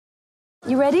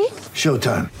You ready?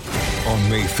 Showtime. On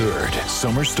May 3rd,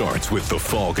 summer starts with The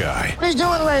Fall Guy. Let's do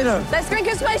it later. Let's drink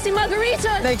a spicy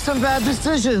margarita. Make some bad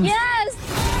decisions. Yes!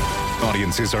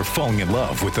 Audiences are falling in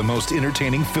love with the most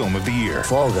entertaining film of the year.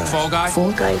 Fall Guy. Fall Guy?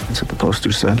 Fall guy. That's what the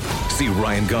poster said. See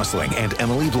Ryan Gosling and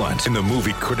Emily Blunt in the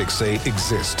movie critics say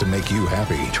exists to make you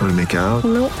happy. Trying to make it out?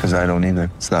 Nope. Because I don't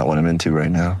either. It's not what I'm into right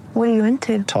now. What are you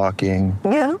into? Talking.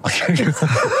 Yeah.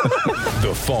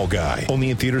 The Fall Guy.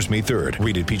 Only in theaters May 3rd.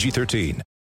 Rated PG-13.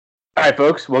 All right,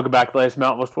 folks. Welcome back to the latest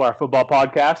Mountain West Wire football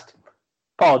podcast.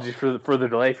 Apologies for the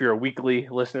delay if you're a weekly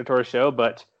listener to our show,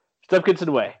 but stuff gets in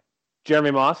the way.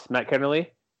 Jeremy Moss, Matt Kennerly,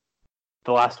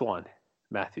 the last one.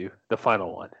 Matthew, the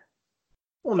final one.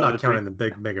 Well, not counting the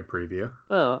big mega preview.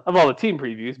 Well, of all the team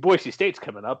previews, Boise State's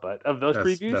coming up, but of those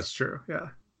previews, that's true. Yeah,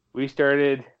 we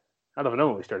started. I don't know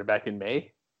when we started. Back in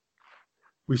May.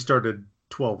 We started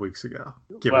 12 weeks ago,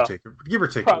 give or take a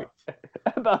week.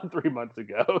 About 3 months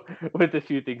ago, with a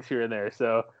few things here and there.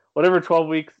 So whatever, 12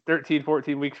 weeks, 13,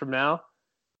 14 weeks from now,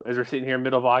 as we're sitting here in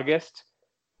middle of August,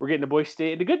 we're getting to Boise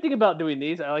State. And the good thing about doing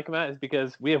these, I like them at, is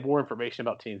because we have more information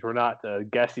about teams. We're not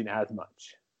guessing as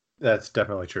much. That's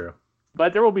definitely true.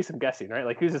 But there will be some guessing, right?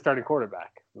 Like, who's the starting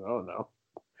quarterback? I don't know.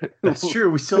 That's true.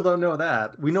 We still don't know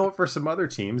that. We know it for some other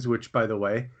teams, which, by the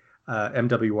way,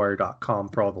 MWWire.com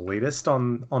for all the latest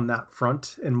on that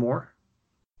front and more.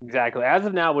 Exactly. As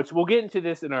of now, which we'll get into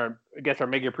this in our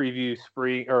mega preview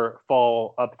spring or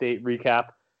fall update recap.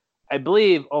 I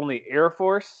believe only Air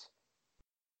Force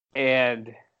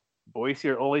and Boise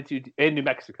are only two, and New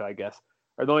Mexico, I guess,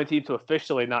 are the only teams to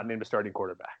officially not name a starting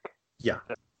quarterback. Yeah.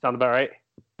 That sound about right?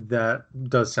 That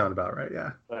does sound about right,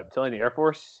 yeah. But I'm telling you, Air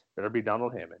Force better be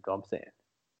Donald Hammond. That's all I'm saying.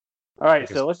 All right,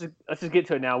 so let's just get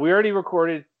to it now. We already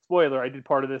recorded. Spoiler: I did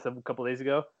part of this a couple days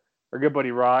ago. Our good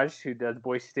buddy Raj, who does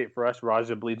Boise State for us, Raj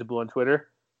of Bleeds Blue on Twitter.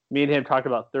 Me and him talked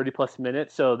about 30-plus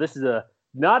minutes. So this is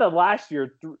not a last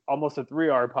year, almost a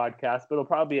 3-hour podcast, but it'll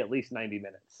probably be at least 90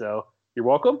 minutes. So you're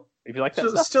welcome if you like that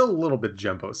stuff. Still a little bit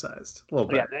jumbo-sized. A little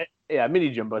bit. Yeah, mini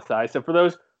jumbo size. So for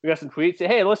those, we got some tweets. Say,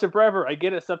 hey, listen forever. I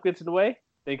get it. Stuff gets in the way.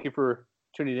 Thank you for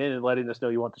tuning in and letting us know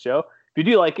you want the show. If you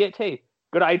do like it, hey,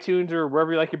 go to iTunes or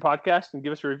wherever you like your podcast and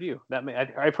give us a review.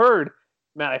 I've heard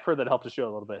that helps the show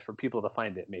a little bit for people to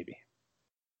find it, maybe.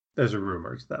 There's a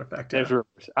rumor to that effect. There's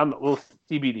rumors. We'll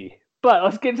TBD. But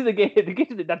let's get to the game.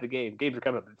 Not the game. Games are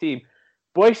coming up. The team.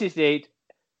 Boise State,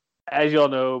 as you all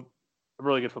know, a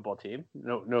really good football team.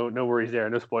 No worries there.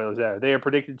 No spoilers there. They are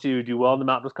predicted to do well in the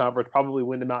Mountain West Conference, probably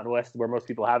win the Mountain West where most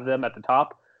people have them at the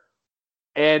top.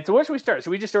 And so where should we start?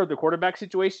 Should we just start with the quarterback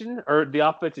situation or the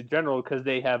offense in general, because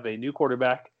they have a new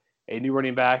quarterback, a new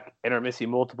running back, and are missing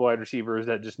multiple wide receivers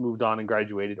that just moved on and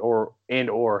graduated or in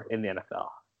the NFL?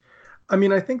 I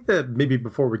mean, I think that maybe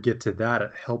before we get to that,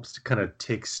 it helps to kind of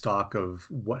take stock of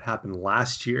what happened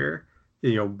last year.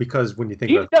 You know, because when you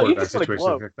think about quarterback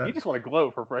situations like that, you just want to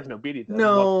gloat for Fresno beating them.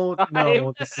 No,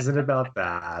 this isn't about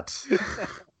that.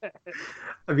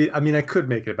 I mean, I could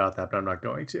make it about that, but I'm not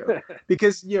going to,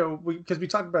 because we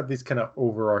talk about these kind of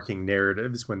overarching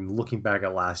narratives when looking back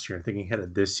at last year and thinking ahead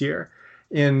of this year,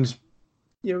 and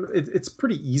it's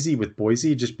pretty easy with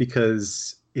Boise just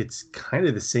because it's kind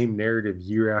of the same narrative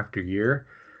year after year.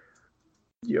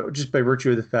 Just by virtue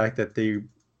of the fact that they,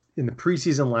 in the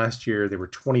preseason last year, they were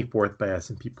 24th by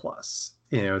S&P Plus.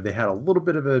 They had a little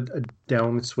bit of a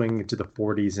downswing into the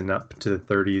 40s and up to the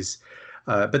 30s,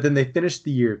 but then they finished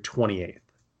the year 28th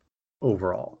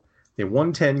overall. They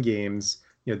won 10 games.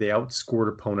 They outscored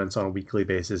opponents on a weekly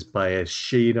basis by a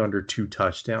shade under 2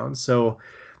 touchdowns. So,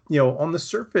 on the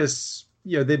surface,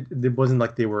 it wasn't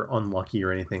like they were unlucky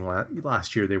or anything.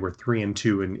 Last year, they were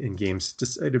 3-2 in games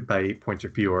decided by 8 points or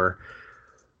fewer.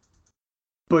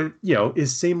 But,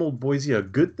 is same old Boise a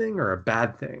good thing or a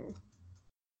bad thing?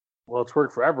 Well, it's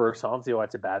worked forever, so I don't see why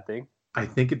it's a bad thing. I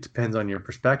think it depends on your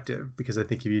perspective, because I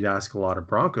think if you'd ask a lot of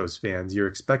Broncos fans, you're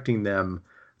expecting them,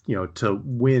 to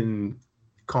win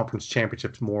conference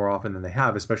championships more often than they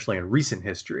have, especially in recent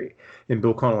history. In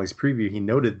Bill Connolly's preview, he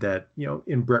noted that,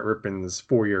 in Brett Rippon's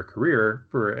 4-year career,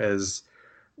 for as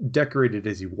decorated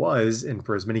as he was and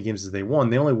for as many games as they won,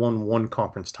 they only won 1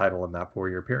 conference title in that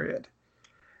 4-year period.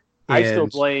 I still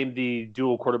blame the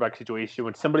dual quarterback situation.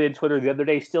 When somebody on Twitter the other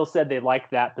day still said they like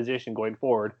that position going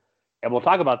forward, and we'll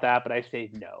talk about that, but I say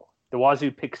no. The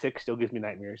Wazoo pick 6 still gives me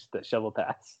nightmares, that shovel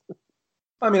pass.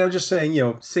 I mean, I'm just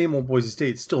saying, same old Boise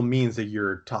State still means that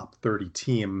you're a top 30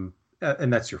 team,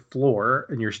 and that's your floor,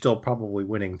 and you're still probably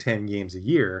winning 10 games a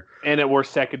year. And we're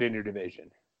second in your division.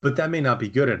 But that may not be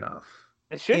good enough.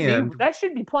 It should be. That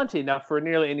should be plenty enough for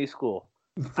nearly any school.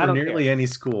 For nearly any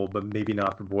school, but maybe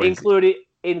not for Boise.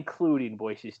 Including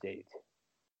Boise State.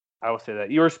 I will say that.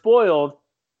 You were spoiled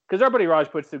because our buddy Raj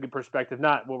puts it in good perspective,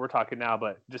 not what we're talking now,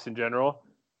 but just in general.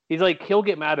 He's like, he'll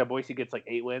get mad if Boise gets like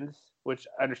 8 wins, which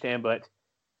I understand, but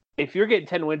if you're getting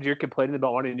 10 wins, you're complaining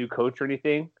about wanting a new coach or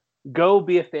anything, go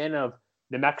be a fan of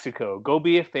New Mexico. Go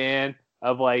be a fan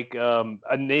of like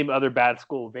a name other bad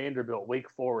school, Vanderbilt, Wake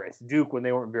Forest, Duke when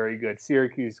they weren't very good,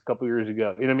 Syracuse a couple years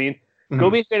ago. You know what I mean? Mm-hmm. Go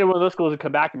be a fan of one of those schools and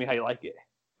come back and me how you like it.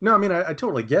 No, I mean, I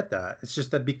totally get that. It's just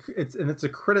that it's a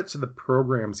credit to the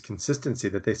program's consistency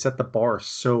that they set the bar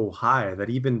so high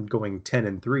that even going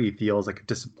 10-3 feels like a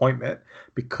disappointment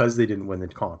because they didn't win the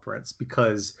conference,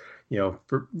 because,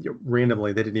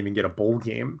 randomly they didn't even get a bowl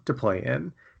game to play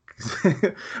in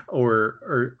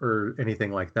or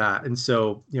anything like that. And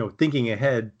so, thinking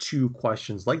ahead to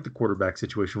questions like the quarterback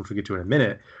situation, which we'll get to in a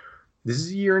minute, this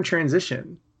is a year in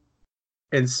transition.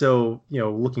 And so,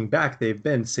 looking back, they've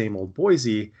been same old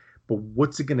Boise, but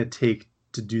what's it going to take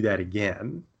to do that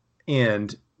again?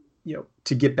 And,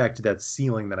 to get back to that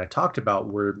ceiling that I talked about,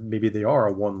 where maybe they are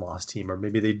a one-loss team, or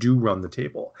maybe they do run the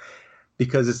table,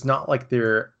 because it's not like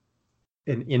they're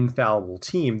an infallible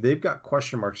team. They've got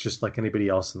question marks just like anybody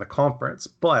else in the conference,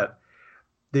 but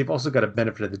they've also got a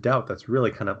benefit of the doubt that's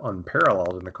really kind of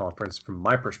unparalleled in the conference from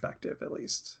my perspective, at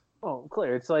least. Oh,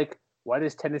 clear. It's like, why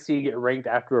does Tennessee get ranked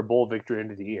after a bowl victory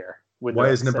end of the year? Why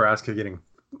is Nebraska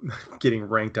getting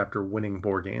ranked after winning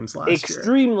 4 games last year?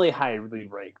 Extremely highly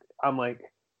ranked. I'm like,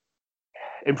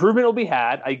 improvement will be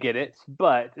had. I get it,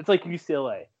 but it's like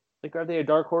UCLA. Like, are they a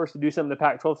dark horse to do something in the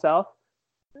Pac-12 South?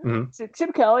 Mm-hmm.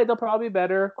 Chip Kelly, they'll probably be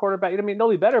better quarterback. I mean, they'll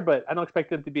be better, but I don't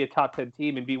expect them to be a top 10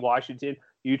 team and beat Washington,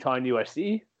 Utah, and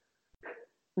USC.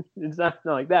 It's not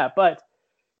like that, but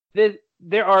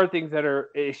there are things that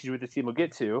are issues with this team we'll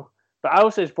get to. But I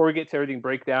will say, before we get to everything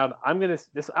breakdown, I don't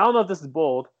know if this is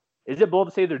bold. Is it bold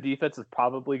to say their defense is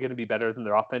probably going to be better than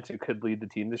their offense and could lead the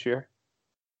team this year?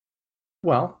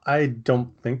 Well, I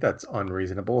don't think that's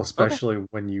unreasonable, especially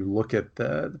when you look at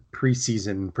the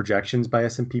preseason projections by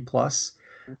S&P Plus.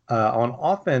 On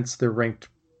offense, they're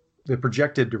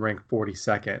projected to rank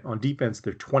 42nd. On defense,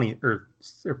 they're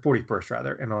 41st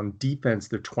rather, and on defense,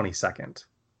 they're 22nd.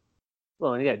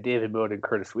 Well, and you got David Mote and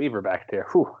Curtis Weaver back there.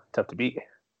 Whew, tough to beat.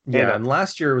 Yeah, and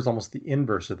last year was almost the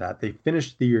inverse of that. They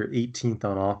finished the year 18th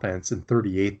on offense and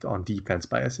 38th on defense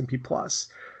by S&P Plus.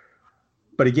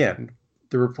 But again,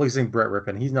 they're replacing Brett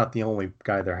Rippon. He's not the only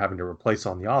guy they're having to replace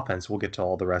on the offense. We'll get to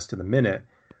all the rest in a minute.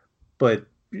 But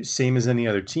same as any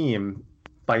other team,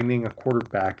 finding a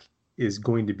quarterback is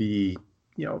going to be,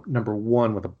 number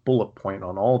one with a bullet point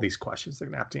on all these questions they're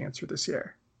going to have to answer this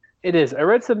year. It is. I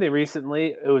read something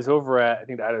recently. It was over at, I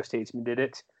think the Idaho Statesman did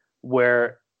it,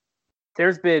 where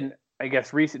there's been, I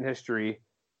guess, recent history.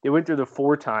 They went through the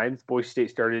 4 times Boise State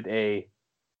started a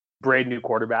brand new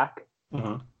quarterback.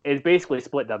 Mm-hmm. It's basically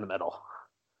split down the middle.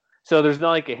 So there's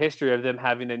not like a history of them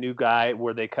having a new guy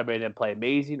where they come in and play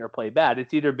amazing or play bad.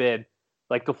 It's either been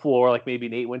like the floor, like maybe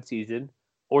an 8-win season,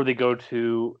 or they go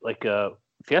to like a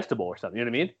Fiesta Bowl or something. You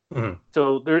know what I mean? Mm-hmm.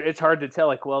 So it's hard to tell.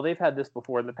 Like, well, they've had this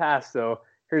before in the past, so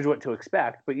here's what to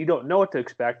expect. But you don't know what to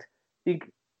expect. I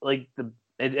think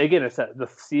again, it's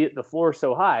the floor is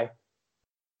so high.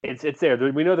 It's there.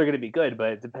 We know they're going to be good,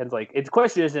 but it depends. Like, the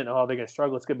question isn't, they're going to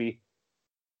struggle. It's going to be,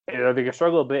 are they going to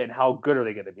struggle a bit, and how good are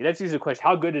they going to be? That's usually the question.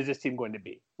 How good is this team going to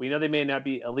be? We know they may not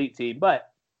be elite team,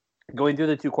 but going through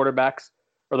the 2 quarterbacks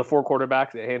or the 4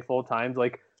 quarterbacks a handful of times,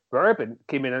 like Brett Rippon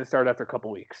came in and started after a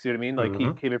couple weeks. You know what I mean? Like,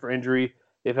 mm-hmm. He came in for injury.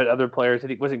 They've had other players. I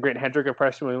think wasn't Grant Hendrick a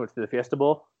freshman when he went to the Fiesta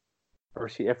Bowl? Or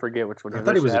I forget which one. I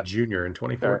thought he was a junior in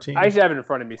 2014. I should have it in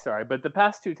front of me. Sorry, but the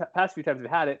past few times we've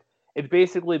had it, it's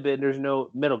basically been there's no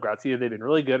middle ground. It's either they've been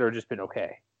really good or just been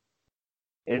okay.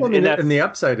 And the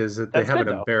upside is that they have an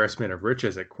embarrassment of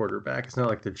riches at quarterback. It's not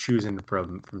like they're choosing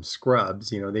from scrubs.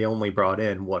 They only brought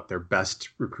in their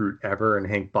best recruit ever, and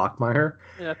Hank Bachmeier.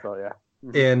 Yeah, that's all. Yeah.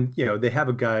 Mm-hmm. And they have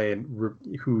a guy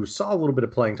who saw a little bit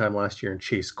of playing time last year in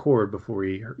Chase Cord before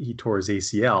he tore his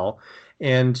ACL.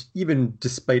 And even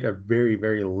despite a very,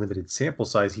 very limited sample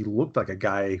size, he looked like a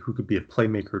guy who could be a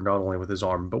playmaker not only with his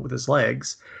arm but with his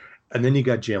legs. And then you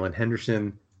got Jalen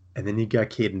Henderson, and then you got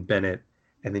Caden Bennett,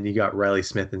 and then you got Riley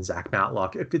Smith and Zach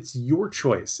Matlock. If it's your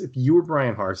choice, if you were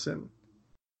Brian Harsin,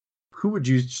 who would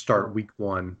you start week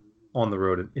 1 on the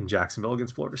road in Jacksonville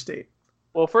against Florida State?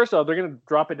 Well, first off, they're going to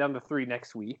drop it down to 3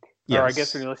 next week. Yes. Or I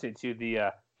guess when you're listening to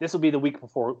the this will be the week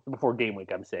before game week,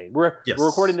 I'm saying. We're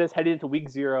recording this heading into week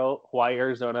 0, Hawaii,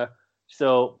 Arizona.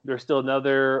 So there's still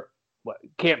another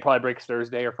camp probably breaks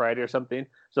Thursday or Friday or something.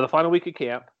 So the final week of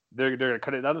camp, they're going to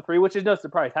cut it down to 3, which is no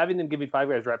surprise. Having them giving 5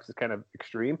 guys reps is kind of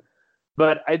extreme.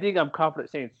 But I think I'm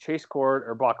confident saying it's Chase Cord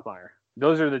or Bachmeier.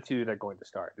 Those are the 2 that are going to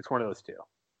start. It's one of those 2.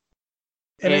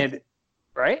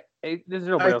 Right? There's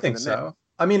nobody else in the mix.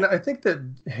 I mean, I think that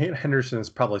Henderson is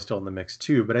probably still in the mix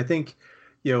too, but I think,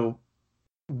 you know,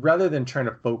 rather than trying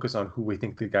to focus on who we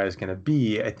think the guy is going to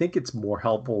be, I think it's more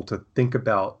helpful to think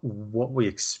about what we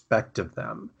expect of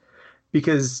them.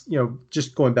 Because, you know,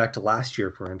 just going back to last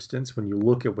year, for instance, when you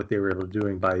look at what they were able to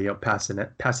doing by, you know, passing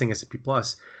S&P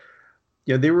Plus,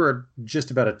 you know, they were just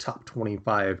about a top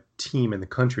 25 team in the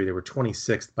country. They were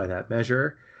 26th by that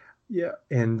measure. Yeah,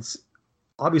 and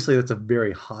obviously that's a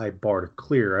very high bar to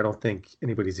clear. I don't think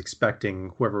anybody's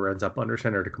expecting whoever ends up under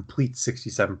center to complete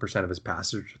 67% of his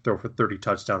passes, to throw for 30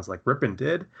 touchdowns like Rypien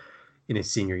did in his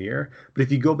senior year. But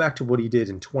if you go back to what he did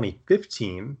in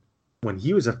 2015, when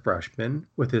he was a freshman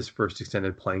with his first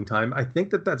extended playing time, I think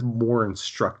that that's more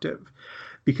instructive,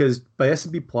 because by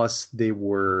S&P Plus, they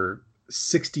were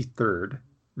 63rd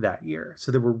that year.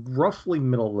 So they were roughly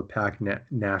middle of the pack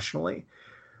nationally.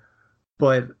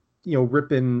 But, you know,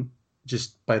 Rypien,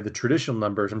 just by the traditional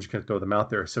numbers, I'm just going to throw them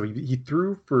out there. So he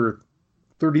threw for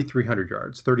 3,300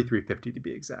 yards, 3,350 to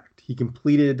be exact. He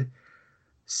completed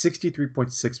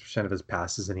 63.6% of his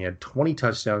passes, and he had 20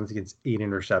 touchdowns against 8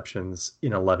 interceptions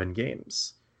in 11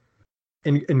 games.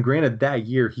 And granted, that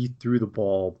year he threw the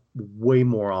ball way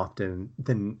more often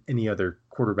than any other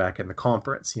quarterback in the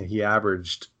conference. You know, he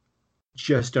averaged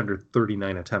just under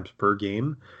 39 attempts per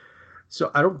game.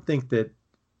 So I don't think that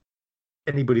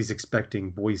anybody's expecting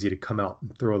Boise to come out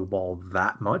and throw the ball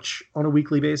that much on a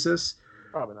weekly basis.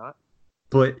 Probably not.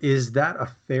 But is that a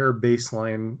fair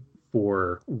baseline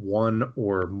for one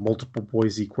or multiple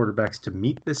Boise quarterbacks to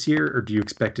meet this year, or do you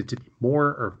expect it to be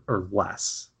more or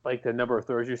less? Like the number of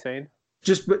throws you're saying?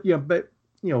 But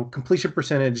completion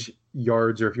percentage,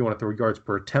 yards, or if you want to throw yards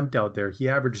per attempt out there, he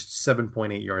averaged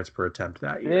 7.8 yards per attempt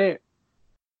that year.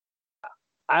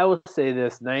 I will say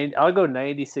this: I'll go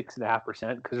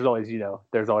 96.5%, because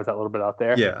there's always that little bit out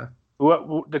there. Yeah.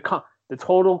 The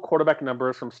total quarterback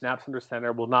numbers from snaps under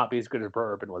center will not be as good as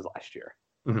Brett Rypien was last year.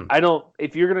 Mm-hmm.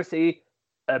 If you're going to say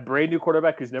a brand new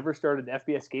quarterback who's never started an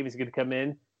FBS game is going to come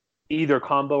in, either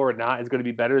combo or not, is going to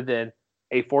be better than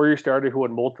a 4-year starter who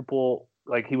won multiple,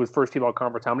 like he was first team all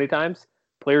conference how many times?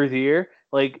 Player of the year.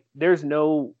 Like there's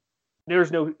no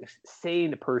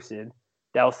sane person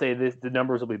that will say the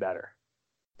numbers will be better.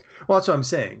 Well, that's what I'm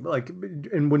saying. Like,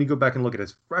 and when you go back and look at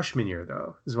his freshman year,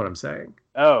 though, is what I'm saying.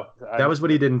 Oh, that was what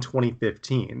he did in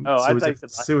 2015. Oh,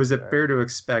 so is it fair to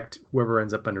expect whoever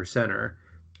ends up under center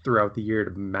throughout the year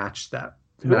to match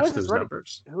those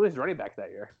numbers? Who was running back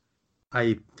that year?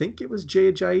 I think it was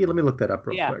Jay Ajayi. Let me look that up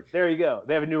real quick. Yeah, there you go.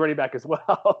 They have a new running back as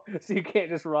well, so you can't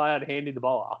just rely on handing the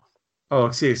ball off. Oh,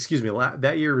 excuse me.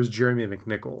 That year was Jeremy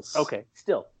McNichols. Okay,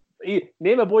 still.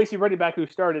 Name a Boise running back who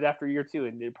started after year 2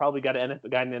 and they probably got a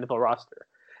guy in the NFL roster.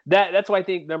 That's why I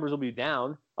think numbers will be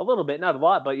down a little bit, not a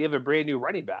lot, but you have a brand new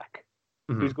running back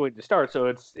who's going to start.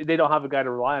 So they don't have a guy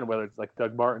to rely on, whether it's like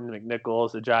Doug Martin,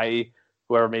 McNichols, Ajayi,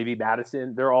 whoever, maybe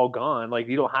Madison. They're all gone. Like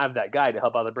you don't have that guy to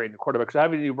help out the brand new quarterback. So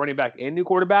having a new running back and new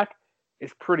quarterback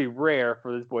is pretty rare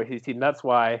for this Boise team. That's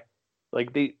why, we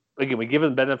give them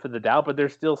the benefit of the doubt, but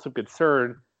there's still some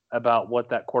concern about what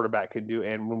that quarterback can do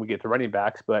and when we get to running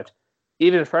backs. But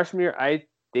even in freshman year, I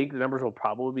think the numbers will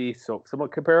probably be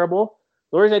somewhat comparable.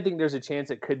 The reason I think there's a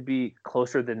chance it could be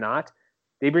closer than not,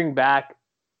 they bring back,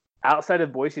 outside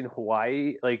of Boise and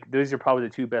Hawaii, like those are probably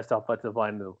the two best offensive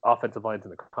lines in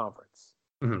the conference.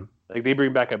 Mm-hmm. Like they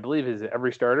bring back, I believe, is it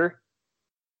every starter?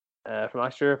 If I'm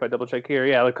not sure, if I double check here,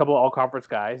 yeah, a couple of all conference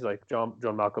guys like John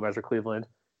Malcolm, Ezra Cleveland.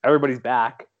 Everybody's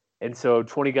back. And so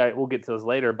 20 guys, we'll get to those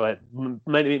later, but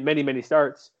many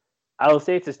starts. I will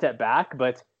say it's a step back,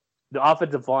 but the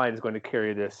offensive line is going to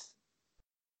carry this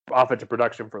offensive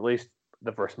production for at least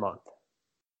the first month.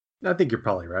 I think you're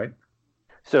probably right.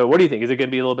 So what do you think? Is it going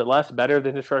to be a little bit better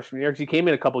than his freshman year? Because he came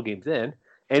in a couple games in.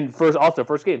 And first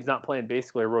game, he's not playing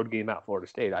basically a road game at Florida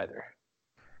State either.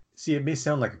 See, it may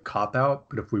sound like a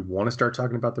cop-out, but if we want to start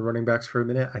talking about the running backs for a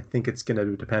minute, I think it's going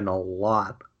to depend a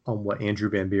lot on what Andrew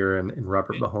Van Buren and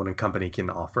Robert Mahone and company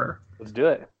can offer. Let's do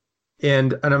it.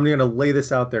 And I'm going to lay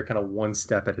this out there kind of one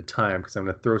step at a time, because I'm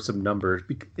going to throw some numbers,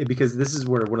 because this is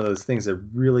where one of those things that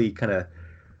really kind of,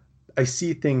 I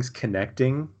see things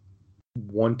connecting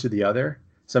one to the other.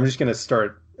 So I'm just going to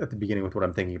start at the beginning with what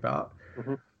I'm thinking about.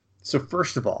 Mm-hmm. So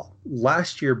first of all,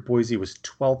 last year, Boise was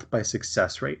 12th by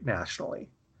success rate nationally.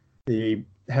 They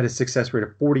had a success rate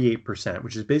of 48%,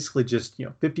 which is basically just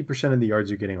 50% of the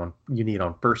yards you need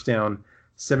on first down,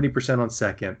 70% on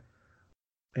second,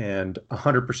 and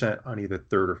 100% on either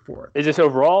third or fourth. Is this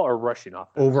overall or rushing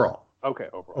offense? Overall. Okay,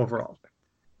 overall.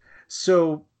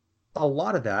 So a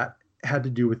lot of that had to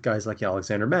do with guys like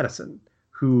Alexander Madison,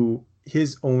 who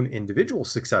his own individual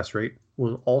success rate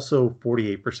was also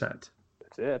 48%.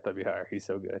 That's it. That'd be higher. He's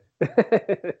so good.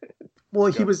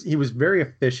 Well, he was very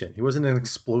efficient. He wasn't an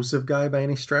explosive guy by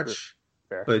any stretch,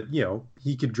 Fair. but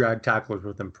he could drag tacklers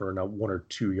with him for 1 or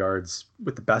 2 yards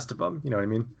with the best of them. You know what I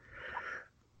mean?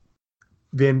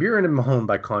 Van Buren and Mahone,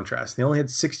 by contrast, they only had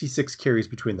 66 carries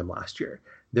between them last year.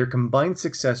 Their combined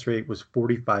success rate was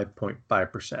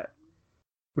 45.5%,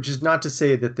 which is not to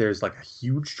say that there's like a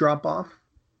huge drop off,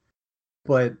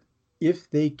 but if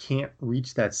they can't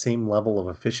reach that same level of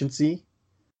efficiency,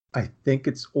 I think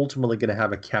it's ultimately going to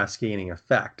have a cascading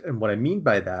effect. And what I mean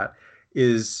by that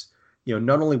is,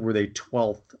 not only were they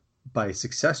 12th by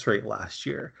success rate last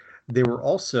year, they were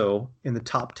also in the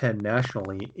top 10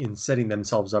 nationally in setting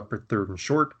themselves up for 3rd and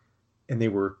short, and they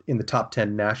were in the top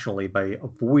 10 nationally by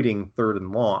avoiding 3rd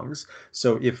and longs.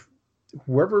 So if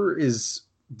whoever is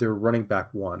their running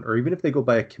back one, or even if they go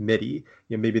by a committee,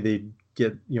 maybe they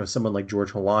get someone like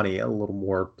George Holani a little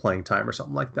more playing time or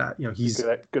something like that. He's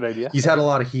good idea. He's had a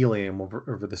lot of helium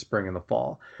over the spring and the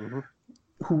fall. Mm-hmm.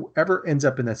 Whoever ends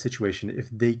up in that situation, if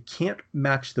they can't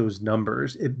match those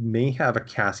numbers, it may have a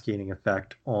cascading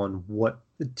effect on what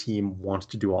the team wants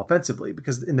to do offensively,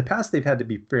 because in the past they've had to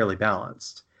be fairly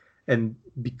balanced. And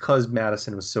because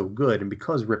Madison was so good and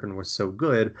because Rypien was so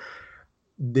good,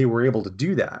 they were able to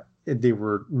do that. They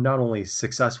were not only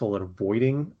successful at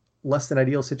avoiding less than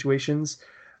ideal situations,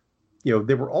 they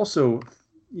were also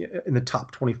in the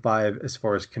top 25 as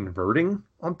far as converting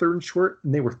on 3rd and short,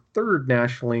 and they were 3rd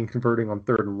nationally in converting on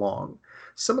 3rd and long.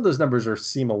 Some of those numbers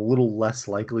seem a little less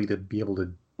likely to be able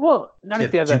to not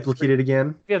if you have duplicated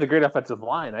again. If you have the great offensive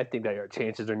line, I think that your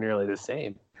chances are nearly the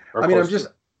same.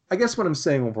 I guess what I'm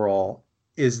saying overall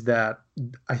is that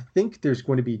I think there's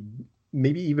going to be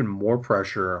maybe even more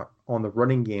pressure on the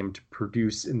running game to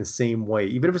produce in the same way,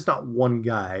 even if it's not one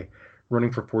guy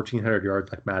running for 1,400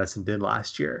 yards like Madison did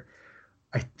last year.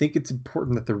 I think it's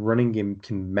important that the running game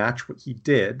can match what he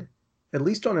did, at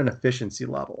least on an efficiency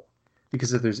level.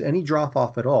 Because if there's any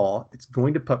drop-off at all, it's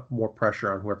going to put more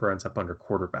pressure on whoever ends up under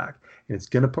quarterback. And it's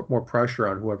going to put more pressure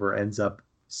on whoever ends up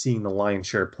seeing the lion's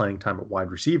share of playing time at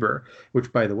wide receiver,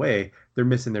 which, by the way, they're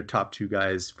missing their top 2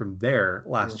 guys from there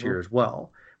last year as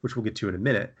well, which we'll get to in a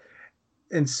minute.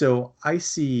 And so I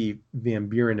see Van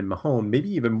Buren and Mahone, maybe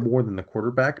even more than the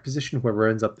quarterback position, whoever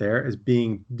ends up there, as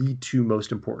being the 2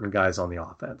 most important guys on the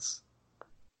offense.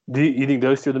 Do you think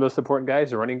those 2 are the most important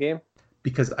guys, the running game?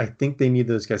 Because I think they need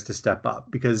those guys to step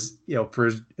up. Because, for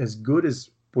as good as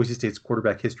Boise State's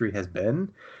quarterback history has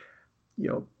been,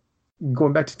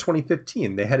 going back to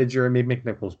 2015, they had a Jeremy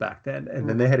McNichols back then, and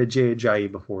then they had a Jay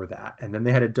Ajayi before that, and then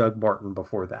they had a Doug Martin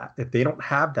before that. If they don't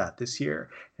have that this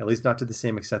year, at least not to the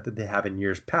same extent that they have in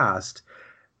years past,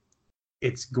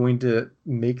 it's going to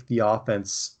make the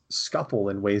offense scuffle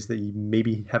in ways that you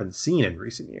maybe haven't seen in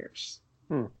recent years.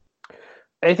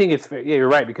 I think it's fair. Yeah, you're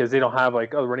right, because they don't have the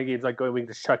running game's like going, we can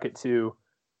just chuck it to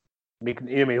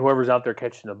whoever's out there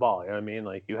catching the ball. You know what I mean?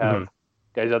 Like you have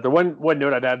guys out there. One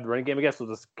note I'd add the running game, I guess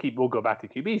we'll go back to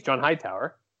QBs. John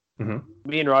Hightower. Mm-hmm.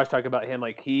 Me and Raj talk about him.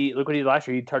 Like look what he did last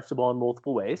year. He touched the ball in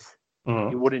multiple ways. Mm-hmm.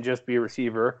 He wouldn't just be a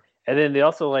receiver. And then they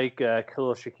also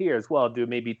Khalil Shakir as well.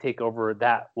 Maybe take over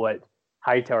what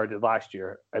Hightower did last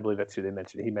year. I believe that's who they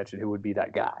mentioned. He mentioned who would be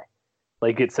that guy.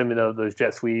 Like get some of those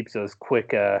jet sweeps, those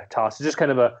quick tosses. Just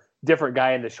kind of a different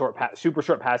guy in the super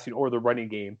short passing or the running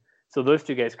game. So those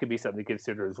 2 guys could be something to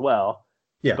consider as well.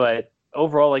 Yeah. But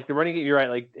overall, the running game, you're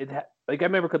right. I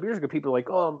remember a couple years ago, people were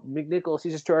like, "Oh, McNichols,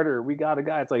 he's a starter. We got a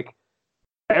guy." It's like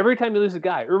every time you lose a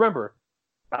guy. Remember,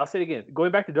 I'll say it again.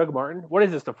 Going back to Doug Martin, what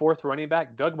is this? The 4th running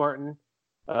back? Doug Martin,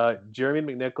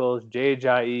 Jeremy McNichols, Jay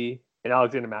Ajayi, and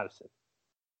Alexander Madison.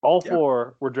 All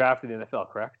 4 were drafted in the NFL,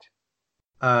 correct?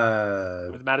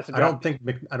 Was Madison drafted?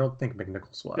 I don't think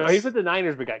McNichols was. No, he's with the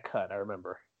Niners, but got cut. I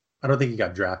remember. I don't think he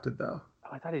got drafted though. Oh,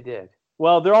 I thought he did.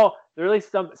 Well, they're at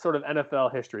least some sort of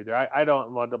NFL history there. I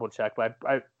don't want to double check, but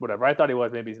I whatever. I thought he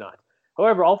was. Maybe he's not.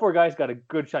 However, all 4 guys got a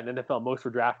good shot in the NFL. Most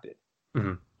were drafted.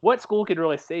 Mm-hmm. What school can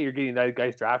really say you're getting that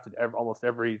guys drafted almost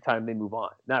every time they move on?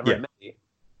 Not very many.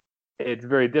 It's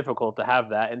very difficult to have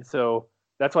that, and so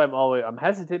that's why I'm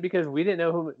hesitant, because we didn't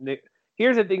know who.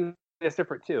 Here's the thing that's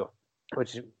different too,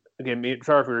 which again,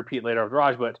 sorry if we repeat later with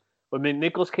Raj, but when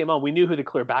McNichols came on, we knew who the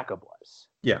clear backup was.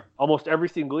 Yeah. Almost every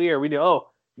single year, we knew,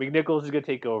 McNichols is going to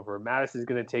take over, Madison's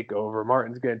going to take over,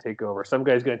 Martin's going to take over, some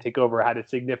guy's going to take over, had a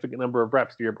significant number of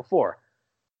reps the year before.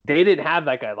 They didn't have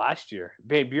that guy last year.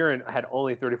 Van Buren had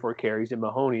only 34 carries, and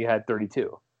Mahoney had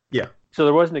 32. Yeah. So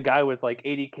there wasn't a guy with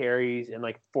 80 carries and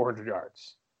 400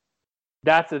 yards.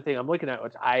 That's the thing I'm looking at,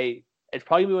 which it's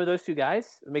probably going to be one of those 2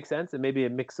 guys. It makes sense, and maybe a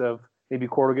mix of maybe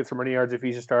Cordell gets some running yards if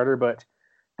he's a starter, but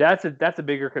that's a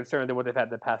bigger concern than what they've had in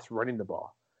the past running the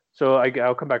ball. So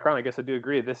I'll come back around. I guess I do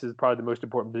agree. This is probably the most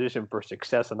important position for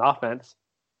success on offense.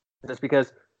 Just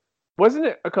because, wasn't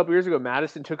it a couple years ago,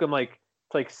 Madison took him like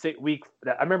 6 weeks.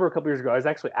 I remember a couple years ago, I was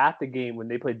actually at the game when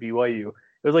they played BYU.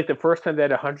 It was like the first time they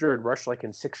had 100 rush like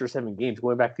in 6 or 7 games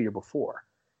going back the year before.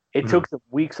 It took them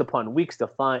weeks upon weeks to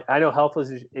find. I know health was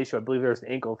an issue. I believe there was an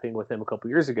ankle thing with him a couple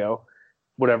years ago,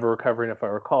 whatever, recovering, if I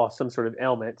recall, some sort of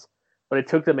ailment. But it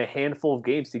took them a handful of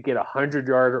games to get a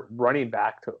 100-yard running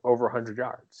back to over 100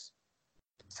 yards.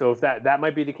 So if that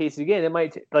might be the case again, it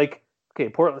might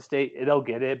Portland State, they'll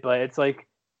get it, but it's like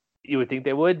you would think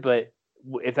they would. But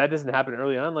if that doesn't happen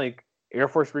early on, like Air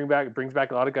Force brings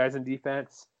back a lot of guys in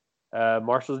defense.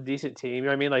 Marshall's a decent team. You know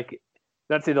what I mean? Like,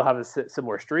 not say they'll have a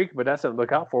similar streak, but that's something to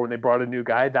look out for when they brought a new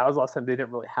guy. That was the last time they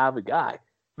didn't really have a guy.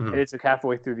 And it took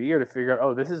halfway through the year to figure out,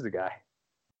 oh, this is the guy.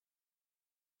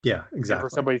 Yeah, exactly. And for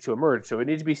somebody to emerge. So it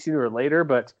needs to be sooner or later,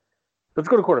 but let's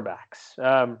go to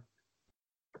quarterbacks.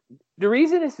 The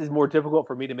reason this is more difficult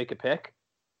for me to make a pick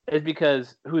is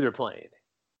because who they're playing.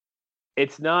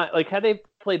 It's not like had they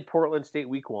played Portland State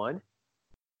week 1,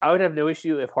 I would have no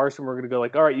issue if Harsin were going to go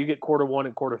like, all right, you get quarter 1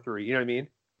 and quarter 3. You know what I mean?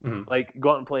 Like,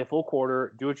 go out and play a full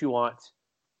quarter, do what you want,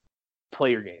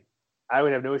 play your game. I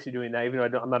would have no issue doing that, even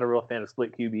though I'm not a real fan of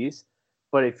split QBs.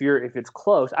 But if it's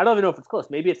close, I don't even know if it's close.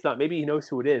 Maybe it's not. Maybe he knows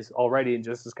who it is already and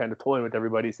just is kind of toying with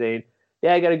everybody, saying,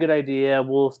 yeah, I got a good idea.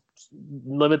 We'll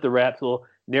limit the reps. We'll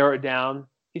narrow it down.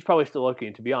 He's probably still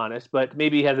looking, to be honest, but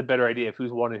maybe he has a better idea of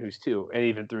who's 1 and who's 2, and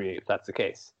even 3 if that's the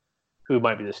case, who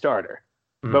might be the starter.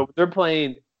 But they're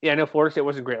playing. Yeah, I know Florida State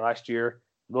wasn't great last year.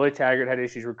 Willie Taggart had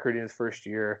issues recruiting his first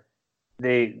year.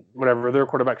 Their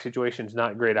quarterback situation is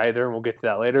not great either, and we'll get to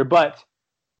that later. But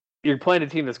you're playing a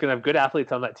team that's going to have good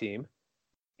athletes on that team.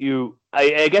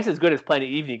 I guess it's good as playing an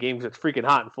evening game because it's freaking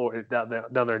hot in Florida,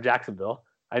 down there in Jacksonville.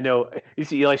 I know you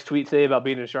see Eli's tweet today about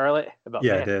being in Charlotte.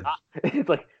 I did. It's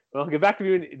like, well, get back to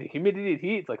me in the humidity and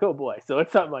heat. It's like, oh boy. So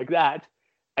it's something like that.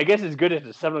 I guess it's good as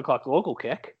a 7 o'clock local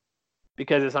kick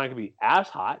because it's not going to be as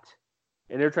hot.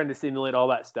 And they're trying to simulate all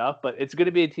that stuff. But it's going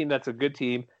to be a team that's a good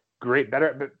team. Great,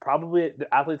 better, but probably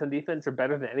the athletes on defense are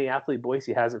better than any athlete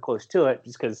Boise has or close to it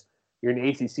just because you're in the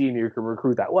ACC and you can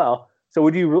recruit that well. So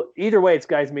would you either way? It's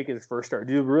guys making his first start.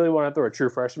 Do you really want to throw a true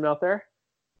freshman out there?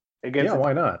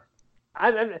 Why not?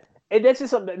 And that's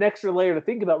just an extra layer to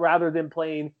think about rather than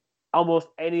playing almost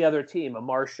any other team, a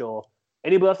Marshall,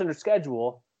 anybody else in their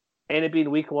schedule, and it being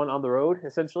week 1 on the road.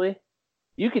 Essentially,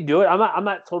 you can do it. I'm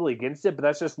not totally against it, but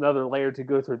that's just another layer to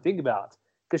go through and think about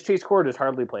because Chase Cord has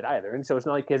hardly played either, and so it's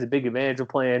not like he has a big advantage of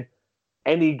playing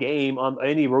any game on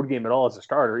any road game at all as a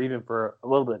starter, even for a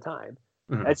little bit of time.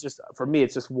 That's just, for me,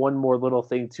 it's just one more little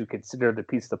thing to consider the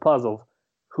piece of the puzzle.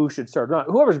 Who should start? Not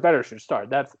whoever's better should start.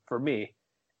 That's for me.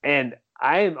 And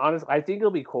I am honest. I think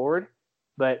it'll be Cord,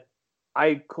 but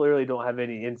I clearly don't have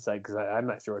any insight because I'm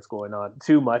not sure what's going on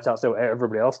too much. Also,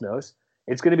 everybody else knows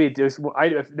it's going to be. I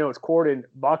know it's Cord and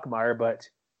Bachmeier, but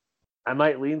I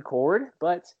might lean Cord.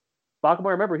 But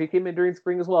Bachmeier, remember, he came in during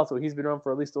spring as well, so he's been around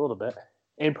for at least a little bit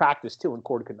in practice too, and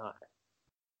Cord could not.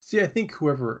 See, I think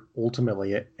whoever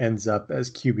ultimately ends up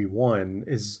as QB1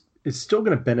 is still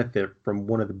going to benefit from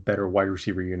one of the better wide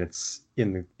receiver units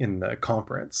in the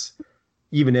conference,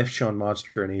 even if Sean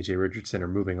Monster and AJ Richardson are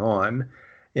moving on,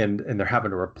 and they're having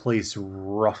to replace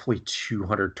roughly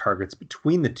 200 targets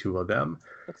between the two of them.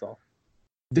 That's all.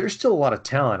 There's still a lot of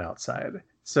talent outside.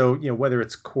 So whether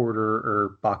it's Corder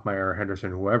or Bachmeier or Henderson,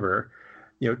 whoever,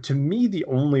 to me the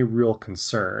only real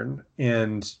concern,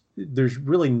 and there's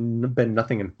really been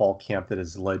nothing in fall camp that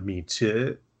has led me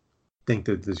to think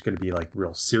that there's going to be like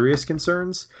real serious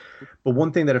concerns. But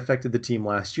one thing that affected the team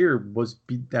last year was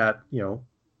that,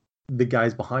 the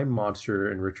guys behind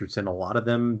Monster and Richardson, a lot of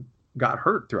them got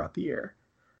hurt throughout the year.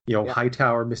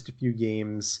 Hightower missed a few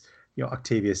games.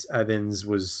 Octavius Evans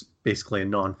was basically a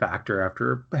non-factor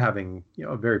after having,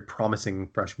 a very promising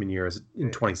freshman year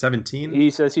in 2017.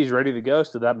 He says he's ready to go,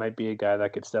 so that might be a guy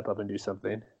that could step up and do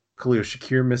something. Khalil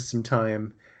Shakir missed some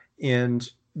time, and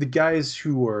the guys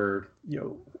who are,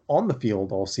 on the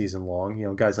field all season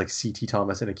long, guys like C.T.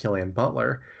 Thomas and Achillian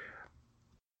Butler,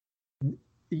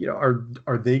 are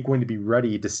they going to be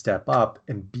ready to step up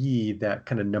and be that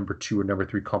kind of number 2 or number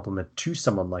 3 complement to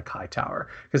someone like Hightower?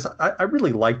 Because I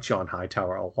really like John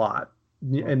Hightower a lot,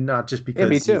 and not just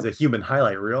because he's a human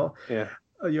highlight reel. Yeah.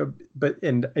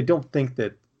 And I don't think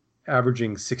that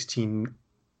averaging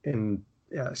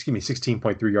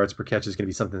 16.3 yards per catch is going to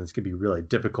be something that's going to be really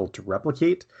difficult to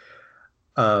replicate.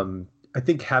 I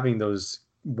think having those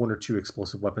 1 or 2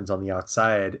 explosive weapons on the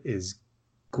outside is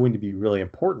going to be really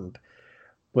important.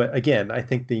 But again, I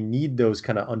think they need those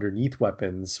kind of underneath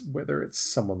weapons, whether it's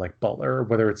someone like Butler, or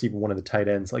whether it's even one of the tight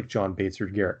ends like John Bates or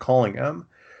Garrett Callingham.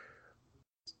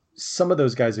 Some of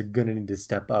those guys are going to need to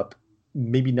step up,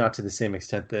 maybe not to the same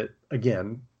extent that,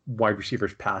 again, wide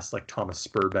receivers past like Thomas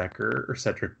Spurbeck or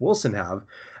Cedric Wilson have.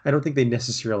 I don't think they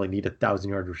necessarily need a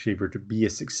 1,000-yard receiver to be a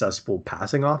successful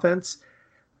passing offense.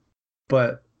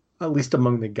 But at least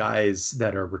among the guys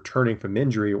that are returning from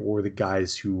injury, or the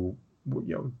guys who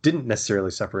didn't necessarily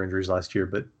suffer injuries last year,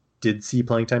 but did see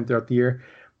playing time throughout the year,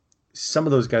 some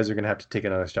of those guys are going to have to take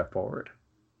another step forward.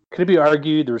 Could it be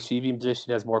argued the receiving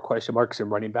position has more question marks than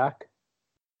running back?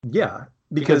 Yeah,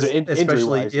 because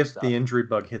especially if the injury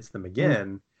bug hits them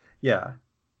again, yeah.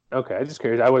 Okay, I'm just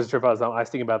curious. I wasn't sure if I was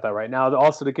thinking about that right now.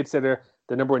 Also to consider,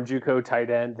 the number one JUCO tight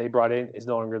end they brought in is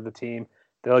no longer the team.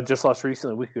 They just lost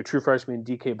recently a week ago. True freshman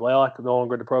DK Blaylock, no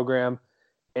longer in the program.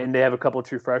 And they have a couple of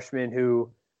true freshmen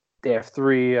who they have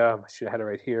three, I should have had it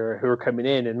right here, who are coming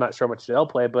in, and I'm not sure how much they'll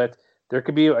play, but there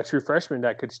could be a true freshman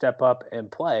that could step up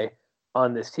and play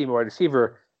on this team, wide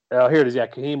receiver. Here it is,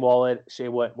 Kaheem Wallet, Shea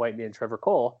Whitney, and Trevor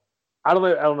Cole. I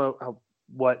don't know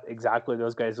what exactly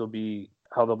those guys will be,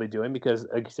 how they'll be doing, because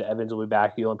like you said, Evans will be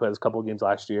back. He only played a couple of games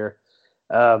last year.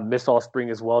 Missed all spring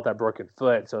as well with that broken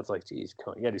foot. So it's like, geez,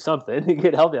 you got to do something.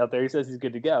 Get healthy out there. He says he's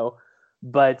good to go.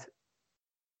 But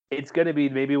it's going to be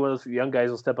maybe one of those young guys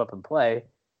will step up and play.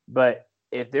 But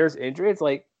if there's injury, it's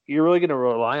like you're really going to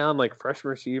rely on like freshman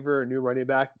receiver, new running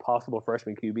back, possible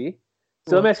freshman QB.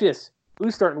 So let me ask you this.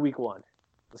 Who's starting week 1?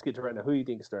 Let's get to right now. Who do you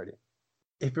think is starting?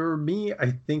 If it were me,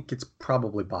 I think it's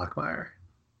probably Bachmeier.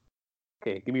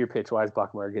 Okay, give me your pitch. Why is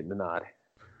Bachmeier getting the nod?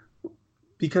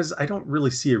 Because I don't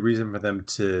really see a reason for them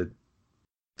to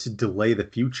delay the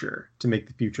future, to make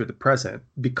the future the present,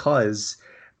 because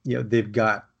they've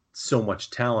got so much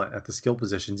talent at the skill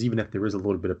positions, even if there is a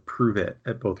little bit of prove it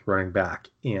at both running back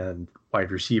and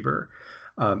wide receiver.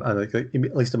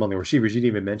 At least among the receivers, you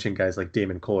didn't even mention guys like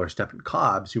Damon Cole or Stephen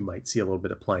Cobbs, who might see a little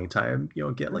bit of playing time,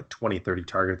 get like 20, 30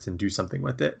 targets and do something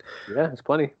with it. Yeah, it's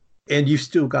plenty. And you've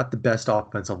still got the best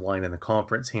offensive line in the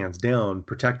conference, hands down,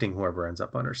 protecting whoever ends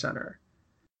up under center.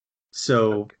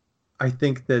 So I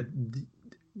think that,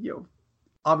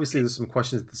 obviously there's some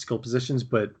questions at the skill positions,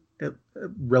 but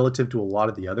relative to a lot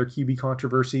of the other QB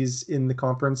controversies in the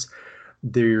conference,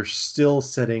 they're still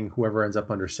setting whoever ends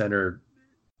up under center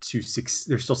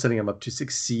they're still setting them up to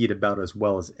succeed about as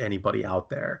well as anybody out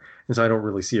there. And so I don't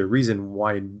really see a reason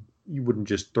why you wouldn't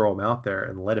just throw them out there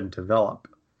and let them develop.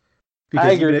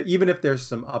 Because even if there's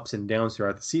some ups and downs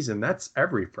throughout the season, that's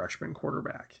every freshman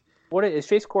quarterback. What is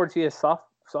Chase Cord? Is he a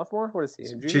sophomore? What is he?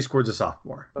 Chase Cord's a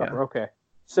sophomore. Yeah. Okay.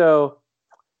 So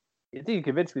I think you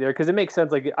convinced me there, because it makes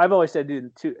sense. Like I've always said,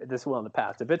 do this well in the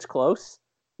past. If it's close,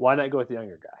 why not go with the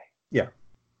younger guy? Yeah.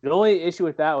 The only issue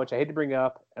with that, which I hate to bring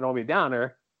up and I'll be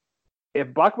downer, if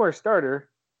Bachmeier's starter,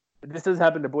 this doesn't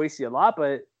happen to Boise a lot,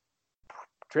 but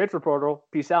transfer portal,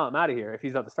 peace out, I'm out of here if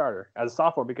he's not the starter as a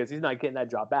sophomore, because he's not getting that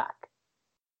job back.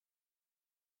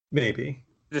 Maybe.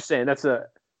 Just saying, I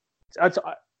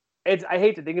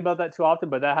hate to think about that too often,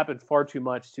 but that happens far too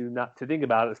much to not to think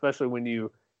about it, especially when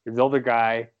you're the older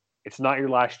guy. It's not your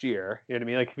last year. You know what I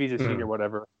mean? Like if he's a senior or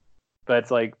whatever. But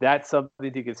it's like that's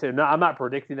something to consider. No, I'm not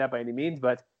predicting that by any means,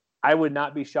 but I would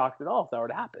not be shocked at all if that were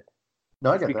to happen.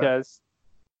 No, I get because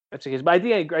that's the case. But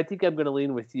I think I'm going to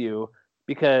lean with you,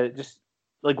 because just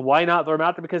like why not throw him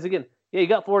out there? Because again, you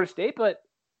got Florida State, but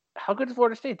how good is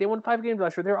Florida State? They won 5 games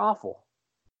last year. They're awful.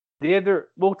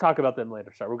 We'll talk about them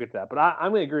later. Sorry, we'll get to that. But I'm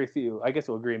going to agree with you. I guess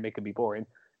we'll agree and make it be boring.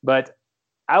 But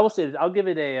I will say this. I'll give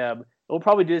it we'll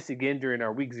probably do this again during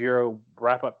our week 0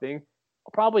 wrap-up thing.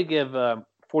 I'll probably give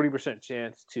 40%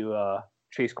 chance to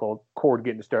Chase Cord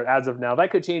getting to start as of now.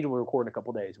 That could change when we record in a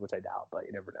couple days, which I doubt, but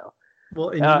you never know. Well,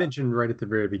 and you mentioned right at the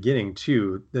very beginning,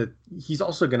 too, that he's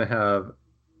also going to have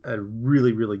a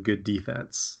really, really good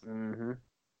defense. Mm-hmm.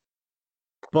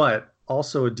 But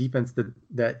also a defense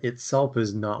that itself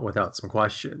is not without some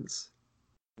questions.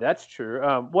 That's true.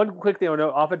 One quick thing I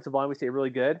know, offensive line, we say really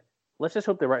good. Let's just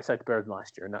hope the right side's better than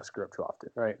last year and not screw up too often,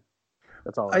 right?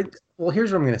 That's all. Well,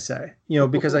 here's what I'm going to say.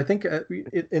 Because I think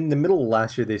in the middle of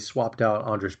last year, they swapped out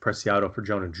Andres Preciado for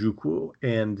Jonah Ojukwu,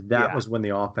 and that was when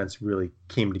the offense really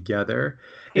came together.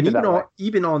 And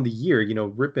even on the year,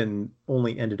 Ripon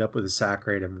only ended up with a sack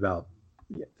rate of about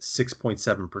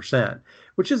 6.7%,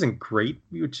 which isn't great,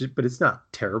 but it's not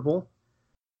terrible.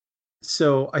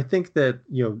 So I think that,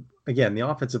 again, the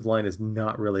offensive line is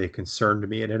not really a concern to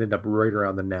me. It ended up right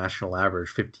around the national average,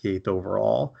 58th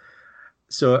overall.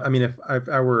 So, I mean, if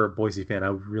I were a Boise fan, I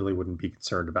really wouldn't be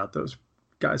concerned about those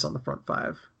guys on the front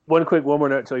 5. One more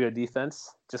note until you go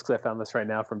defense, just because I found this right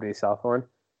now from Dave Southhorn.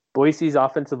 Boise's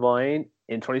offensive line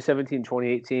in 2017,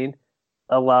 2018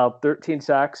 allowed 13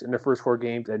 sacks in the first 4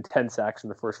 games and 10 sacks in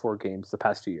the first 4 games the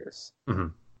past 2 years. Mm-hmm.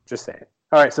 Just saying.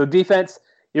 All right, so defense,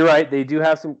 you're right. They do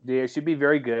have some. They should be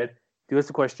very good. Do us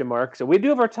a question mark. So we do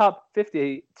have our top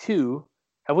 52.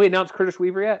 Have we announced Curtis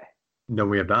Weaver yet? No,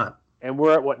 we have not. And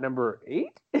we're at what, number 8?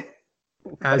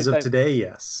 As of today,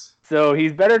 yes. So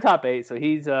he's better top 8. So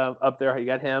he's up there. You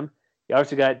got him. You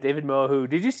also got David Moe, who,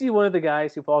 did you see one of the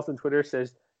guys who follows on Twitter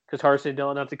says, because Harsin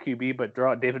Dillon not the QB, but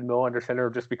draw David Moe under center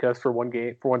just because for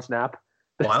one snap.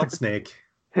 Wild Snake.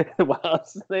 Wild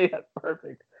Snake.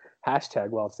 Perfect. Hashtag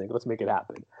Wild Snake. Let's make it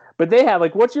happen. But they have,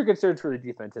 like, what's your concerns for the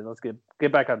defense? And let's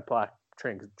get back on playing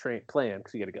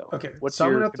because you got to go. Okay. What's so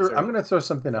your I'm going to throw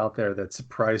something out there that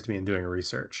surprised me in doing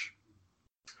research.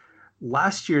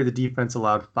 Last year, the defense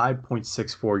allowed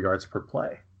 5.64 yards per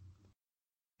play.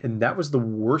 And that was the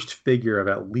worst figure of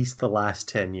at least the last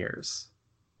 10 years.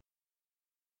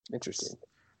 Interesting.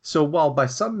 So while by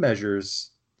some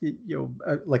measures,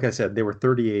 like I said, they were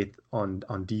 38th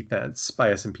on defense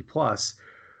by S&P Plus,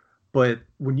 but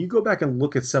when you go back and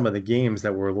look at some of the games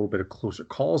that were a little bit of closer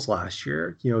calls last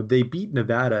year, they beat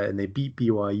Nevada and they beat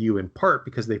BYU in part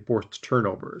because they forced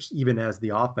turnovers, even as the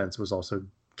offense was also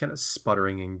kind of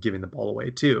sputtering and giving the ball away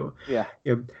too. Yeah.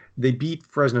 They beat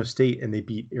Fresno State and they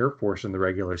beat Air Force in the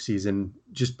regular season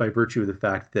just by virtue of the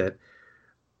fact that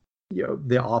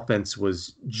the offense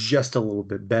was just a little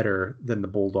bit better than the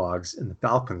Bulldogs and the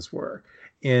Falcons were.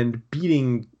 And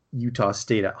beating Utah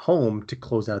State at home to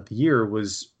close out the year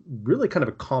was really kind of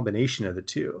a combination of the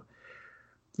two,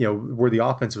 where the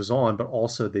offense was on, but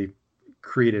also they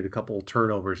created a couple of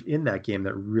turnovers in that game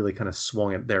that really kind of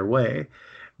swung it their way.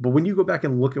 But when you go back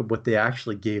and look at what they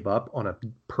actually gave up on a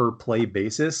per play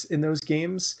basis in those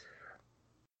games,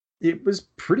 it was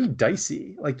pretty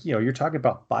dicey. Like, you're talking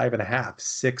about 5.5,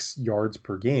 6 yards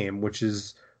per game, which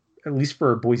is, at least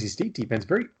for a Boise State defense,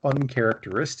 very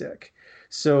uncharacteristic.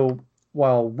 So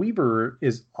while Weaver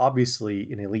is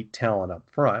obviously an elite talent up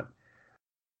front,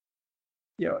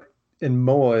 and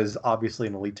Moa is obviously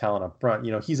an elite talent up front,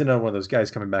 he's another one of those guys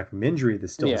coming back from injury that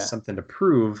still has something to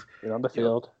prove. Get on the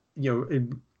field.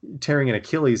 Tearing an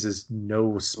Achilles is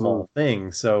no small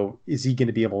thing. So is he going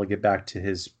to be able to get back to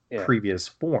his previous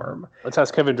form? Let's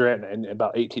ask Kevin Durant in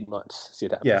about 18 months. See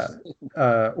what happens.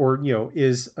 Yeah. Or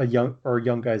is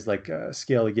young guys like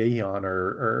Scale Gahan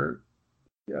or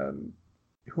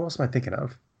who else am I thinking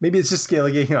of? Maybe it's just Scale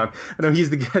Gahan. I know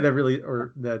he's the guy that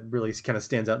really kind of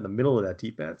stands out in the middle of that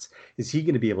defense. Is he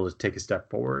going to be able to take a step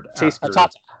forward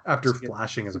after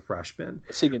flashing as a freshman?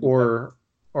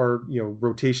 Or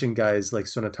rotation guys like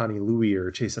Sonatani Louis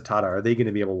or Chase Atada, are they going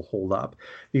to be able to hold up?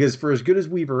 Because for as good as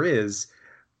Weaver is,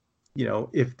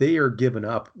 if they are giving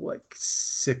up like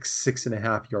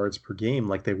 6.5 yards per game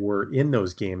like they were in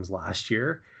those games last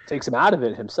year, takes him out of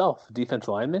it himself. Defensive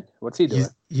lineman, what's he doing?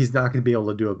 He's not going to be able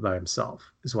to do it by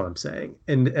himself, is what I'm saying.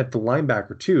 And at the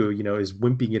linebacker too, is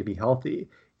Wimpy going to be healthy?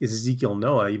 Is Ezekiel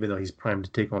Noah, even though he's primed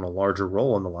to take on a larger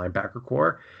role in the linebacker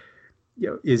core,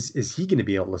 is he going to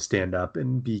be able to stand up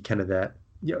and be kind of that,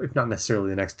 if not necessarily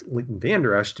the next Leighton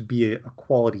Vander Esch, to be a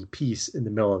quality piece in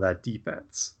the middle of that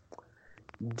defense?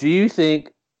 Do you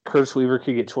think Curtis Weaver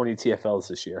could get 20 TFLs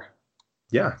this year?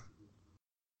 Yeah.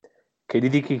 Okay, do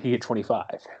you think he could get 25?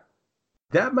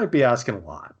 That might be asking a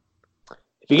lot.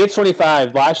 If he gets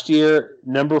 25, last year,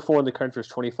 number 4 in the country was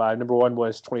 25. Number 1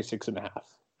 was 26.5.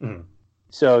 Mm-hmm.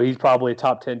 So he's probably a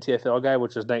top 10 TFL guy,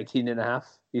 which was 19.5,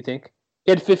 you think?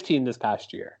 He had 15 this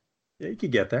past year. Yeah, you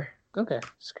could get there. Okay,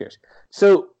 just curious.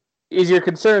 So is your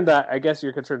concern that, I guess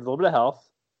your concern is a little bit of health,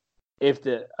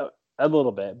 a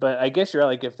little bit, but I guess you're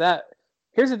like,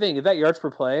 here's the thing, if that yards per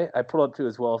play, I pulled up too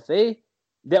as well,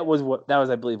 that was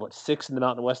I believe, 6th in the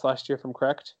Mountain West last year, if I'm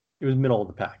correct? It was middle of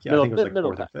the pack. Yeah, I think it was like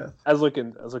 4th or 5th. I was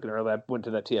looking earlier. I went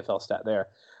to that TFL stat there.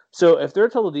 So if their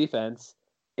total defense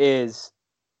is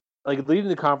like leading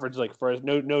the conference, like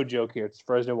Fresno, no joke here, it's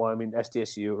Fresno 1. I mean,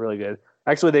 SDSU, really good.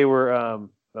 Actually, they were,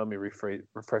 let me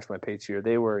refresh my page here.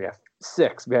 They were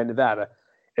 6 behind Nevada.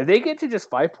 If they get to just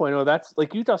 5.0, that's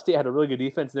like Utah State had a really good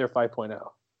defense and they're 5.0.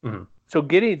 Mm-hmm. So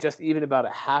getting just even about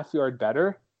a half yard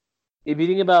better, if you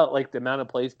think about like the amount of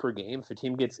plays per game, if a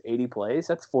team gets 80 plays,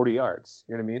 that's 40 yards.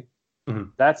 You know what I mean? Mm-hmm.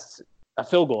 That's a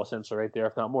field goal essentially right there,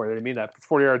 if not more. You know what I mean? That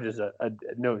 40 yards is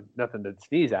nothing to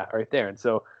sneeze at right there. And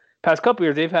so past couple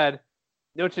years, they've had,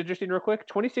 it's interesting real quick,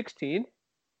 2016,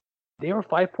 they were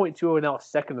 5.20 and now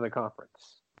 2nd in the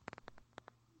conference.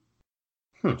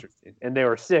 Interesting. And they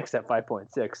were 6th at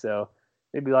 5.6. So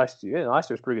maybe last year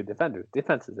was pretty good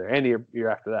defenses there. And the year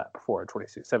after that, before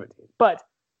 2017. But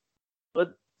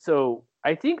so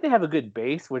I think they have a good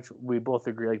base, which we both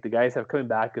agree. Like the guys have coming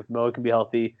back. If Moa can be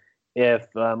healthy, if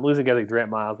losing guys like Durant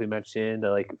Miles, we mentioned,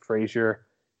 like Frazier,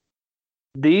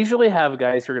 they usually have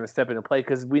guys who are going to step in and play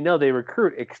because we know they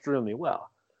recruit extremely well.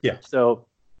 Yeah. So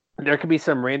there could be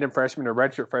some random freshman or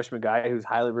redshirt freshman guy who's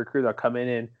highly recruited. They'll come in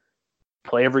and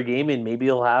play every game, and maybe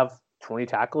he'll have 20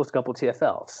 tackles, a couple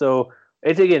TFLs. So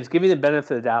it's giving the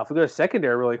benefit of the doubt. If we go to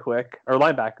secondary really quick, or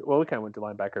linebacker, well, we kind of went to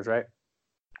linebackers, right?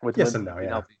 With yes and no, yeah.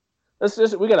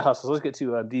 Healthy. We got to hustle. So let's get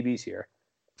to DBs here.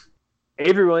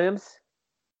 Avery Williams,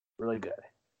 really good,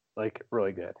 like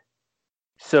really good.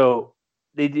 So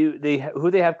who they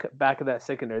have back in that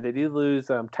secondary? They do lose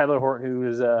Tyler Horton, who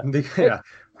is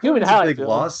human highlight. Big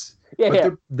loss. Yeah,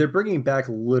 but they're bringing back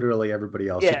literally everybody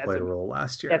else who played a role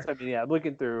last year. That's what I mean. Yeah, I'm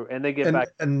looking through, and they get back.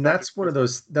 And that's one of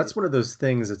those. That's one of those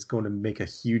things that's going to make a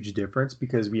huge difference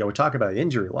because we talk about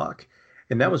injury luck,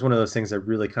 and that was one of those things that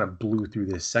really kind of blew through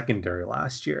this secondary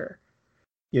last year.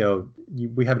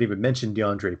 We haven't even mentioned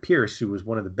DeAndre Pierce, who was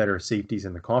one of the better safeties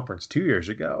in the conference 2 years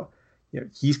ago.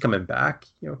 He's coming back.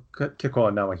 Kiko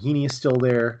Nawahini is still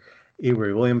there.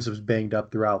 Avery Williams was banged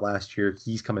up throughout last year.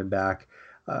 He's coming back.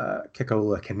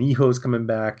 Kekoa Kaniho's coming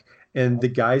back. And the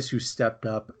guys who stepped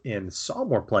up and saw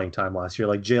more playing time last year,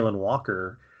 like Jalen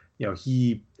Walker,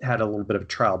 he had a little bit of a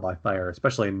trial by fire,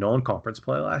 especially in non-conference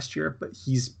play last year, but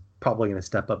he's probably going to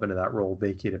step up into that role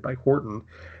vacated by Horton.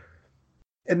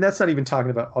 And that's not even talking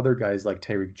about other guys like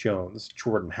Tyreek Jones,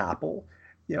 Jordan Happel.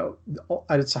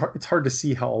 It's hard to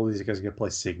see how all these guys are going to play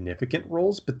significant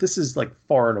roles, but this is like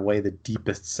far and away the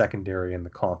deepest secondary in the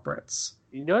conference.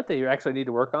 You know what they actually need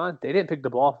to work on? They didn't pick the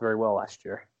ball very well last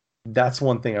year. That's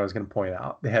one thing I was going to point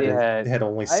out. They had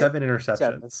only 7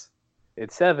 interceptions.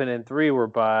 It's 7, and 3 were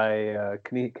by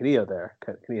Canio there.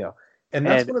 Canio. And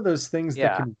that's one of those things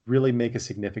that can really make a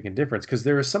significant difference because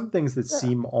there are some things that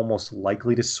seem almost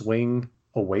likely to swing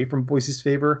away from Boise's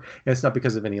favor, and it's not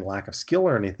because of any lack of skill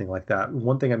or anything like that.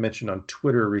 One thing I mentioned on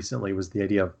Twitter recently was the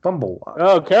idea of fumble luck.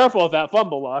 Oh, careful with that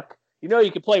fumble luck. You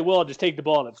can play well and just take the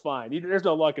ball and it's fine. There's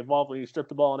no luck involved when you strip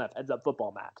the ball on that heads-up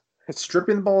football mat.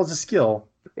 Stripping the ball is a skill.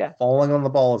 Yeah. Falling on the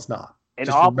ball is not. An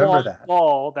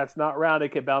ball that's not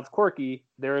rounded can bounce quirky.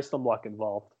 There is some luck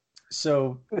involved.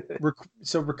 So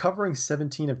recovering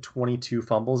 17 of 22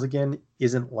 fumbles again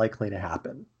isn't likely to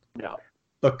happen. No.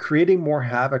 But creating more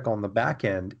havoc on the back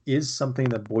end is something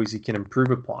that Boise can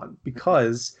improve upon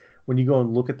because when you go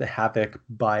and look at the havoc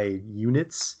by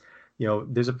units,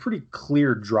 there's a pretty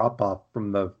clear drop off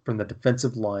from the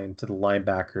defensive line to the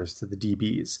linebackers to the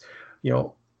DBs.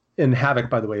 And havoc,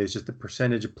 by the way, is just the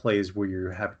percentage of plays where you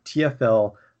have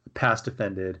TFL, a pass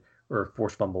defended, or a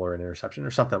forced fumble or an interception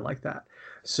or something like that.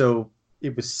 So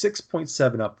it was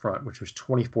 6.7 up front, which was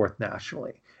 24th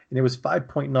nationally. And it was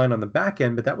 5.9 on the back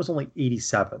end, but that was only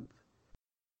 87th.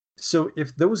 So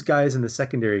if those guys in the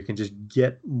secondary can just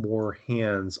get more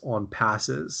hands on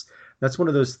passes, that's one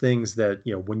of those things that,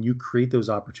 when you create those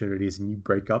opportunities and you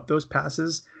break up those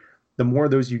passes, the more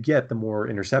of those you get, the more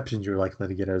interceptions you're likely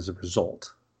to get as a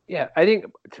result. Yeah, I think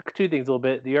two things a little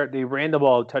bit. They ran the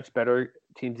ball a touch better,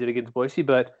 teams did against Boise,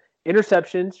 but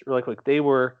interceptions, really quick, they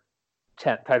were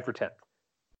 10th, tied for 10th.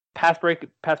 Pass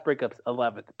breakups,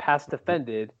 11th. Pass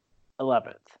defended,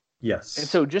 11th. Yes. And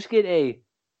so just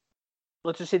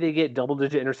let's just say they get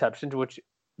double-digit interceptions, which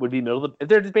would be if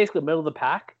they're just basically middle of the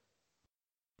pack,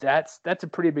 that's a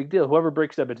pretty big deal. Whoever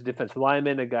breaks up, it's a defensive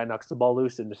lineman, a guy knocks the ball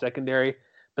loose in the secondary.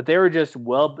 But they were just,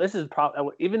 this is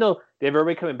probably, even though they have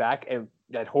everybody coming back and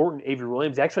that Horton, Avery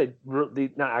Williams,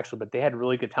 but they had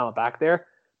really good talent back there.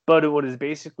 But it was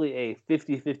basically a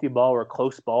 50-50 ball or a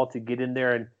close ball to get in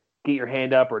there and get your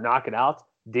hand up or knock it out.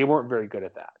 They weren't very good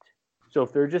at that. So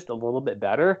if they're just a little bit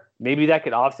better, maybe that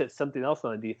could offset something else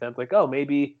on the defense. Like,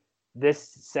 maybe this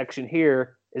section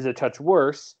here is a touch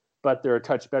worse, but they're a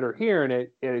touch better here, and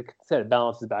it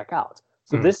balances back out.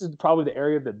 So this is probably the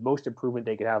area of the most improvement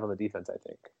they could have on the defense, I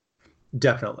think.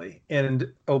 Definitely. And,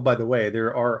 by the way,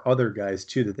 there are other guys,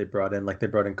 too, that they brought in. Like they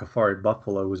brought in Kafari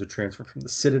Buffalo, who was a transfer from the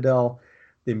Citadel.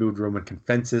 They moved Roman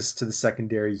Confensis to the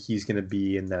secondary. He's going to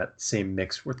be in that same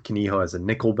mix with Kaniho as a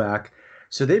nickelback.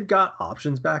 So they've got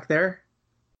options back there.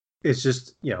 It's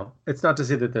just, it's not to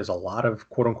say that there's a lot of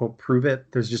quote-unquote prove it.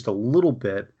 There's just a little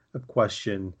bit of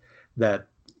question that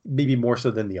maybe more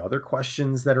so than the other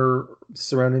questions that are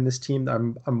surrounding this team.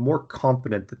 I'm more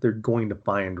confident that they're going to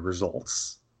find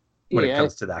results when it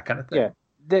comes to that kind of thing.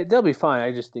 Yeah, they'll be fine.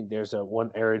 I just think there's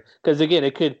one area. Because, again,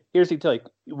 here's the thing,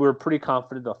 we're pretty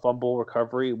confident the fumble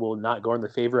recovery will not go in their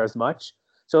favor as much.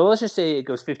 So let's just say it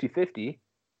goes 50-50,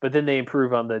 but then they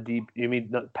improve on the deep,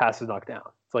 passes knocked down.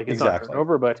 It's like it's not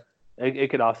turnover, but it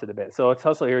could offset a bit. So let's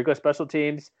hustle here. Go special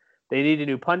teams. They need a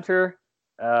new punter.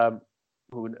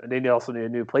 They also need a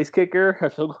new place kicker, a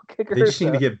field goal kicker. They just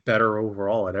need to get better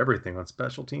overall at everything on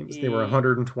special teams. They were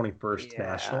 121st Yeah.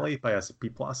 nationally by S&P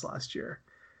Plus last year.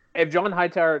 If John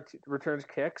Hightower returns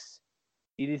kicks,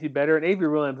 he needs to be better. And Avery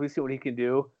Williams, we see what he can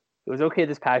do. It was okay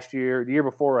this past year. The year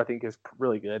before, I think, is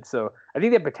really good. So I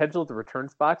think they have potential to return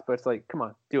spots, but it's like, come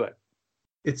on, do it.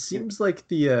 It seems like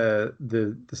the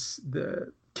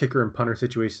kicker and punter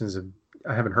situations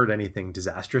I haven't heard anything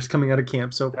disastrous coming out of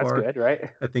camp so far. That's good,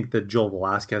 right? I think that Joel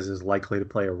Velasquez is likely to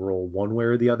play a role one way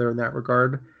or the other in that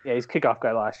regard. Yeah, he's kickoff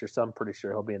guy last year, so I'm pretty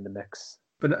sure he'll be in the mix.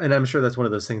 And I'm sure that's one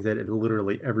of those things that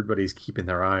literally everybody's keeping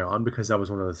their eye on, because that was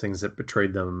one of the things that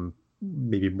betrayed them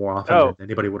maybe more often than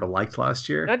anybody would have liked last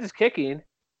year. Not just kicking,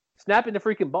 snapping the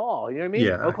freaking ball. You know what I mean?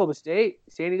 Yeah. Oklahoma State,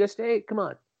 San Diego State, come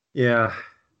on. Yeah.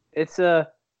 It's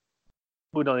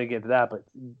we don't need to get into that, but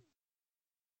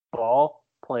ball,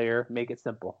 player, make it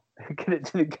simple. Get it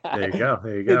to the guy.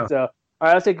 There you go. So, all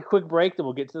right, let's take a quick break, then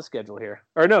we'll get to the schedule here.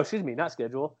 Or no, excuse me, not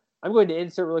schedule. I'm going to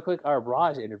insert really quick our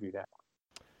Raj interview now.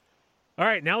 All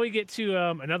right, now we get to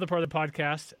another part of the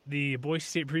podcast, the Boise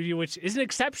State preview, which is an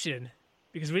exception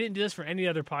because we didn't do this for any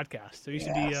other podcast. So you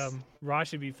should be Raj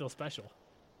should feel special.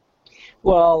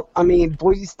 Well, I mean,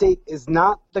 Boise State is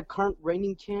not the current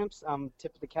reigning champs.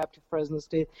 Tip of the cap to Fresno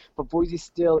State, but Boise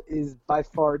still is by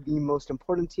far the most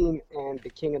important team and the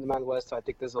king of the Mountain West. So I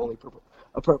think this is only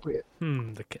appropriate.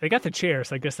 They got the chair,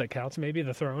 so I guess that counts. Maybe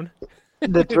the throne.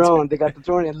 The throne. They got the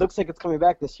throne. It looks like it's coming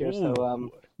back this year. Ooh.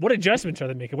 So, what adjustments are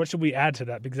they making? What should we add to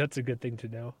that? Because that's a good thing to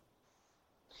know.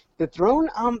 the throne.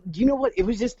 Do you know what? It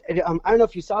was just. I don't know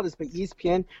if you saw this, but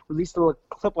ESPN released a little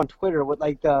clip on Twitter with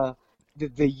like the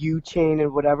U chain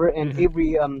and whatever, and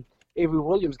Avery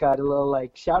Williams got a little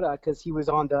like shout out because he was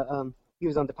on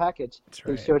the package. That's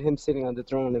right. They showed him sitting on the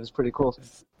throne. It was pretty cool.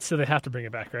 So they have to bring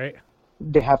it back, right?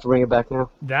 They have to bring it back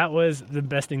now. That was the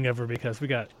best thing ever because we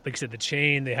got, like you said, the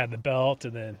chain, they had the belt,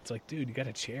 and then it's like, dude, you got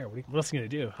a chair. What else are you going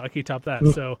to do? How can you top that?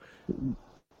 So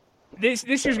this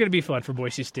year's going to be fun for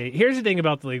Boise State. Here's the thing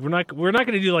about the league. We're not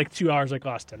going to do like 2 hours like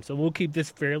last time. So we'll keep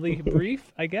this fairly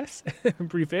brief, I guess.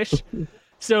 Briefish.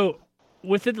 So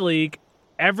within the league,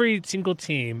 every single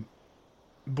team,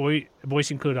 Boise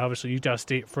included, obviously, Utah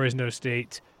State, Fresno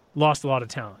State, lost a lot of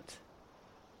talent.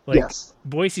 Like, yes.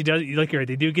 Boise does, like you're right,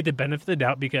 they do get the benefit of the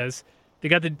doubt because they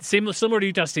got the same, similar to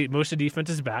Utah State, most of the defense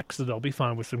is back, so they'll be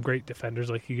fine with some great defenders.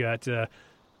 Like you got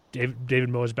David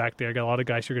Moe's back there. Got a lot of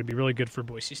guys who are going to be really good for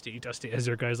Boise State. Utah State has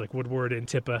their guys like Woodward and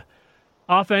Tippa.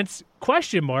 Offense,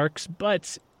 question marks,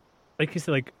 but like you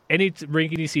said, like any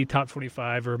ranking you see, top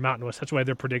 25 or Mountain West, that's why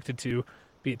they're predicted to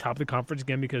be at top of the conference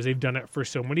again because they've done it for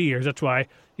so many years. That's why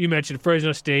you mentioned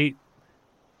Fresno State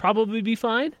probably be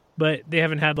fine, but they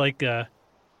haven't had like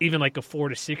even like a 4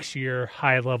 to 6 year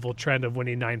high level trend of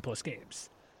winning 9+ games.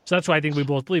 So that's why I think we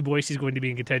both believe Boise is going to be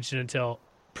in contention until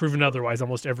proven otherwise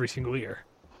almost every single year.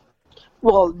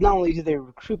 Well, not only do they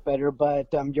recruit better, but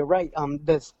you're right.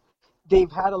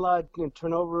 They've had a lot of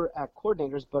turnover at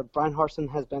coordinators, but Brian Harsin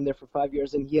has been there for 5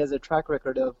 years, and he has a track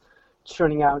record of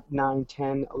churning out 9,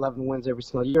 10, 11 wins every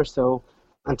single year. So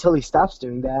until he stops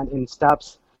doing that and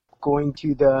stops going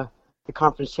to the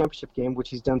conference championship game, which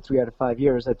he's done 3 out of 5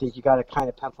 years, I think you got to kind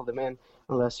of pencil them in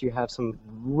unless you have some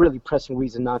really pressing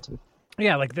reason not to.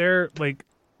 Yeah, like they're like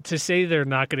to say they're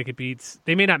not going to compete.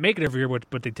 They may not make it every year,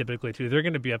 but they typically do. They're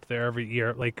going to be up there every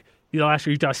year. Like last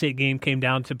year, Utah State game came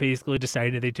down to basically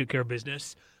deciding that they took care of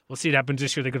business. We'll see what happens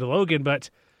this year. They go to Logan, but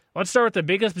let's start with the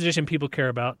biggest position people care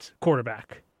about: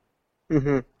 quarterback.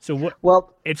 Mm-hmm. So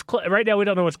it's right now we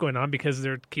don't know what's going on because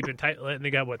they're keeping tight, and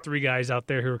they got 3 guys out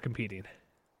there who are competing.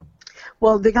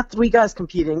 Well, they got 3 guys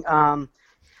competing.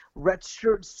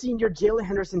 Redshirt senior Jalen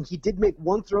Henderson, he did make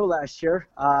 1 throw last year.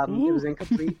 It was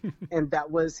incomplete, and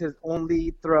that was his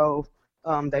only throw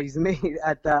that he's made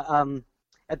at the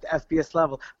FBS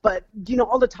level. But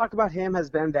all the talk about him has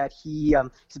been that he's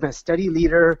been a steady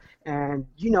leader, and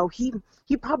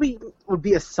he probably would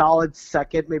be a solid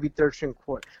second, maybe third string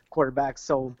quarterback.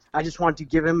 So I just wanted to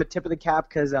give him a tip of the cap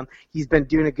because he's been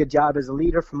doing a good job as a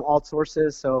leader from all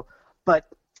sources. So, but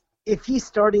if he's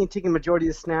starting and taking the majority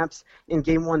of the snaps in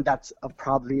game 1, that's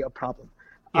probably a problem.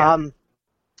 Yeah.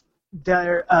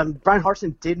 Brian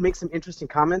Harsin did make some interesting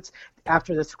comments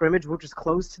after the scrimmage, which was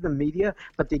closed to the media,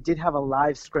 but they did have a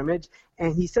live scrimmage.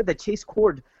 And he said that Chase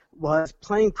Cord was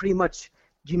playing pretty much,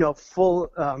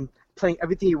 full, playing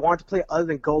everything he wanted to play other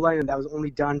than goal line, and that was only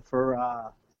done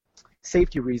for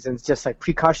safety reasons, just like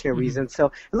precautionary reasons. So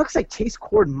it looks like Chase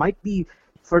Cord might be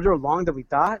further along than we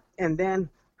thought. And then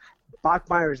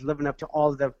Bachmeier is living up to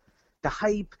all the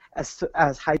hype as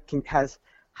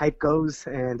hype goes,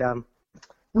 and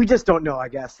we just don't know, I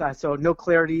guess. So no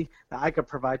clarity that I could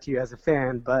provide to you as a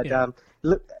fan. But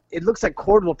it looks like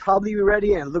Cord will probably be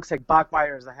ready, and it looks like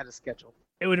Bachmeier is ahead of schedule.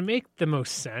 It would make the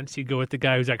most sense. You go with the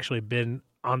guy who's actually been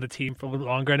on the team for a little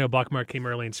longer. I know Bachmeier came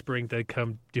early in spring to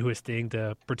come do his thing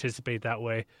to participate that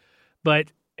way.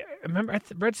 But I remember I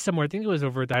read somewhere, I think it was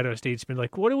over at Idaho State, it's been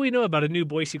like, what do we know about a new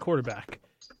Boise quarterback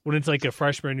when it's like a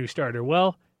freshman new starter?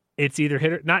 Well, it's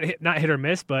either not hit or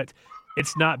miss, but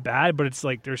it's not bad, but it's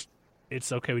like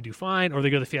it's okay, we do fine, or they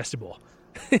go to the Fiesta Bowl.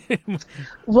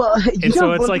 Well, and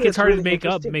so it's like it's hard really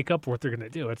to make up what they're going to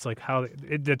do. It's like how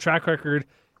the track record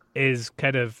is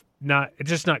kind of it's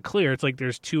just not clear. It's like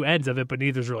there's two ends of it, but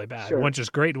neither's really bad. Sure. One's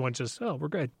just great, and one's just we're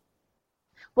good.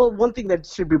 Well, one thing that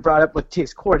should be brought up with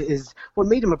Chase Cord is what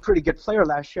made him a pretty good player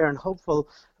last year and hopeful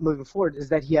moving forward is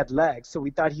that he had legs. So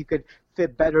we thought he could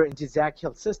fit better into Zach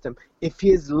Hill's system. If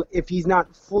he's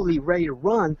not fully ready to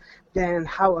run, then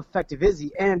how effective is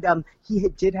he? And he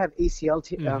did have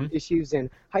ACL issues in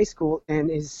high school, and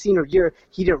his senior year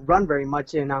he didn't run very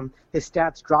much, and his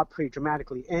stats dropped pretty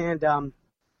dramatically. And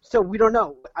so we don't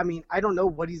know. I mean, I don't know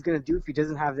what he's going to do if he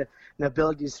doesn't have the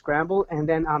ability to scramble. And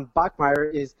then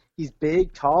Bachmeier he's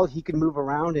big, tall, he can move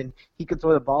around, and he can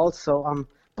throw the ball. So,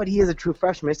 but he is a true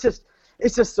freshman.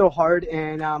 It's just so hard.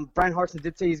 And Brian Harsin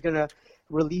did say he's going to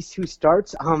release who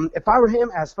starts. If I were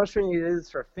him, as frustrating as it is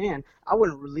for a fan, I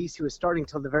wouldn't release who is starting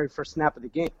until the very first snap of the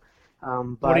game.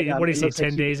 What do you say?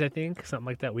 10 days, I think, something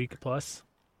like that, week plus.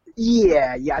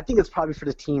 Yeah, I think it's probably for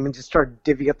the team and just start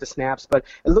divvying up the snaps. But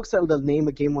it looks like they'll name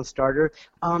a game one starter.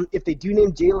 If they do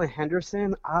name Jalen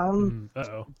Henderson,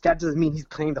 that doesn't mean he's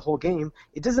playing the whole game.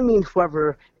 It doesn't mean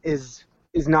whoever is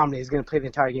nominated is going to play the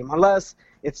entire game, unless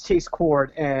it's Chase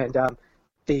Cord and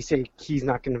they say he's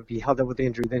not going to be held up with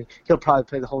injury. Then he'll probably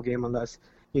play the whole game unless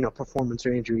performance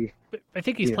or injury. But I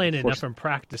think he's playing enough in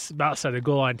practice outside the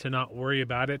goal line to not worry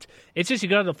about it. It's just you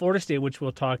go to the Florida State, which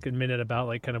we'll talk in a minute about,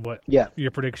 like kind of what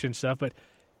your prediction stuff. But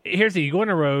here's you go on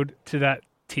the road to that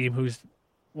team who's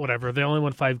whatever. They only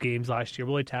won 5 games last year.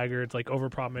 Willie Taggart's like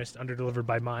overpromised, underdelivered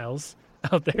by miles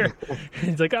out there.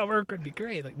 It's like, we're going to be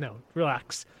great. Like, no,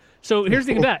 relax. So here's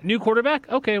the thing about new quarterback.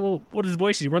 Okay, well, what does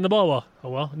Boise run the ball well? Oh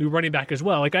well, new running back as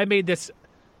well. Like I made this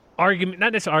argument,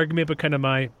 not this argument, but kind of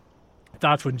my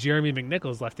thoughts when Jeremy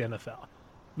McNichols left the NFL.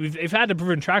 They've had a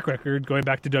proven track record going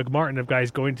back to Doug Martin of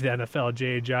guys going to the NFL,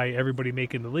 J.J., everybody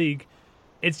making the league.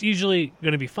 It's usually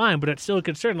going to be fine, but it's still a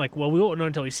concern. Like, well, we won't know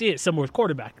until we see it somewhere with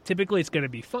quarterback. Typically, it's going to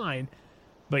be fine.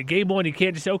 But game one, you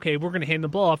can't just say, okay, we're going to hand the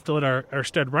ball off to let our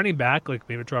stud running back, like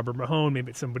maybe it's Robert Mahone,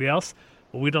 maybe it's somebody else.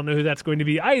 Well, we don't know who that's going to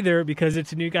be either because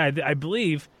it's a new guy. I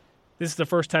believe this is the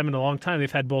first time in a long time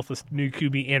they've had both a new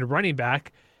QB and running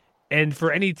back. And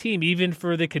for any team, even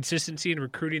for the consistency and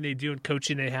recruiting they do and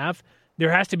coaching they have,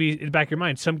 there has to be, in the back of your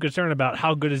mind, some concern about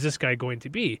how good is this guy going to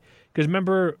be. Because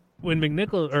remember, when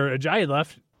McNichols or Ajayi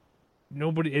left,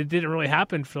 it didn't really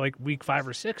happen for like week 5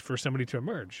 or 6 for somebody to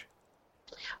emerge.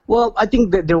 Well, I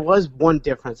think that there was one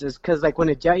difference. Is because like when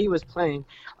Ajayi was playing,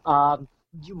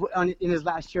 in his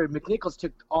last year, McNichols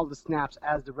took all the snaps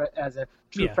as a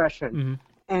true freshman. Mm-hmm.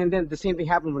 And then the same thing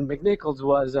happened when McNichols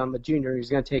was a junior. He was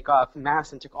going to take off.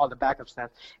 Masson took all the backup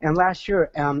snaps. And last year,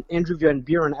 Andrew Van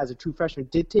Buren, as a true freshman,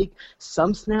 did take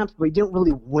some snaps, but he didn't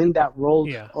really win that role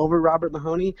over Robert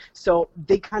Mahoney. So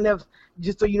they kind of,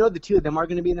 just so you know, the two of them are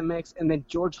going to be in the mix. And then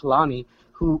George Halani,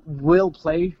 who will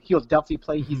play, he'll definitely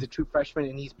play. Mm-hmm. He's a true freshman,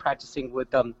 and he's practicing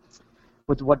with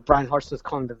what Brian Harsin is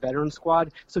calling the veteran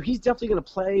squad. So he's definitely going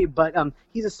to play, but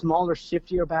he's a smaller,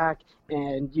 shiftier back.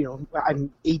 And,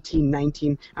 I'm 18,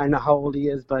 19. I don't know how old he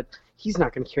is, but he's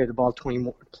not going to carry the ball 20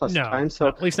 more plus times. So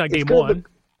at least not game one.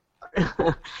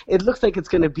 It looks like it's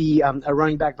going to be a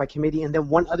running back by committee. And then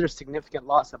one other significant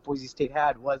loss that Boise State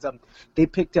had was they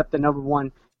picked up the number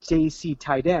 1 JC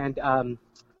tight end. I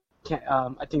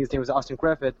think his name was Austin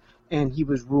Griffith, and he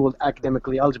was ruled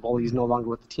academically eligible. He's no longer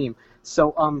with the team.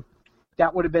 So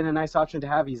that would have been a nice option to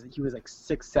have. He was like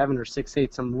 6'7" or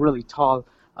 6'8", some really tall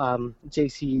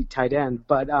JC tight end.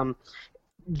 But,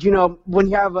 when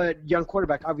you have a young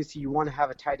quarterback, obviously you want to have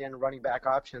a tight end running back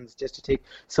options just to take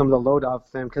some of the load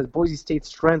off them, because Boise State's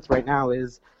strength right now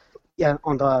is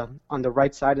on the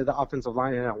right side of the offensive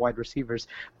line and at wide receivers.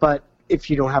 But if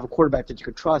you don't have a quarterback that you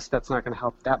could trust, that's not going to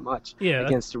help that much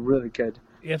against a really good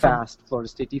fast Florida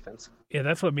State defense. Yeah,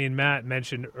 that's what me and Matt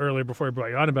mentioned earlier before we brought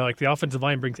you on about, like, the offensive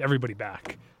line brings everybody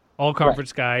back. All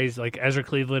conference guys, like Ezra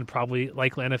Cleveland, probably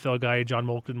likely NFL guy. John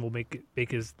Molken will make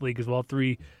his league as well.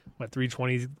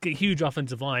 320s, huge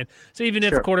offensive line. So even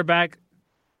if quarterback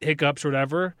hiccups or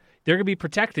whatever, they're going to be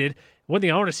protected. One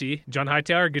thing I want to see, John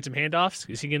Hightower get some handoffs.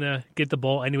 Is he going to get the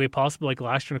ball any way possible, like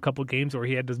last year in a couple of games where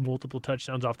he had those multiple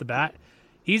touchdowns off the bat?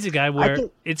 he's a guy where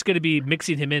it's going to be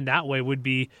mixing him in that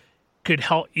way could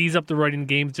help ease up the running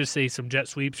game, just say some jet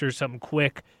sweeps or something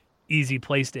quick, easy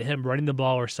plays to him. Running the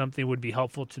ball or something would be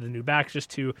helpful to the new backs just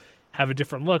to have a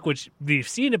different look, which we've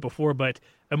seen it before, but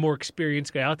a more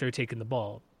experienced guy out there taking the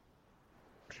ball.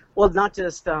 Well, not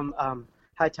just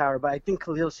Hightower, but I think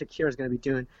Khalil Shakir is going to be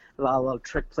doing a lot of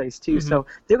trick plays too. Mm-hmm. So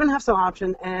they're going to have some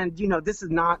option. And, this is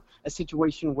not a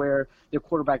situation where their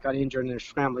quarterback got injured and they're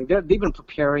scrambling. They've been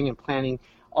preparing and planning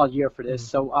all year for this.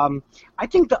 Mm-hmm. So I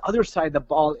think the other side of the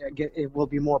ball it will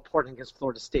be more important against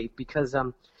Florida State because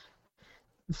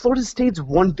Florida State's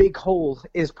one big hole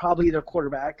is probably their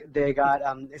quarterback. They got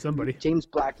somebody. James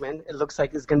Blackman. It looks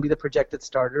like is going to be the projected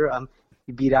starter.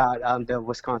 He beat out the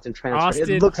Wisconsin transfer.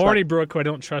 Austin Hornibrook, who I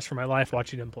don't trust for my life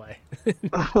watching him play.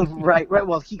 Right.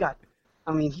 Well, he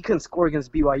couldn't score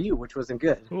against BYU, which wasn't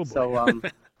good. Oh, boy.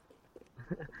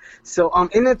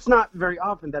 And it's not very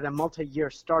often that a multi-year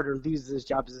starter loses his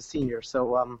job as a senior.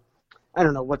 So, I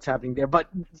don't know what's happening there, but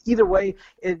either way,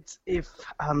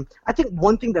 I think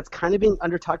one thing that's kind of being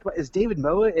under-talked about is David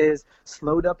Moa is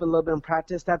slowed up a little bit in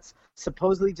practice. That's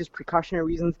supposedly just precautionary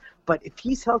reasons, but if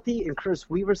he's healthy and Curtis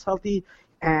Weaver's healthy,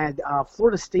 and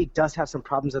Florida State does have some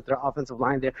problems with their offensive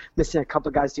line. They're missing a couple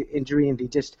of guys to injury, and they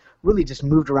just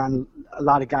moved around a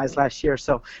lot of guys last year.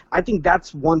 So I think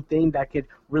that's one thing that could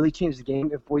really change the game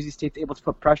if Boise State's able to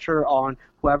put pressure on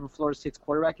whoever Florida State's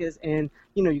quarterback is. And,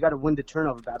 you got to win the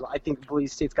turnover battle. I think Boise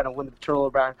State's got to win the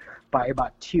turnover battle by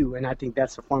about 2, and I think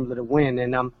that's the formula to win.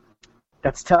 And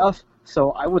that's tough. So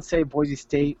I would say Boise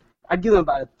State, I'd give them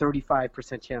about a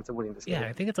 35% chance of winning this game. Yeah,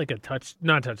 I think it's like a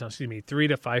 3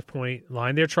 to 5 point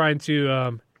line. They're trying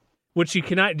to, which you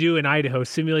cannot do in Idaho,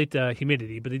 simulate the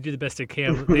humidity, but they do the best they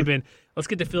can. Let's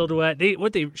get the field wet.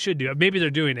 What they should do, maybe they're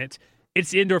doing it.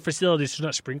 It's indoor facilities, so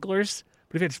not sprinklers.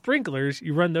 But if it's sprinklers,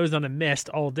 you run those on a mist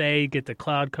all day, get the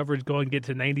cloud coverage going, get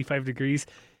to 95 degrees.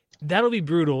 That'll be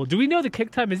brutal. Do we know the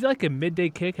kick time? Is it like a midday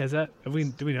kick? Do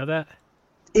we know that?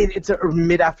 It's a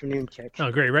mid-afternoon kick. Oh,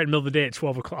 great. Right in the middle of the day at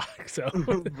 12 o'clock. So.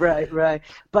 Right.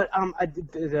 But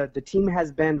the team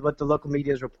has been, what the local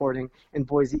media is reporting in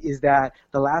Boise, is that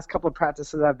the last couple of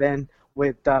practices I've been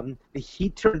with the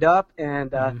heat turned up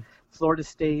and Florida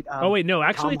State.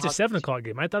 Actually it's a 7 o'clock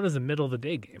game. I thought it was a middle of the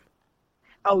day game.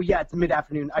 Oh, yeah, it's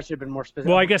mid-afternoon. I should have been more specific.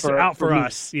 Well, I guess for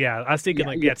us. Yeah, I was thinking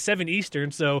it's 7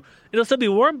 Eastern, so it'll still be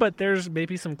warm, but there's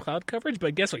maybe some cloud coverage.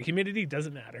 But guess what? Humidity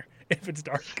doesn't matter if it's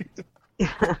dark.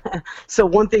 So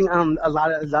one thing a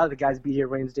lot of the guys be here,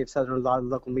 Rains, Dave Southern, a lot of the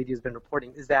local media has been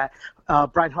reporting is that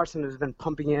Brian Harsin has been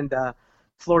pumping in the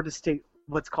Florida State,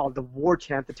 what's called the war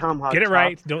chant, the Tomahawk. Get it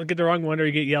right. Don't get the wrong one or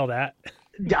you get yelled at.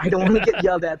 I don't want to get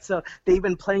yelled at. So they've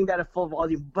been playing that at full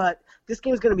volume. But this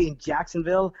game is going to be in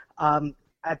Jacksonville.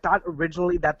 I thought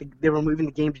originally that they were moving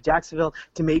the game to Jacksonville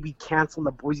to maybe cancel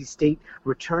the Boise State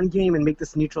return game and make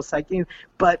this a neutral site game.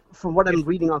 But from what I'm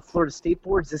reading on Florida State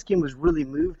boards, this game was really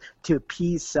moved to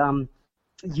appease some,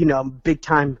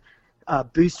 big-time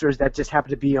boosters that just happen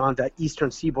to be on the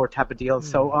Eastern Seaboard type of deal.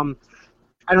 So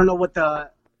I don't know what the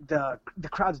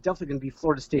crowd's definitely going to be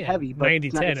Florida State heavy, but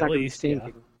 90-10 at least. Yeah.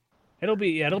 It'll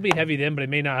be heavy then, but it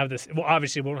may not have this. Well,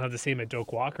 obviously, it won't have the same at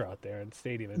Doak Walker out there in the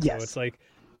stadium. And so it's like.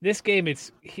 This game,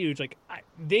 it's huge. Like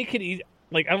they could,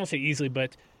 I don't say easily,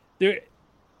 but they're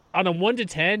on a 1 to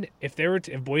 10. If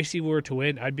Boise were to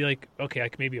win, I'd be like, okay,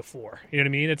 like maybe a 4. You know what I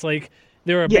mean? It's like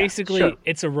they're basically sure.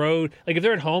 It's a road. Like if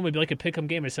they're at home, it'd be like a pick'em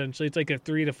game essentially. It's like a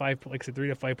 3 to 5, like a 3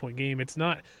 to 5 point game. It's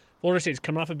not. Florida State's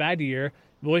coming off a bad year.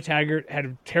 Willie Taggart had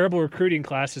a terrible recruiting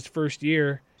class his first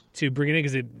year to bring it in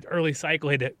because the early cycle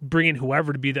had to bring in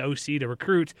whoever to be the OC to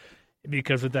recruit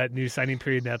because of that new signing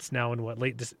period. That's now in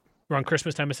around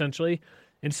Christmas time, essentially.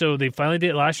 And so they finally did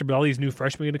it last year, but all these new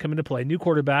freshmen are going to come into play. New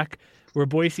quarterback, where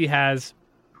Boise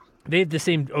they have the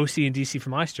same OC and DC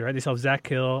from last year, right? They still have Zach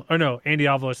Hill. Or no, Andy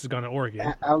Avalos has gone to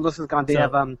Oregon. Avalos has gone. They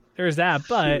have there's that,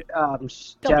 but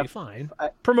they'll be fine.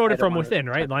 Promoted from within,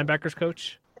 right? Linebackers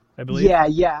coach, I believe.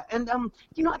 Yeah. And,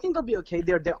 I think they'll be okay.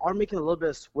 They are making a little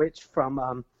bit of switch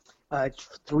from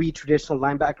 3 traditional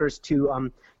linebackers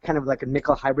to kind of like a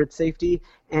nickel hybrid safety,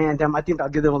 and I think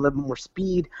that'll give them a little bit more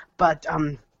speed. But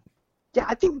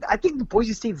I think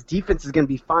Boise State's defense is going to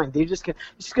be fine. It's just going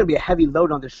to be a heavy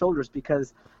load on their shoulders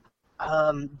because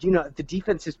the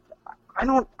defense is. I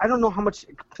don't know how much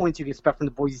points you can expect from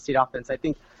the Boise State offense. I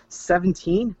think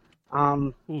 17.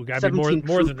 Gotta be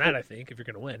more than that. I think if you're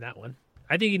going to win that one,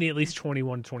 I think you need at least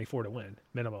 21-24 to win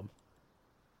minimum.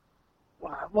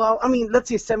 Well, I mean, let's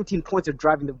say 17 points of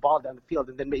driving the ball down the field,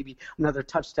 and then maybe another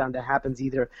touchdown that happens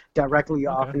either directly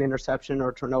off an interception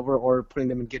or turnover, or putting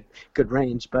them in good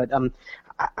range. But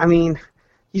I mean,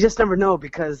 You just never know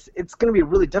because it's going to be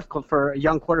really difficult for a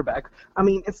young quarterback. I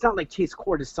mean, it's not like Chase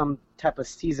Cord is some type of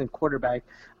seasoned quarterback.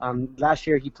 Last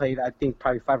year he played, I think,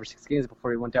 probably 5 or 6 games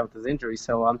before he went down with his injury.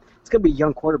 So it's going to be a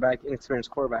young quarterback, inexperienced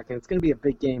quarterback, and it's going to be a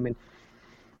big game. And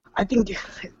I think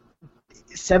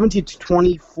 17 to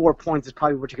 24 points is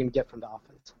probably what you're going to get from the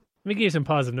offense. Let me give you some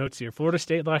positive notes here. Florida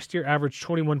State last year averaged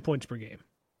 21 points per game.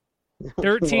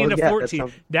 13 Well, to yeah,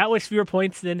 14. That was fewer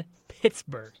points than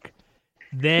Pittsburgh.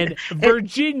 Then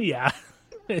Virginia.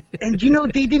 And,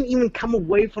 they didn't even come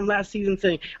away from last season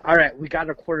saying, all right, we got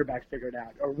our quarterback figured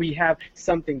out, or we have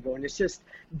something going. It's just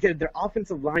their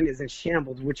offensive line is in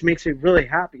shambles, which makes me really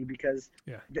happy because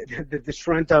the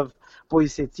strength of Boise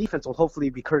State's defense will hopefully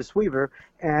be Curtis Weaver.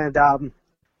 And, I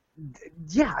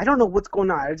don't know what's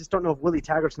going on. I just don't know if Willie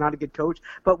Taggart's not a good coach,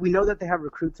 but we know that they have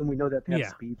recruits and we know that they have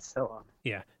speed. So,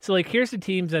 So, here's the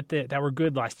teams that were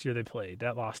good last year they played,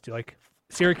 that lost to,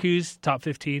 Syracuse, top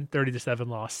 15, 30-7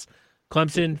 loss.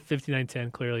 Clemson,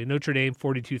 59-10, clearly. Notre Dame,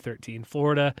 42-13.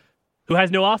 Florida, who has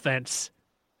no offense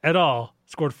at all,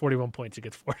 scored 41 points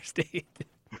against Florida State.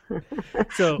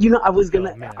 So I was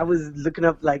looking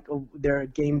up their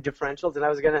game differentials,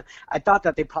 and I thought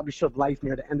that they probably showed life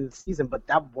near the end of the season, but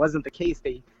that wasn't the case.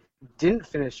 They didn't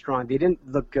finish strong. They didn't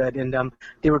look good, and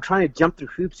they were trying to jump through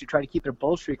hoops to try to keep their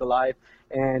bowl streak alive,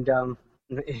 and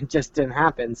it just didn't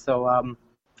happen. So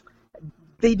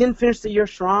they didn't finish the year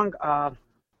strong.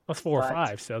 Plus 4 or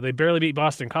 5, so they barely beat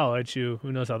Boston College, who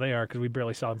knows how they are because we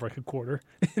barely saw them for a quarter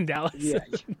in Dallas. Yeah,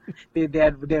 they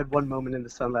had one moment in the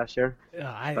sun last year.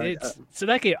 So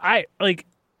that game, I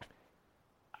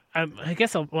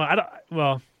guess we'll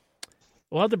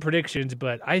have the predictions,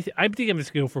 but I think I'm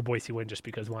just going to go for Boise win just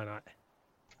because why not?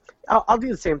 I'll do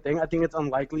the same thing. I think it's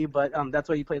unlikely, but that's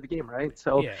why you play the game, right?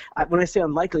 So when I say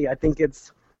unlikely, I think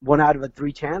it's 1 out of a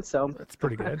 3 chance. So that's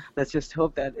pretty good. Let's just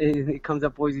hope that it comes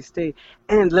up Boise State.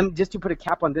 And just to put a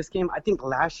cap on this game, I think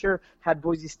last year had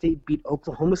Boise State beat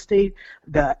Oklahoma State,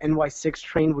 the NY6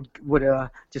 train would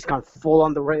just gone full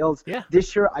on the rails. Yeah.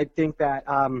 This year, I think that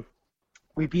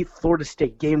we beat Florida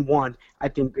State game 1. I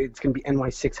think it's going to be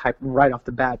NY6 hype right off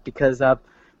the bat because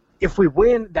if we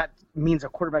win, that means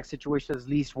our quarterback situation is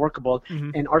least workable.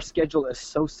 Mm-hmm. And our schedule is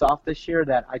so soft this year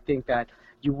that I think that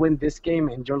you win this game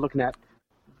and you're looking at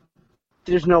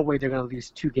there's no way they're going to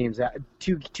lose 2 games.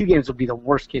 Two games will be the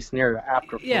worst case scenario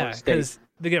after Florida State. Because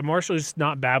they get Marshall is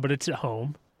not bad, but it's at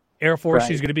home. Air Force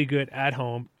is going to be good at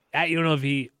home. At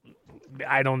UNLV,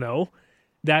 I don't know.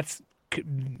 That's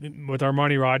with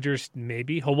Armani Rogers,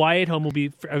 maybe. Hawaii at home will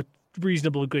be a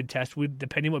reasonable good test,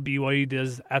 depending what BYU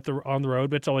does on the road.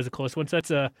 But it's always a close one. So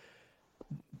that's a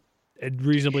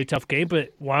reasonably tough game.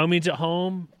 But Wyoming's at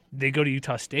home. They go to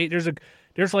Utah State. There's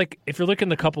if you're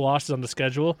looking at the couple losses on the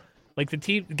schedule.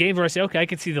 The games where I say, okay, I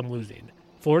can see them losing.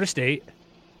 Florida State,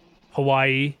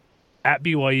 Hawaii, at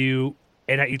BYU,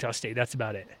 and at Utah State. That's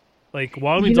about it.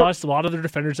 Wyoming's lost a lot of their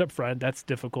defenders up front. That's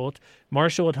difficult.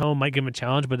 Marshall at home might give them a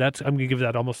challenge, but I'm going to give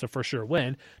that almost a for sure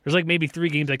win. There's maybe 3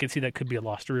 games I can see that could be a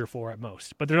loss, 3 or 4 at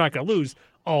most. But they're not going to lose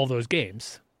all those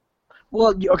games.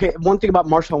 Well, okay, one thing about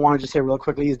Marshall I wanted to say real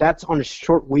quickly is that's on a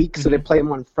short week, so they play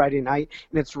them on Friday night,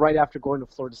 and it's right after going to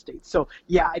Florida State. So,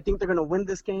 yeah, I think they're going to win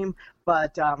this game,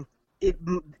 but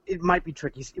it might be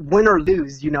tricky. Win or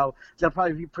lose, they'll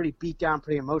probably be pretty beat down,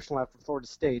 pretty emotional after Florida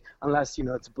State, unless,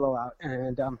 it's a blowout.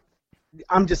 And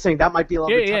I'm just saying that might be a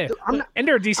little bit tough. And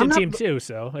they're a decent team, too,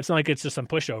 so it's not like it's just some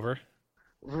pushover.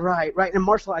 Right. And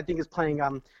Marshall, I think, is playing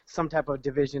some type of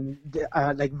division,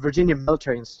 like Virginia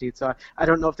Military Institute. So I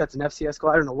don't know if that's an FCS school.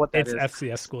 I don't know what that is. It's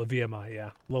FCS school, VMI, yeah,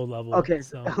 low level. Okay,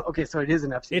 so it is an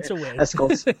FCS. It's a win.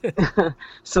 School.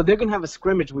 So they're gonna have a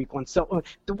scrimmage week 1. So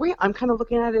the way I'm kind of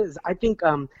looking at it is, I think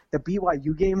the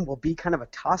BYU game will be kind of a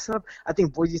toss-up. I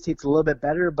think Boise State's a little bit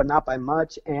better, but not by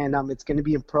much, and it's going to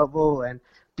be in Provo, and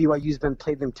BYU's been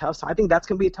played them tough, so I think that's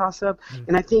going to be a toss-up.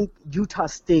 And I think Utah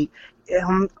State,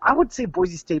 I would say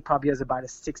Boise State probably has about a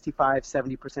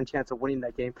 65-70% chance of winning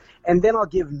that game. And then I'll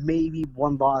give maybe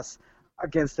 1 loss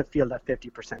against the field at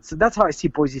 50%. So that's how I see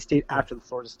Boise State after the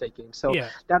Florida State game. So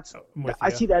I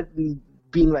see that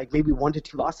being maybe 1 to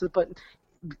 2 losses, but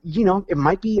it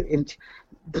might be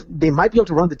they might be able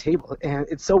to run the table. And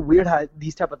it's so weird how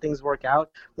these type of things work out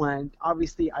when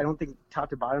obviously I don't think top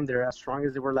to bottom they're as strong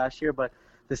as they were last year, but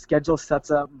the schedule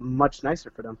sets up much nicer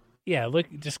for them. Yeah, look,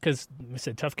 just because I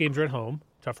said tough games are at home,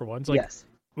 tougher ones. Yes.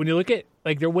 When you look at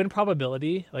their win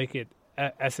probability,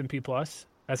 at S&P Plus,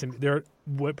 they're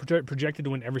projected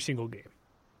to win every single game.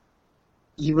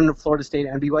 Even Florida State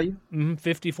and BYU?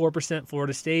 54%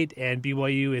 Florida State, and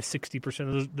BYU is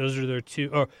 60%. Those are their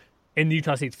 2, and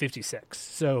Utah State's 56%.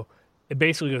 So it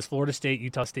basically goes Florida State,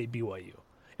 Utah State, BYU.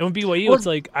 And with BYU, Well- it's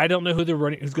like I don't know who they're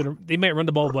running. They might run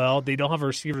the ball well. They don't have a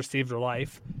receiver to save their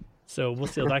life. So we'll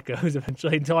see how that goes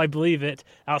eventually. Until I believe it,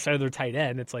 outside of their tight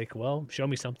end, it's like, well, show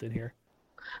me something here.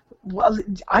 Well,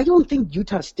 I don't think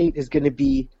Utah State is going to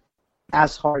be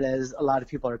as hard as a lot of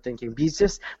people are thinking.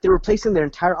 Because they're replacing their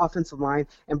entire offensive line,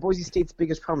 and Boise State's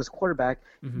biggest problem is quarterback.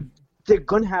 Mm-hmm. They're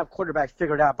going to have quarterback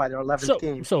figured out by their 11th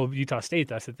game. So Utah State,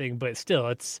 that's the thing. But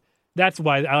still, that's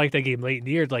why I like that game late in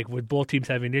the year. Like with both teams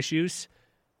having issues,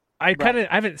 I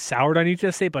haven't soured on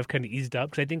Utah State, but I've kind of eased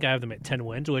up because I think I have them at 10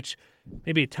 wins, which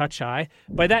maybe a touch high.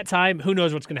 By that time, who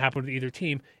knows what's going to happen with either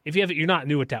team? If you have, you're not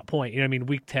new at that point. You know what I mean?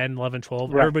 Week 10, 11,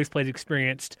 12, Right. everybody's played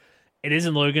experienced. It is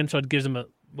in Logan, so it gives them a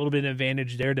little bit of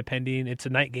advantage there. Depending, it's a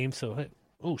night game, so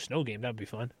snow game, that'd be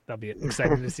fun. That'd be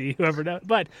exciting to see whoever does.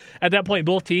 But at that point,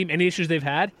 both team, any issues they've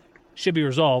had should be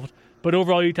resolved. But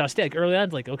overall, Utah State, early on,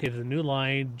 like, okay, there's a new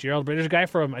line. Gerald, there's a guy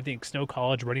from, I think, Snow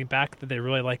College, running back, that they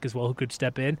really like as well, who could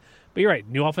step in. But you're right,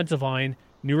 new offensive line,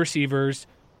 new receivers.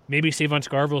 Maybe Savon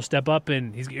Scarver will step up,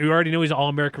 and you already know he's an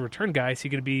All-American return guy. Is he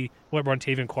going to be what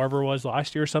Rontavian Carver was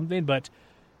last year or something? But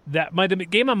the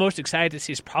game I'm most excited to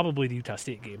see is probably the Utah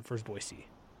State game versus Boise.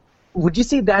 Would you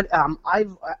say that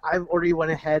I've already went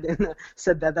ahead and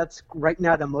said that that's right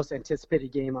now the most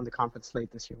anticipated game on the conference slate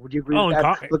this year? Would you agree with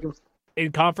that?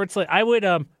 In conference, like I would,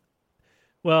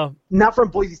 well, not from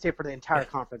Boise State for the entire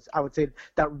conference. I would say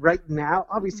that right now,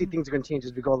 obviously things are going to change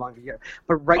as we go along the year,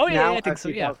 but now, I think so.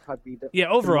 Yeah, that would probably be the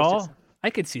overall, I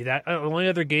could see that. Only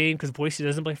other game because Boise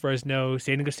doesn't play Fresno,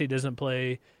 San Diego State doesn't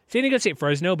play San Diego State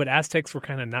Fresno, but Aztecs were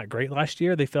kind of not great last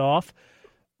year. They fell off.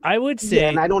 I would say,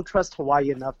 and I don't trust Hawaii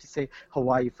enough to say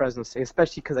Hawaii Fresno State,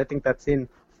 especially because I think that's in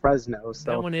Fresno.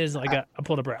 So that one is like I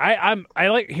pulled up. I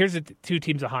like here's the two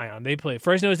teams I'm high on. They play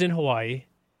Fresno's in Hawaii,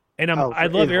 and I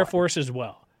love Air Force as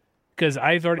well because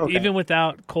I've already even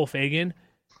without Cole Fagan,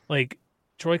 like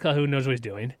Troy Calhoun knows what he's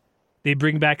doing. They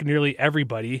bring back nearly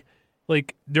everybody.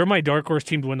 Like they're my dark horse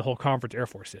team to win the whole conference. Air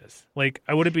Force is like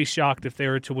I wouldn't be shocked if they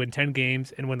were to win 10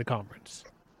 games and win the conference.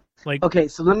 Like okay,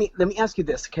 so let me ask you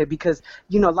this, okay? Because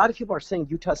a lot of people are saying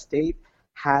Utah State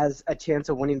has a chance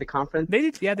of winning the conference. They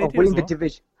do, yeah, they do. Winning the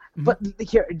division. Mm-hmm.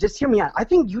 But just hear me out. I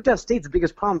think Utah State's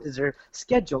biggest problem is their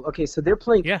schedule. Okay, so they're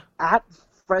playing at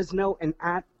Fresno and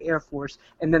at Air Force,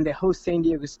 and then they host San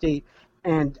Diego State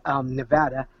and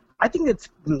Nevada. I think it's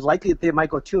likely that they might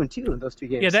go 2-2 in those two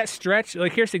games. Yeah, that stretch.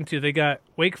 Like here's the thing too. They got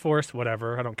Wake Forest,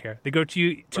 whatever. I don't care. They go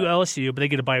to LSU, but they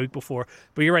get a bye week before.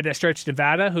 But you're right. That stretch,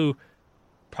 Nevada, who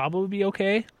probably be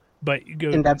okay, but you go.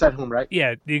 And that's at home, right?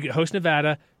 Yeah, you host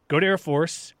Nevada, go to Air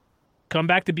Force, come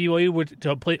back to BYU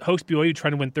to host BYU,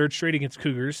 trying to win third straight against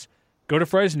Cougars. Go to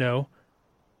Fresno.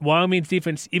 Wyoming's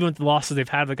defense, even with the losses they've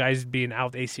had, the guys being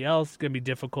out with ACL, it's going to be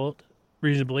difficult,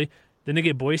 reasonably. Then they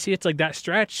get Boise. It's like that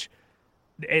stretch.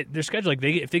 Their schedule, like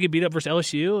if they get beat up versus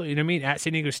LSU, you know what I mean, at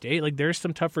San Diego State, like there's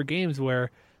some tougher games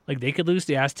where like they could lose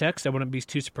the Aztecs. That wouldn't be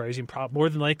too surprising. More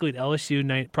than likely at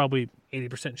LSU, probably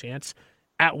 80% chance.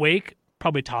 At Wake,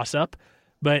 probably toss up.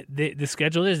 But the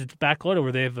schedule it's backloaded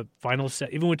where they have a final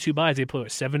set. Even with 2 byes, they play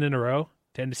 7 in a row,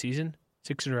 10 to season,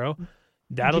 6 in a row.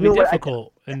 That'll be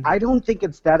difficult. I don't think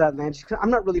it's that outlandish.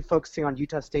 I'm not really focusing on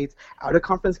Utah State's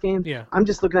out-of-conference games. Yeah. I'm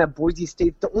just looking at Boise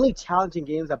State. The only challenging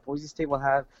games that Boise State will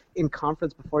have in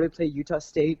conference before they play Utah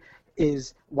State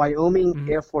is Wyoming,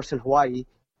 Air Force, and Hawaii.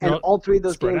 And all 3 of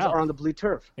those games are on the blue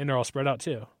turf. And they're all spread out,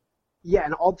 too. Yeah,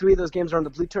 and all 3 of those games are on the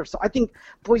blue turf. So I think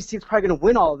Boise State's probably going to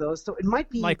win all of those. So it might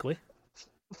be likely.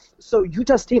 So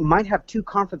Utah State might have 2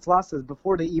 conference losses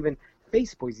before they even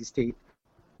face Boise State.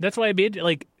 That's why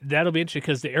that'll be interesting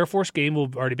because the Air Force game will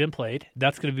have already been played.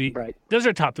 That's going to be right. Those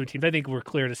are top 3 teams. I think we're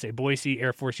clear to say Boise,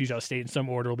 Air Force, Utah State in some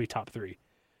order will be top 3.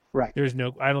 Right. There's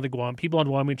no. I don't think people on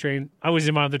Wyoming train. I was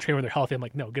in on the train when they're healthy. I'm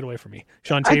like, no, get away from me.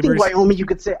 Sean Tabers. I think Wyoming. You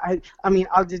could say. I mean,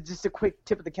 I'll just a quick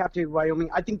tip of the cap to Wyoming.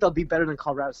 I think they'll be better than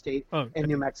Colorado State and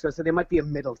New Mexico. So they might be a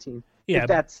middle team. Yeah, if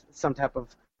that's some type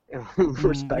of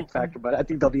respect factor, but I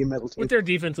think they'll be a middle team. With their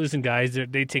defense losing guys,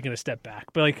 they've taken a step back.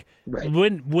 But like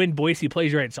when Boise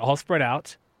plays, right, it's all spread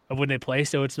out of when they play,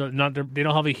 so it's not they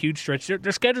don't have a huge stretch.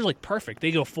 Their schedule's like perfect.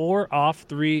 They go 4 off,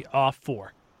 3 off,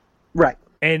 4. Right.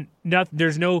 And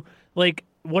there's no like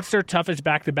what's their toughest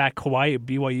back-to-back? Hawaii at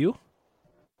BYU.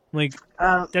 Like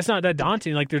that's not that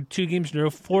daunting. Like they're 2 games in a row.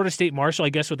 Florida State Marshall, I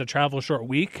guess, with a travel short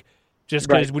week, just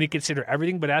because when you consider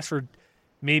everything. But as for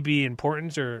maybe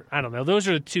importance or I don't know. Those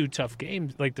are the 2 tough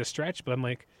games, like the stretch. But I'm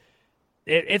like,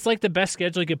 it's like the best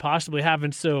schedule you could possibly have.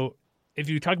 And so if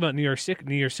you talk about New Year's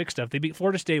Six stuff, they beat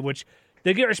Florida State, which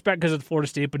they get respect because of Florida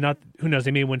State, but not who knows.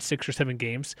 They may win 6 or 7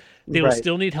 games. They will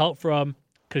still need help from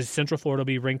because Central Florida will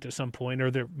be ranked at some point, or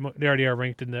they already are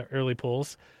ranked in the early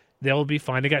polls. They'll be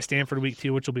fine. They got Stanford week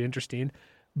 2, which will be interesting.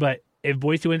 But if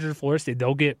Boise wins to Florida State,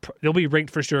 they'll be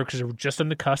ranked for sure because they're just on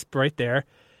the cusp right there.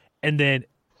 And then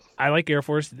I like Air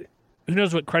Force. Who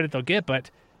knows what credit they'll get,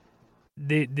 but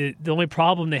the only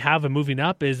problem they have in moving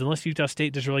up is unless Utah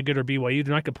State does really good or BYU,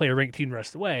 they're not going to play a ranked team the rest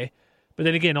of the way. But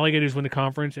then again, all you got to do is win the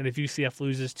conference, and if UCF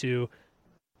loses to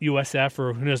USF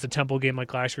or who knows, the Temple game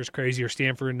like last year is crazy, or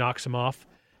Stanford knocks them off,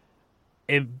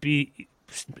 it'd be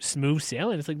smooth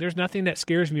sailing. It's like there's nothing that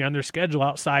scares me on their schedule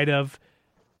outside of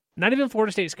not even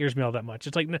Florida State scares me all that much.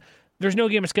 It's like there's no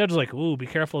game of schedule like, ooh, be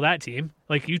careful of that team.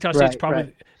 Like Utah State's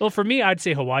probably well for me, I'd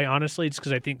say Hawaii honestly, just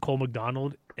because I think Cole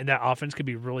McDonald and that offense could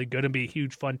be really good and be a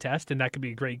huge fun test, and that could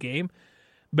be a great game.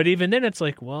 But even then, it's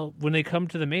like, well, when they come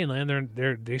to the mainland,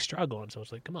 they struggle, and so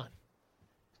it's like, come on.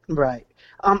 Right.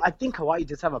 I think Hawaii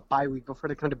does have a bye week before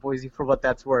they come to Boise, for what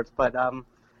that's worth, but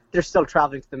they're still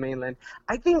traveling to the mainland.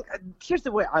 I think here's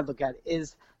the way I look at it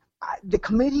is the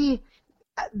committee.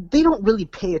 They don't really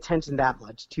pay attention that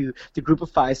much to the group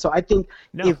of five. So I think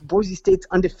if Boise State's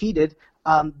undefeated,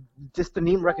 just the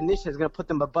name recognition is going to put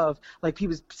them above. Like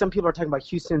some people are talking about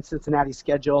Houston, Cincinnati's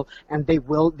schedule, and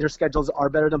their schedules are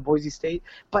better than Boise State.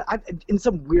 But in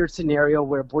some weird scenario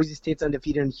where Boise State's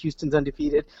undefeated and Houston's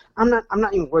undefeated, I'm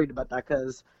not even worried about that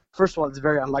because first of all, it's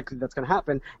very unlikely that's going to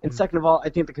happen. And second of all, I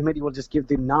think the committee will just give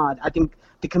the nod. I think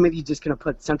the committee is just going to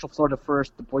put Central Florida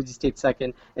first, the Boise State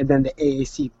second, and then the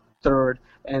AAC third,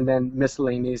 and then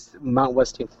miscellaneous Mount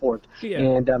West team fourth. Yeah.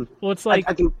 And well, it's like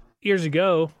I think years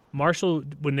ago, Marshall,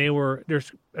 when they were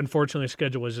unfortunately, their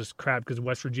schedule was just crap because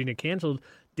West Virginia canceled.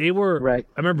 They were right.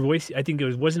 I remember Boise. I think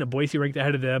wasn't Boise ranked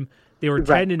ahead of them. They were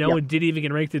 10-0 and didn't even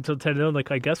get ranked until 10-0. Like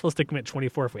I guess we'll stick them at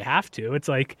 24 if we have to. It's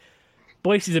like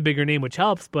Boise's a bigger name, which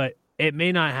helps, but it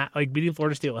may not like beating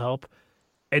Florida State will help.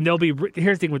 And they'll be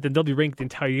here's the thing with them: they'll be ranked the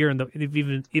entire year, and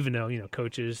even though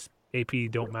coaches.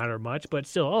 AP don't matter much, but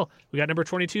still, we got number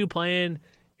 22 playing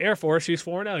Air Force, who's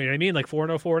 4-0. You know what I mean? Like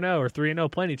 4-0, 4-0, or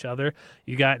 3-0 playing each other.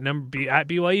 You got at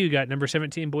BYU, you got number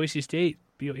 17 Boise State.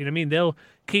 You know what I mean? They'll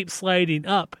keep sliding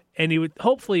up, and you'd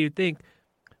think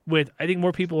I think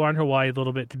more people are on Hawaii a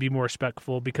little bit to be more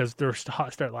respectful because their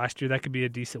hot start last year, that could be a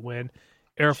decent win.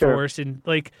 Air Force, and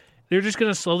like they're just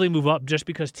going to slowly move up just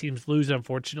because teams lose,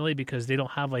 unfortunately, because they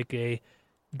don't have like a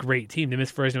great team. They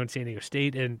missed Fresno and San Diego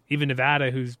State, and even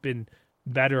Nevada, who's been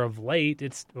better of late.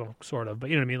 It's sort of, but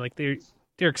you know what I mean. Like they're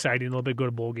exciting a little bit. Go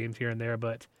to bowl games here and there,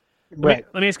 but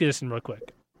let me ask you this real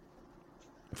quick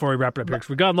before we wrap it up here, because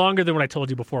we've gone longer than what I told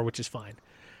you before, which is fine.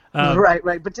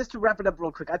 Right. But just to wrap it up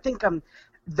real quick, I think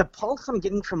the pulse I'm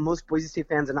getting from most Boise State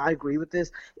fans, and I agree with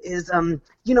this, is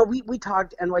we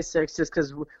talked NY6 just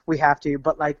because we have to,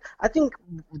 but like I think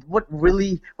what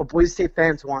Boise State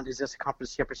fans want is just a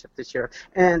conference championship this year,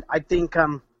 and I think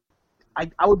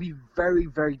I would be very,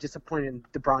 very disappointed in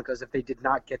the Broncos if they did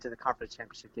not get to the conference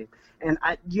championship game. And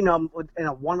in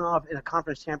a one-off in a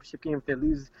conference championship game, if they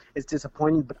lose, it's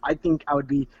disappointing. But I think I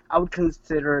would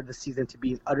consider the season to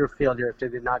be an utter failure if they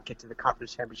did not get to the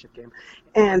conference championship game.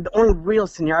 And the only real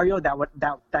scenario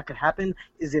that could happen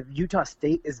is if Utah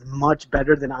State is much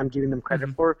better than I'm giving them credit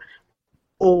for,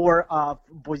 or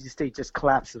Boise State just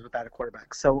collapses without a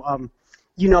quarterback. So.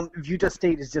 If Utah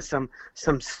State is just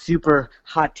some super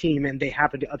hot team and they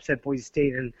happen to upset Boise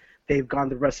State and they've gone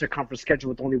the rest of their conference schedule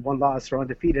with only one loss or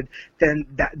undefeated, then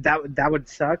that would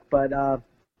suck. But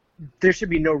there should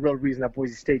be no real reason that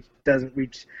Boise State doesn't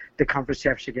reach the conference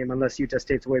championship game unless Utah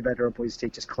State's way better or Boise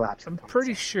State just collapses. I'm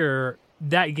pretty sure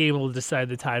that game will decide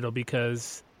the title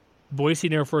because Boise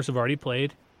and Air Force have already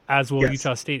played, as will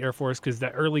Utah State Air Force, because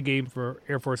that early game for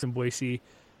Air Force and Boise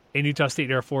and Utah State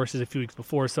Air Force is a few weeks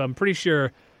before, so I'm pretty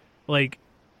sure, like,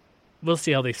 we'll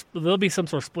see how there'll be some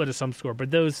sort of split of some score, but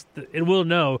it will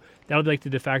know that would be like the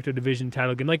de facto division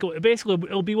title game. Like, basically,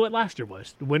 it'll be what last year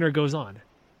was. The winner goes on.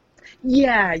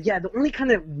 Yeah. The only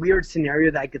kind of weird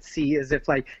scenario that I could see is if,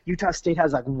 like, Utah State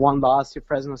has, like, one loss to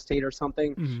Fresno State or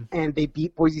something, and they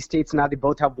beat Boise State, so now they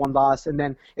both have one loss, and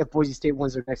then if Boise State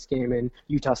wins their next game and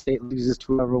Utah State loses to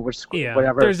whoever,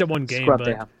 whatever, there's that one game,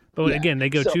 they have. But again, they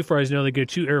go to Fresno, they go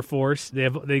to Air Force, they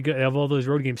have all those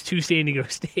road games to San Diego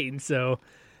State, and so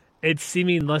it's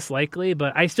seeming less likely.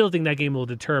 But I still think that game will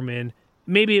determine.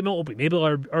 Maybe it won't be. Maybe it'll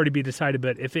already be decided.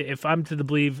 But if I'm to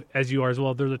believe, as you are as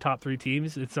well, they're the top three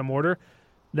teams in some order,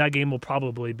 that game will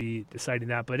probably be deciding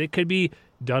that. But it could be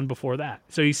done before that.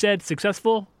 So you said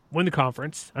successful, win the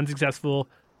conference. Unsuccessful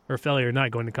or failure,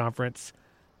 not going to conference.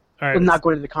 All right, not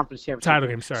going to the conference championship title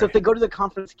game. Sorry. So if they go to the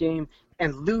conference game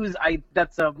and lose,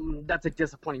 that's a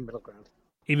disappointing middle ground.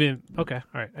 Okay.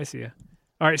 All right. I see you.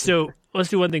 All right. So let's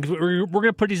do one thing. We're going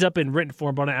to put these up in written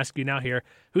form, but I want to ask you now here: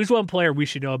 who's one player we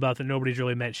should know about that nobody's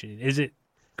really mentioning?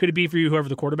 Could it be for you whoever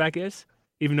the quarterback is?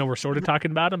 even though we're sort of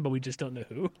talking about him, but we just don't know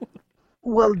who.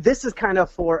 Well, this is kind of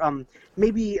for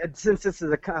maybe since this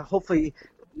is hopefully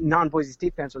non-Boise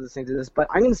State fans are listening to this, but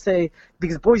I'm going to say,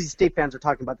 because Boise State fans are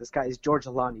talking about this guy, is George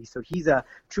Alani. So he's a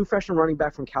true freshman running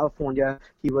back from California.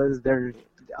 He was their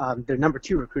number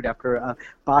 2 recruit after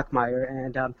Bachmeier,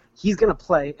 and he's going to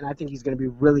play, and I think he's going to be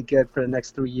really good for the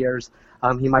next 3 years.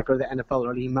 He might go to the NFL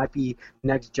early. He might be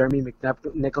next Jeremy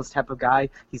McNichols type of guy.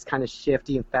 He's kind of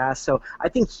shifty and fast, so I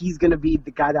think he's going to be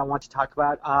the guy that I want to talk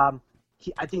about.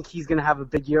 I think he's going to have a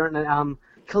big year, and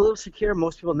Khalil Shakir,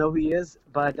 most people know who he is,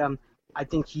 but I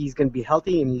think he's going to be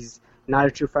healthy, and he's not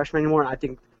a true freshman anymore. I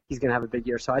think he's going to have a big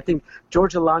year. So I think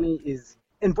George Alani is,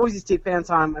 and Boise State fans,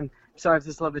 I'm sorry if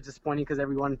this is a little bit disappointing because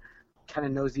everyone kind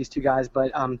of knows these two guys,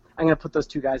 but I'm going to put those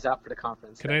two guys out for the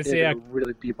conference. Can I say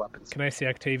really be weapons? Can I say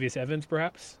Octavius Evans,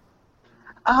 perhaps?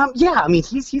 Yeah, I mean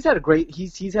he's had a great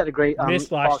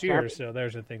missed last year, so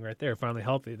there's a thing right there. Finally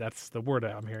healthy. That's the word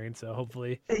I'm hearing. So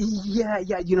hopefully, yeah.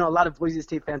 You know, a lot of Boise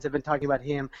State fans have been talking about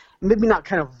him. Maybe not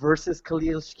kind of versus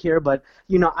Khalil Shakir, but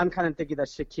you know, I'm kind of thinking that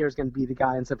Shakir is going to be the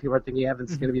guy, and some people are thinking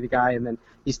Evans is going to be the guy, and then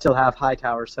you still have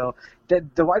Hightower. So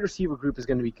the wide receiver group is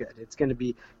going to be good. It's going to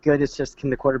be good. It's just,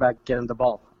 can the quarterback get him the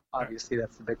ball? Obviously,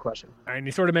 that's the big question. All right, and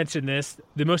you sort of mentioned this.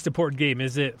 The most important game,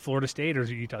 is it Florida State or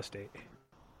is it Utah State?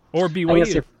 Or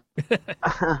BYU?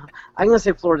 I'm going to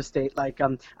say Florida State. Like,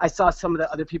 I saw some of the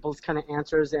other people's kind of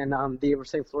answers, and they were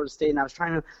saying Florida State, and I was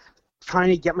trying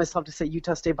to get myself to say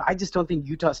Utah State, but I just don't think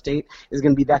Utah State is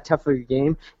going to be that tough of a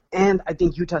game. And I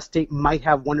think Utah State might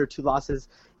have 1 or 2 losses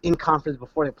in conference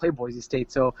before they play Boise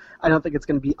State. So I don't think it's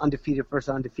going to be undefeated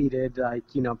versus undefeated,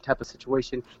 type of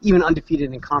situation. Even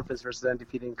undefeated in conference versus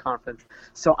undefeated in conference.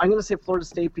 So I'm going to say Florida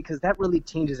State because that really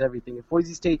changes everything. If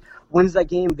Boise State wins that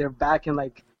game, they're back in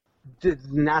like the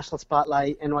national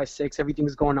spotlight, NY6,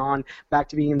 everything's going on, back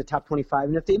to being in the top 25.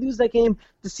 And if they lose that game,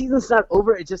 the season's not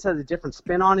over. It just has a different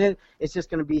spin on it. It's just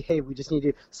going to be, hey, we just need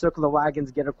to circle the wagons,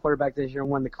 get a quarterback this year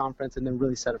and win the conference, and then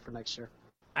really set it for next year.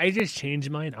 I just changed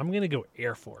mine. I'm going to go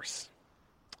Air Force.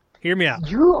 Hear me out.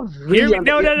 You really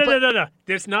No.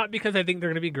 It's not because I think they're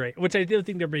going to be great, which I do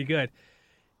think they're pretty good.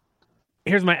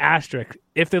 Here's my asterisk.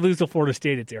 If they lose to Florida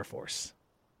State, it's Air Force.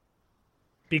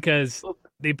 Because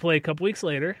they play a couple weeks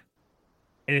later,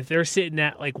 and if they're sitting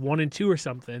at like 1-2 or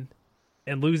something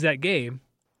and lose that game,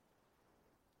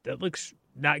 that looks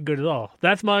not good at all.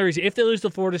 That's my reason. If they lose to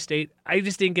Florida State, I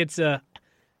just think it's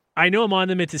I know I'm on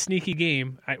them. It's a sneaky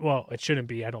game. Well, it shouldn't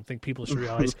be. I don't think people should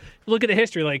realize. Look at the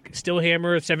history, like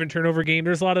Stillhammer, 7-turnover game.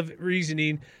 There's a lot of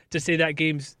reasoning to say that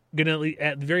game's going to,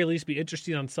 at the very least, be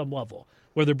interesting on some level.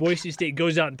 Whether Boise State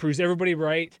goes out and proves everybody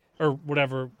right or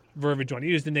whatever verbiage one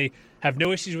used, and they have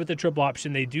no issues with the triple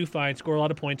option. They do fine, score a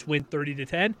lot of points, win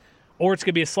 30-10, or it's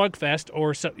going to be a slugfest,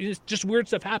 or just weird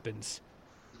stuff happens.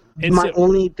 And my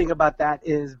only thing about that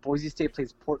is Boise State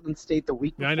plays Portland State the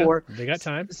week before. They got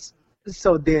time.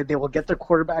 So they will get their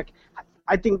quarterback.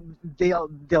 I think they'll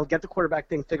get the quarterback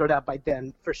thing figured out by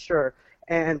then for sure.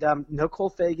 And no Cole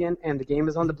Fagan, and the game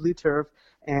is on the blue turf.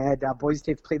 And Boise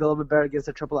State's played a little bit better against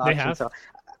the triple option. So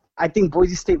I think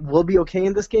Boise State will be okay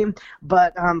in this game.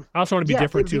 But I also want to be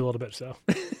different too a little bit. So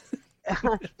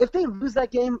if they lose that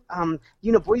game,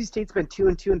 Boise State's been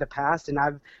 2-2 in the past, and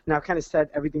I've kind of said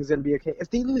everything's going to be okay.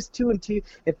 If they lose 2-2,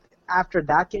 after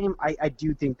that game, I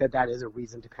do think that is a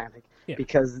reason to panic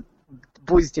because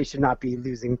Boise State should not be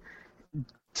losing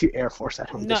to Air Force at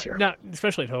home this year. Not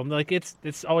especially at home. Like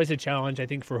it's always a challenge, I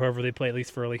think, for whoever they play, at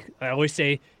least for early. I always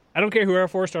say, I don't care who Air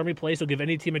Force Army plays, they'll give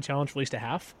any team a challenge for at least a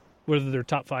half, whether they're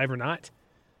top 5 or not.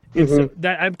 And so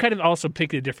that I'm kind of also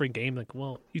picking a different game. Like,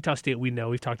 well, Utah State, we know,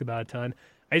 we've talked about it a ton.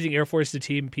 I think Air Force is a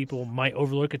team people might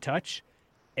overlook a touch,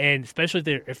 and especially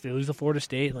if they lose to Florida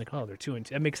State, like, oh, they're 2-2.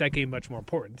 That makes that game much more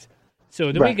important.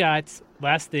 So then we got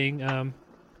last thing.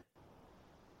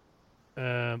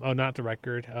 Not the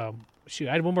record. Shoot,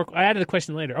 I had one more. I added a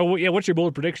question later. Oh, yeah. What's your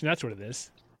bold prediction? That's what it is.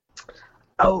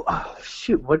 Oh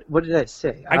shoot! What did I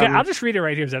say? I'll just read it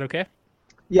right here. Is that okay?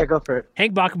 Yeah, go for it.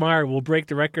 Hank Bachmeier will break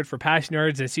the record for passing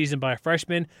yards this season by a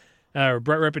freshman. Brett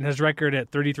Rippon has record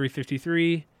at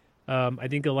 33.53. I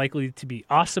think it'll likely to be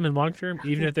awesome in long term,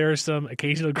 even if there is some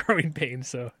occasional growing pains.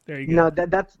 So there you go. No,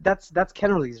 that's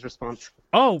Kennerly's response.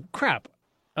 Oh crap!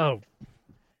 Oh,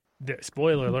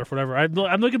 spoiler alert, whatever. I'm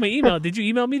looking at my email. Did you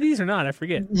email me these or not? I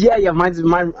forget. Yeah.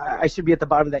 Mine. I should be at the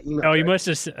bottom of that email. Oh, you must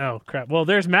just. Oh crap! Well,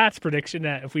 there's Matt's prediction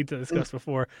that if we discussed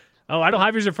before. Oh, I don't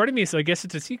have yours in front of me, so I guess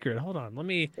it's a secret. Hold on. Let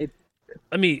me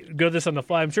go this on the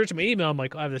fly. I'm searching my email. I'm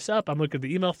like, I have this up. I'm looking at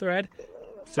the email thread.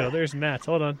 So there's Matt's.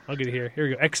 Hold on. I'll get it here. Here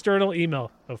we go. External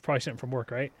email. Oh, probably sent from work,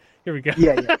 right? Here we go.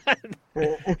 Yeah.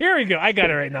 Here we go. I got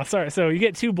it right now. Sorry. So you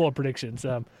get 2 bold predictions.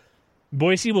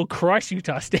 Boise will crush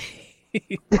Utah State.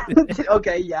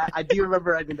 Okay, yeah, I do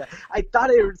remember writing that. I thought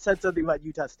I said something about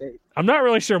Utah State. I'm not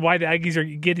really sure why the Aggies are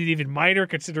getting even minor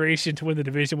consideration to win the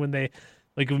division when they,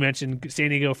 like we mentioned, San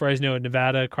Diego, Fresno, and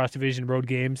Nevada cross-division road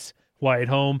games, Hawaii at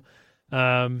home.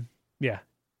 Yeah.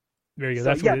 There you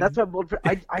go. So, that's what bold.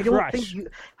 I don't think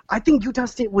I think Utah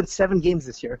State wins 7 games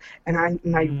this year, and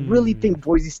I really think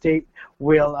Boise State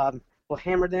will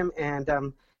hammer them,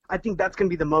 and I think that's going to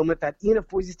be the moment that even if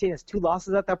Boise State has 2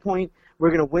 losses at that point, we're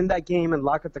going to win that game and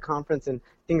lock up the conference, and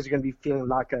things are going to be feeling a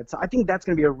lot good. So I think that's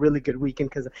going to be a really good weekend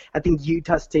because I think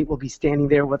Utah State will be standing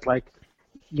there with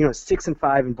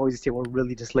 6-5, and Boise State will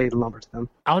really just lay the lumber to them.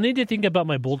 I'll need to think about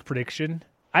my bold prediction.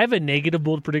 I have a negative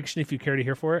bold prediction if you care to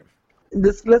hear for it.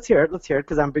 Let's hear it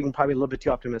because I'm being probably a little bit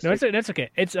too optimistic. No, that's okay.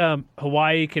 It's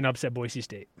Hawaii can upset Boise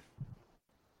State.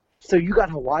 So you got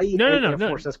Hawaii and Air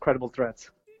Force as credible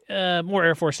threats. More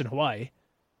Air Force than Hawaii.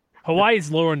 Hawaii's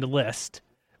lower on the list,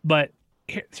 but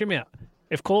hear me out.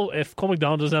 If Cole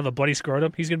McDonald doesn't have a bloody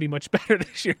scrotum, he's going to be much better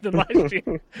this year than last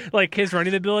year. His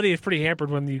running ability is pretty hampered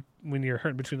when you're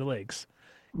hurt between the legs.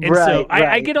 And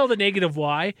I get all the negative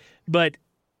why, but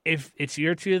if it's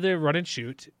year 2 of the run and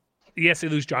shoot, yes, they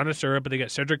lose John Asura, but they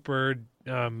got Cedric Bird,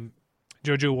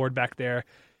 JoJo Ward back there.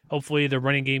 Hopefully the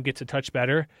running game gets a touch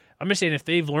better. I'm just saying if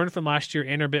they've learned from last year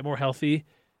and are a bit more healthy,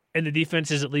 and the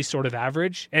defense is at least sort of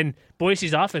average, and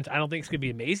Boise's offense I don't think is going to be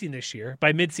amazing this year.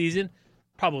 By midseason,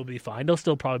 probably fine. They'll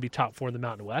still probably be top 4 in the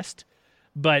Mountain West.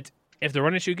 But if the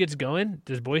run and shoot gets going,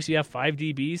 does Boise have 5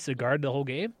 DBs to guard the whole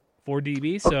game? 4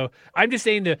 DBs? So I'm just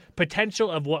saying the potential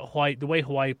of the way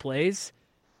Hawaii plays,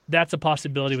 that's a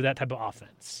possibility with that type of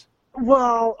offense.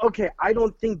 Well, okay, I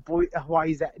don't think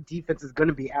Hawaii's defense is going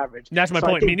to be average. That's my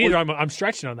point. Me neither. I'm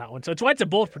stretching on that one. So it's why it's a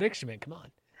bold prediction, man. Come on.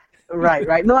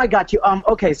 Right. No, I got you.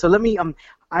 Okay, so let me.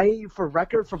 For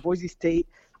record for Boise State,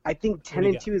 I think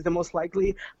 10-2 is the most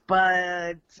likely,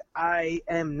 but I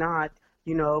am not,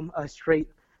 a straight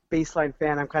baseline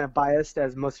fan. I'm kind of biased,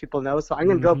 as most people know. So I'm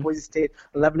going to go Boise State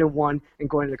 11-1 and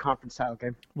go into the conference title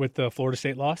game with the Florida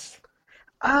State loss.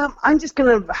 I'm just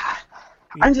gonna.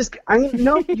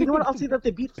 No, you know what? I'll say that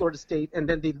they beat Florida State and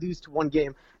then they lose to 1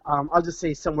 game. I'll just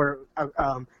say somewhere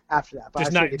after that.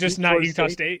 But just not Utah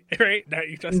State, right? Not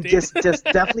Utah State. Just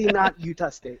definitely not Utah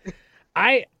State.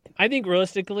 I think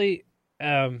realistically,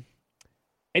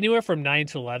 anywhere from 9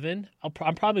 to 11.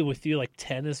 I'm probably with you.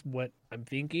 10 is what I'm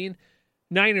thinking.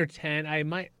 9 or 10.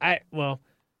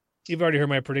 You've already heard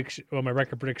my prediction. Well, my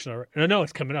record prediction already. No,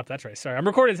 it's coming up. That's right. Sorry, I'm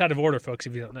recording this out of order, folks.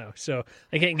 If you don't know, so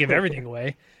I can't give everything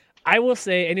away. I will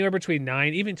say anywhere between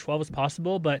 9, even 12 is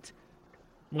possible, but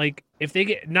if they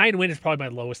get 9 wins, is probably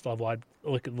my lowest level. I'd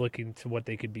looking to what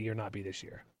they could be or not be this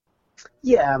year.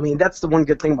 Yeah, I mean that's the one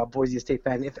good thing about Boise State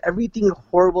fan. If everything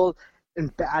horrible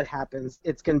and bad happens,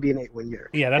 it's going to be an 8-win year.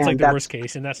 Yeah, that's the worst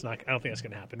case, and that's not. I don't think that's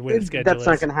going to happen. That's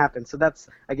not going to happen. So that's,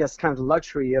 I guess, kind of the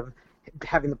luxury of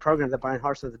having the program that Brian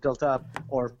Harsin has built up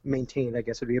or maintained, I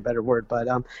guess would be a better word. But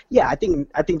yeah, I think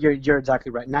you're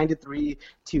exactly right. 9-3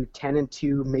 to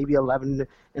 10-2, maybe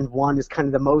 11-1 is kind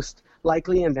of the most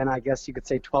likely, and then I guess you could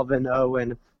say 12-0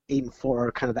 and 8-4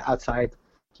 are kind of the outside,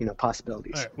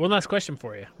 possibilities. All right, one last question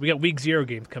for you. We got Week 0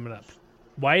 games coming up.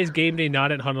 Why is game day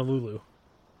not at Honolulu?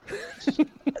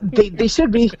 They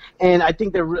should be, and I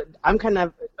think I'm kind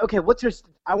of okay.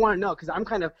 I want to know because I'm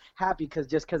kind of happy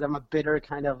because I'm a bitter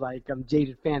kind of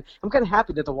jaded fan. I'm kind of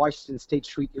happy that the Washington State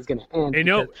streak is going to end.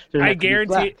 I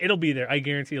guarantee it'll be there. I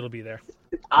guarantee it'll be there.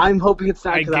 I'm hoping it's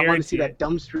not because I want to see that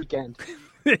dumb streak end.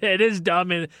 It is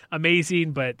dumb and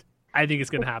amazing, but I think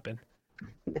it's going to happen.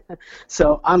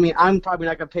 So I mean, I'm probably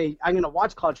not going to pay. I'm going to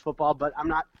watch college football, but I'm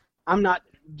not.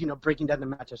 Breaking down the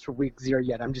matches for Week 0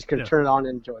 yet. I'm just going to turn it on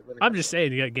and enjoy it. I'm just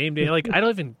saying, you got game day. I don't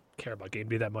even care about game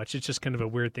day that much. It's just kind of a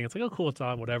weird thing. It's oh, cool, it's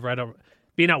on, whatever.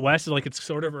 Being out west is it's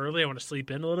sort of early. I want to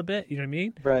sleep in a little bit. You know what I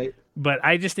mean? Right. But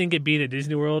I just think it being at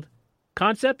Disney World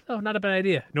concept, not a bad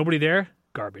idea. Nobody there,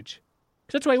 garbage.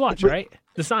 Because that's what I watch, right?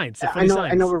 The signs. The funny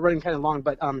signs. I know we're running kind of long,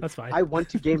 but that's fine. I went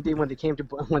to game day when they came to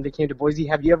Boise.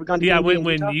 Have you ever gone to game day? Yeah,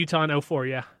 when Utah in 04,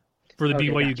 yeah. For the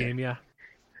BYU game, yeah.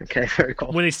 Okay, very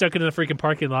cool. When they stuck it in the freaking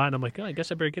parking lot, and I'm I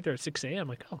guess I better get there at 6 a.m. I'm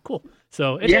like, oh, cool.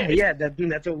 So that's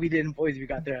what we did in Boise. We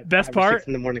got there at best part 6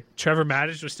 in the morning. Trevor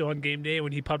Maddich was still on game day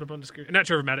when he popped up on the screen. Not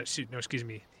Trevor Maddich. No, excuse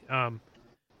me. The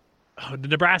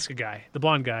Nebraska guy, the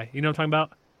blonde guy. You know what I'm talking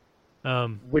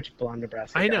about? Which blonde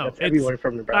Nebraska? I know. That's everyone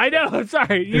from Nebraska. I know. I'm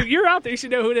sorry. You're out there. You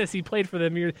should know who it is. He played for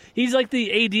them. He's like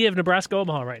the AD of Nebraska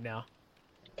Omaha right now.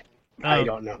 I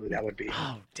don't know who that would be.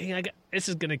 Oh, dang. This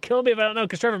is going to kill me if I don't know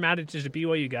because Trevor Maddich is a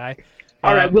BYU guy.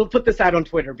 All right, we'll put this out on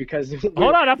Twitter because...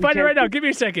 Hold on, I'll find it right now. Give me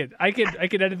a second. I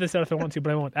could edit this out if I want to,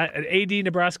 but I won't. AD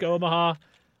Nebraska Omaha.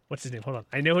 what's his name? Hold on.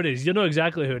 I know who it is. You'll know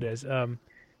exactly who it is.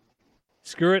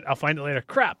 Screw it. I'll find it later.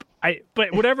 Crap.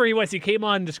 But whatever he was, he came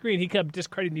on the screen. He kept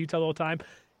discrediting Utah the whole time.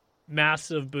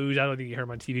 Massive booze. I don't think you heard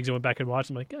him on TV because I went back and watched.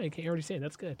 I'm like, oh, you can't hear what he's saying.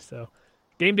 That's good. So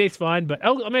game day's fine. But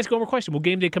let me ask you one more question. Will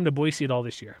game day come to Boise at all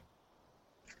this year?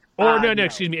 Or no,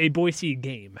 excuse me, a Boise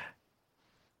game.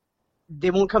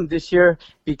 They won't come this year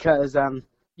because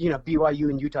BYU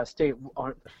and Utah State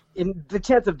aren't. In the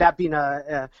chance of that being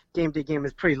a game day game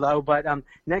is pretty low. But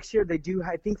next year they do.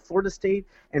 I think Florida State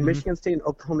and Michigan State and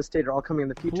Oklahoma State are all coming in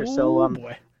the future. Ooh, so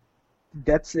boy.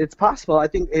 it's possible. I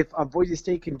think if Boise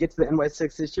State can get to the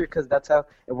NY6 this year, because that's how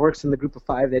it works in the group of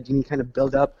five, that you need to kind of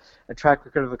build up a track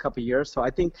record of a couple of years. So I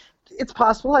think it's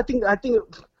possible. I think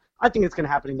it's going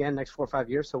to happen again next 4 or 5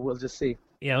 years. So we'll just see.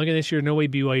 Yeah, look at this year. No way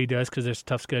BYU does because there's a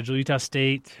tough schedule. Utah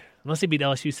State, unless they beat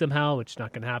LSU somehow, which is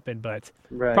not going to happen, but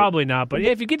probably not. But yeah,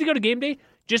 if you get to go to game day,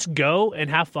 just go and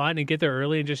have fun and get there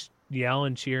early and just yell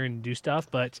and cheer and do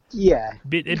stuff. But yeah,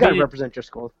 you got to represent your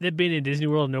school. It being in Disney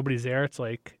World and nobody's there, it's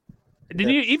like. Did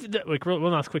you even like one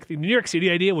last quick thing? The New York City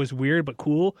idea was weird but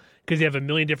cool because you have a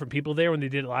million different people there when they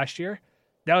did it last year.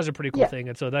 That was a pretty cool thing,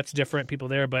 and so that's different people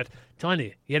there. But I'm telling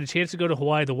you, you had a chance to go to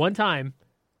Hawaii the one time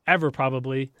ever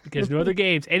probably because no other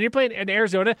games, and you're playing in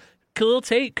Arizona. Khalil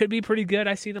Tate could be pretty good.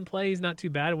 I seen him play. He's not too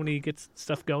bad when he gets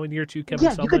stuff going. Year two, Kevin.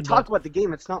 Yeah, you could talk about the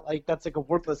game. It's not like that's like a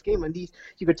worthless game. And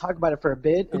you could talk about it for a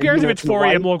bit. Who cares if it's 4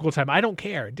 a.m. local time? I don't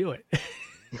care. Do it.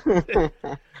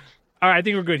 All right, I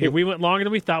think we're good here. We went longer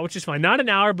than we thought, which is fine. Not an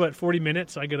hour, but 40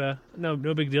 minutes. So I got no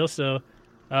big deal. So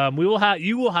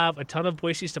you will have a ton of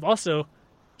Boise stuff. Also,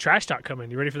 trash talk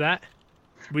coming. You ready for that?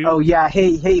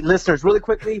 Hey, listeners, really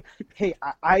quickly. Hey,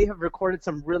 I have recorded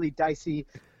some really dicey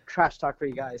trash talk for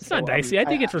you guys. It's not dicey. I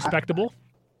think it's respectable.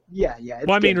 Yeah.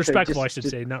 Well, I mean, respectful. I should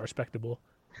say, not respectable.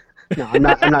 No, I'm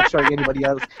not showing anybody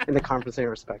else in the conference any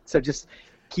respect. So just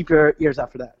keep your ears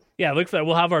out for that. Yeah, looks like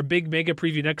we'll have our big mega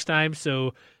preview next time.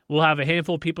 So we'll have a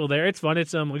handful of people there. It's fun.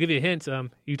 It's I'll give you a hint.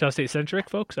 Utah State centric,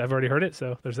 folks. I've already heard it,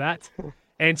 so there's that.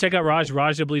 And check out Raj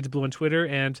Bleeds Blue on Twitter.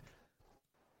 And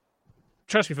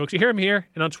trust me, folks, you hear him here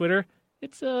and on Twitter.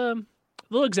 It's a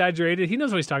little exaggerated. He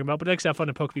knows what he's talking about, but I like to have fun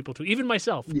to poke people too. Even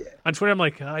myself. Yeah. On Twitter, I'm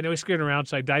like, I know he's screwing around,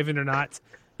 so I dive in or not.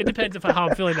 It depends on how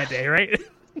I'm feeling that day, right?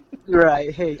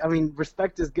 Right. Hey, I mean,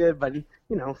 respect is good, but,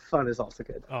 fun is also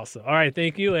good. Also. All right,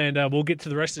 thank you. And we'll get to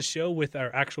the rest of the show with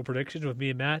our actual predictions with me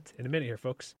and Matt in a minute here,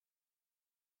 folks.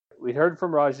 We heard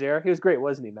from Raj there. He was great,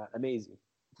 wasn't he, Matt? Amazing.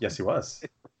 Yes, he was.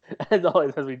 As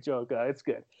always, as we joke, it's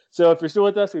good. So if you're still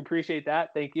with us, we appreciate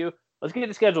that. Thank you. Let's get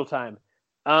to schedule time.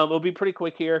 It'll be pretty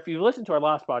quick here. If you listened to our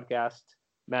last podcast,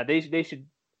 Matt, they should,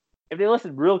 if they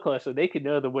listened real closely, they could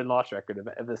know the win-loss record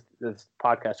of this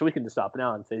podcast. So we can just stop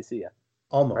now and say see ya.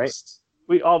 Almost. Right?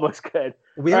 We almost could.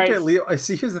 We have to at least. I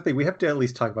see. Here's the thing. We have to at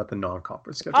least talk about the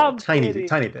non-conference schedule. Tiny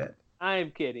bit.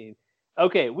 I'm kidding.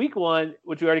 Okay, week 1,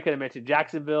 which we already kind of mentioned,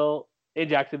 Jacksonville,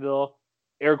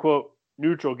 air quote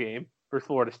neutral game for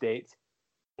Florida State.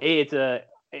 It's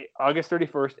August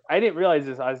 31st. I didn't realize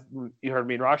this. You heard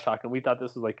me and Raj talking. We thought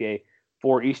this was like a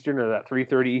 4 Eastern or that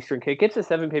 3:30 Eastern kick. It's a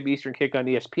 7 p.m. Eastern kick on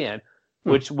ESPN,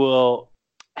 which will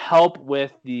help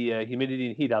with the humidity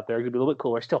and heat out there. It's gonna be a little bit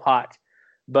cooler. Still hot,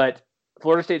 but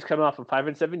Florida State's coming off a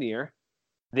 5-7 year.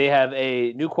 They have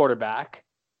a new quarterback.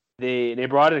 They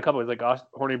brought in a couple of like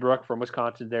Hornibrook from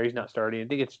Wisconsin. There, he's not starting. I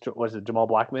think was it Jamal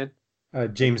Blackman?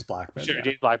 James Blackman. Sure, yeah.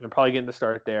 James Blackman probably getting the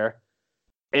start there.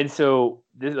 And so,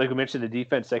 this, like we mentioned, the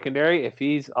defense secondary. If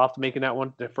he's off to making that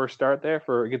one the first start there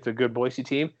against a good Boise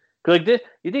team, because like this,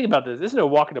 you think about this. This is no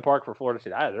walk in the park for Florida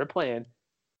State either. They're playing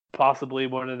possibly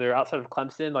one of their outside of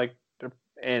Clemson,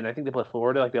 and I think they play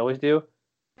Florida like they always do,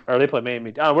 or they play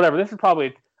Miami. Whatever. This is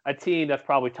probably a team that's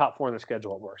probably top 4 in their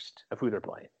schedule at worst of who they're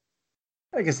playing.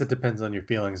 I guess it depends on your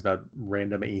feelings about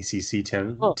random ACC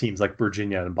teams like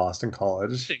Virginia and Boston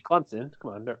College. Clemson,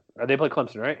 come on, they play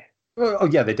Clemson, right? Oh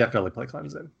yeah, they definitely play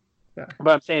Clemson. Yeah.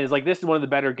 What I'm saying is this is one of the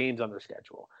better games on their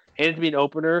schedule, and to be an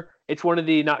opener, it's one of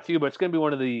the not few, but it's going to be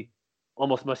one of the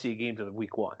almost must-see games of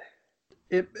week 1.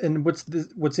 And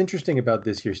what's interesting about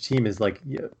this year's team is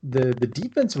the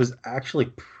defense was actually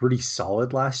pretty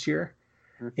solid last year,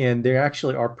 and they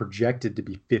actually are projected to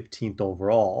be 15th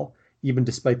overall, even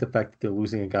despite the fact that they're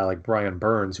losing a guy like Brian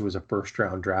Burns, who was a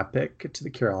first-round draft pick to the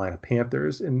Carolina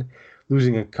Panthers, and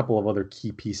losing a couple of other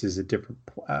key pieces at different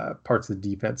parts of the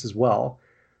defense as well.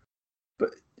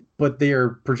 But they are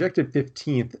projected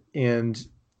 15th, and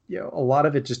a lot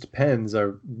of it just depends.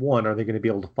 One, are they going to be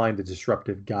able to find a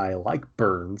disruptive guy like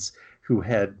Burns, who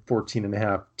had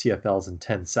 14.5 TFLs and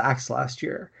 10 sacks last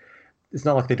year? It's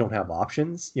not like they don't have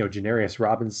options. Janarius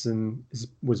Robinson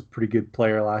was a pretty good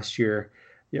player last year.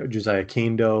 Josiah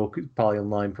Kando probably in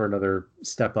line for another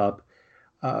step up.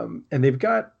 And they've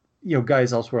got,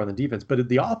 guys elsewhere on the defense, but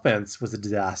the offense was a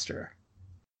disaster.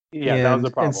 Yeah, that was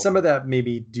the problem. And some of that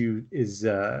maybe is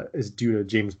due to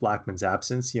James Blackman's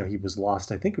absence. He was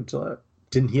lost. I think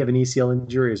didn't he have an ACL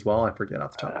injury as well? I forget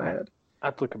off the top of my head. I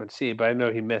have to look up and see, but I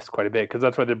know he missed quite a bit because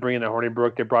that's why they're bringing in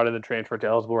Hornibrook. They brought in the transfer to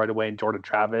eligible right away and Jordan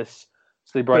Travis.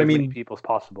 So they brought as many people as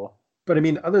possible. But I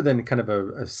mean, other than kind of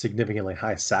a significantly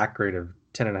high sack rate of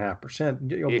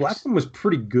 10.5%, Blackman was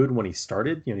pretty good when he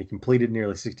started. He completed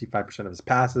nearly 65% of his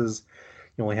passes.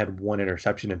 He only had one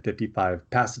interception and 55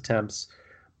 pass attempts.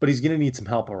 But he's going to need some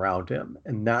help around him,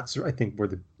 and that's I think where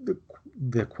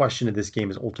the question of this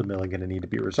game is ultimately going to need to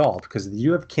be resolved, because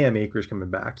you have Cam Akers coming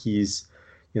back. He's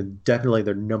definitely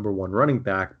their number one running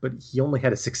back, but he only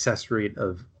had a success rate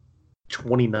of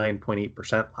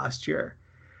 29.8% last year.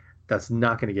 That's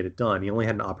not going to get it done. He only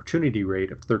had an opportunity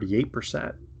rate of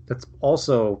 38%. That's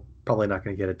also probably not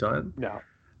going to get it done. No.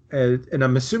 And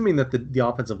I'm assuming that the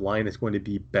offensive line is going to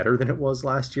be better than it was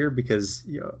last year, because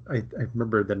I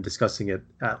remember them discussing it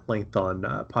at length on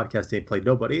podcast Ain't Played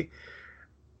Nobody.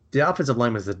 The offensive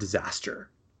line was a disaster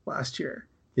last year.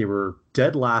 They were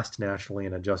dead last nationally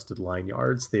in adjusted line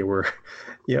yards. They were,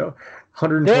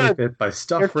 125th by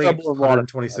stuff rate,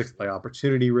 126th by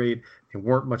opportunity rate. They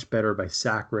weren't much better by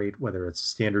sack rate, whether it's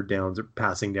standard downs or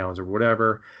passing downs or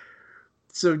whatever.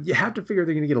 So you have to figure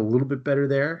they're going to get a little bit better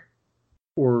there.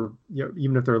 Or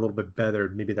even if they're a little bit better,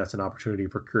 maybe that's an opportunity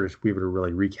for Curtis Weaver to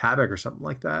really wreak havoc or something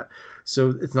like that. So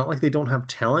it's not like they don't have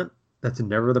talent. That's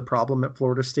never the problem at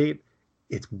Florida State.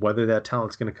 It's whether that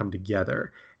talent's going to come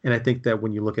together. And I think that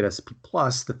when you look at SP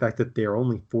Plus, the fact that they're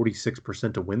only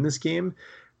 46% to win this game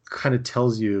kind of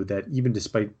tells you that even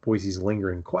despite Boise's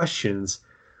lingering questions,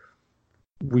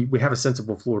 we have a sense of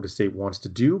what Florida State wants to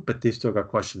do, but they've still got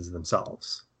questions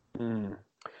themselves.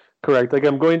 Correct. Like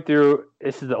I'm going through,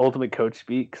 this is the ultimate coach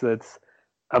speak. So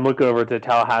I'm looking over to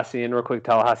Tallahassee and real quick,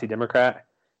 Tallahassee Democrat.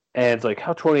 And it's like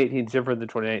how 2018 is different than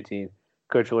 2019.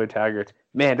 Coach Lloyd Taggart.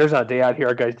 Man, there's not a day out here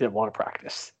our guys didn't want to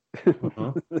practice.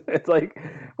 It's like,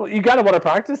 well, you got to want to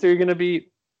practice or you're going to be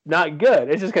not good.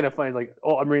 It's just kind of funny. Like,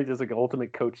 I'm reading this like an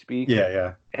ultimate coach speak.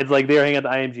 Yeah. It's like they're hanging at the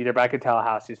IMG. They're back in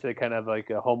Tallahassee. So they're kind of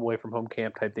like a home away from home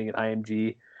camp type thing at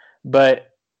IMG. But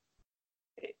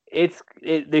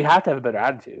they have to have a better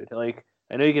attitude. Like,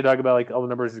 I know you can talk about like all the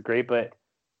numbers is great, but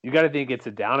you got to think it's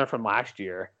a downer from last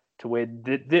year to win.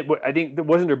 I think there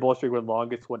wasn't their bowl streak when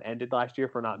longest one ended last year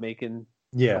for not making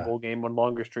a bowl game, one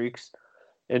longer streaks.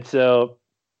 And so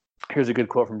here's a good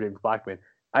quote from James Blackman.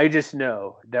 I just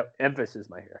know that emphasis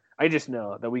my here. I just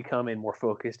know that we come in more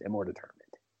focused and more determined.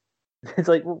 It's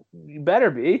like, well, you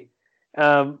better be.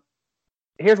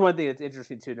 Here's one thing that's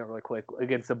interesting to note really quick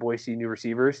against the Boise new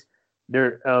receivers.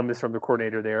 There is from the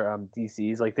coordinator there,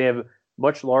 DC's. Like they have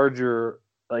much larger,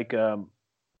 like more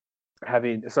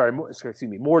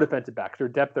defensive backs. Their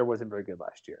depth there wasn't very good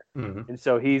last year, and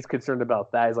so he's concerned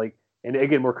about that. He's like, and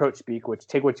again, more coach speak, which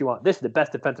take what you want. This is the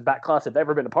best defensive back class I've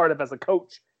ever been a part of as a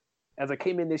coach. As I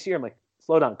came in this year, I'm like,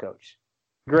 slow down, coach.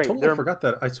 Great. I totally forgot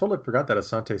that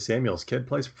Asante Samuel's kid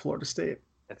plays for Florida State.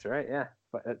 That's right. Yeah.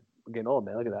 But I'm getting old,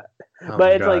 man. Look at that.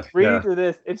 But it's like reading through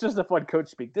this, it's just a fun coach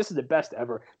speak. This is the best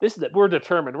ever. We're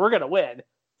determined. We're gonna win.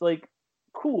 It's like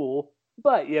cool,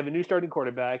 but you have a new starting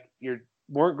quarterback. You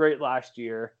weren't great last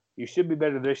year. You should be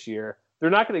better this year. They're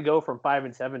not going to go from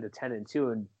 5-7 to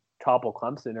 10-2 and topple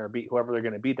Clemson or beat whoever they're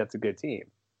going to beat. That's a good team.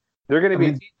 They're going to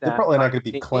be. They're probably not going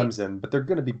to beat Clemson, but they're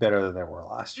going to be better than they were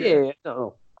last year. Yeah,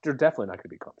 no, they're definitely not going to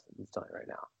beat Clemson. I'm telling you right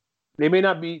now. They may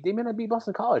not be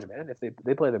Boston College, man. If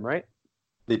they play them right.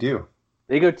 They do.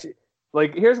 They go to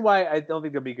here's why I don't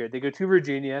think they'll be good. They go to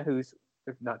Virginia, who's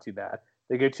not too bad.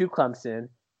 They go to Clemson.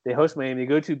 They host Miami. They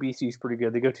go to BC, who's pretty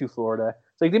good. They go to Florida.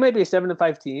 So they might be a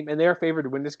 7-5 team, and they are favored to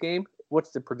win this game. What's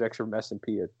the projection from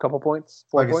S&P? A couple points?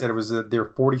 Like I said, it was they're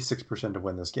 46% to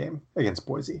win this game against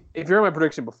Boise. If you're on my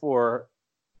prediction before,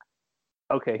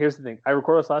 okay, here's the thing. I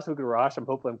recorded this last week with Rosh.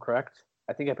 Hopefully I'm correct.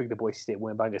 I think I picked the Boise State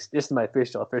win, but this is my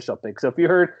official pick. So if you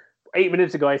heard 8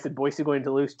 minutes ago I said Boise going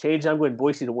to lose, I'm going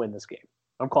Boise to win this game.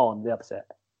 I'm calling the upset.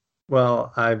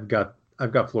 Well, I've got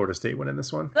Florida State winning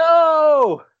this one.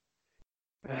 No!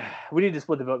 We need to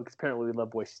split the vote because apparently we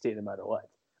love Boise State no matter what.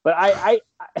 But I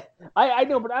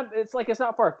know, but it's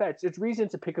not far fetched. It's reason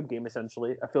to pick up game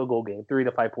essentially, a field goal game, 3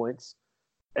 to 5 points.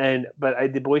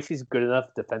 But the Boise's good enough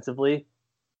defensively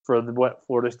for what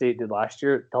Florida State did last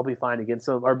year. They'll be fine against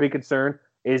them. Our big concern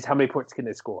is how many points can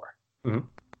they score. Mm-hmm.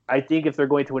 I think if they're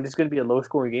going to win, it's going to be a low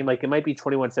scoring game. Like it might be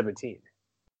 21-17.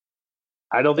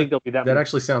 I don't think there'll be that. That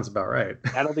actually sounds about right.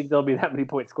 I don't think there'll be that many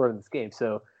points scored in this game.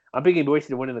 So I'm picking Boise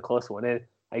to win in the close one. And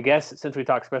I guess since we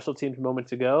talked special teams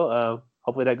moments ago,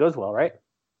 hopefully that goes well, right?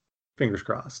 Fingers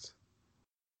crossed.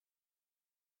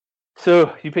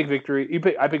 So you pick victory.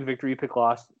 I pick victory. You pick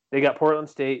loss. They got Portland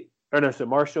State. So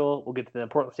Marshall. We'll get to the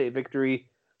Portland State victory.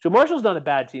 So Marshall's not a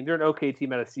bad team. They're an okay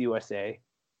team out of CUSA.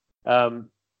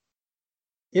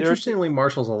 Interestingly,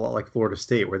 Marshall's a lot like Florida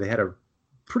State, where they had a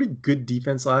pretty good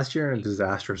defense last year and a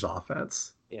disastrous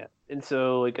offense. Yeah, and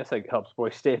so I guess that helps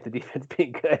Boise State, the defense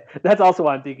being good. That's also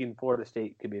why I'm thinking Florida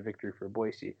State could be a victory for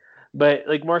Boise. But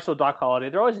like Marshall, Doc Holliday,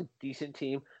 they're always a decent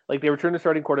team. Like they returned the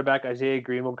starting quarterback, Isaiah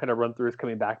Green will kind of run through his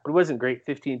coming back, but it wasn't great.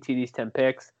 15 TDs, 10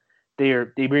 picks.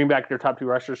 They bring back their top two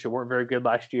rushers who weren't very good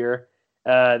last year.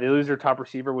 They lose their top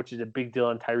receiver, which is a big deal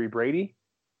on Tyree Brady.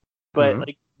 But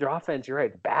like their offense, you're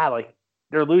right, bad. Like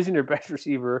they're losing their best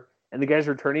receiver, and the guys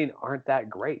returning aren't that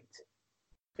great.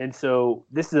 And so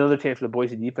this is another chance for the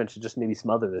Boise defense to just maybe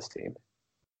smother this team.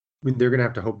 I mean, they're going to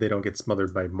have to hope they don't get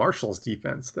smothered by Marshall's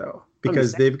defense, though,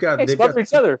 because they've got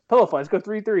each other. Pillow fights go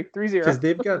 3-3, 3-0. Because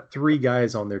they've got three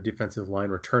guys on their defensive line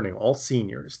returning, all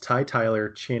seniors: Ty Tyler,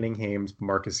 Channing Hames,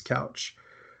 Marcus Couch.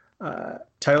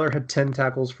 Tyler had 10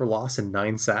 tackles for loss and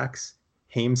 9 sacks.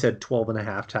 Hames had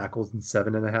 12.5 tackles and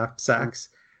 7.5 sacks.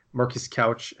 Marcus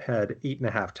Couch had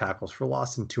 8.5 tackles for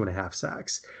loss and 2.5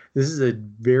 sacks. This is a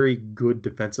very good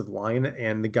defensive line,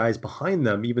 and the guys behind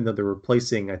them, even though they're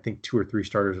replacing, I think, 2 or 3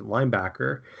 starters at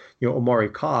linebacker, Omari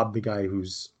Cobb, the guy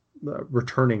who's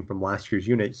returning from last year's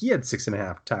unit, he had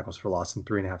 6.5 tackles for loss and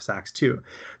 3.5 sacks too.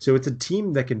 So it's a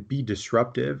team that can be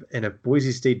disruptive, and if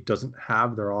Boise State doesn't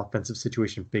have their offensive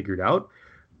situation figured out,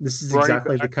 this is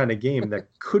exactly the kind of game that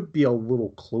could be a little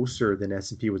closer than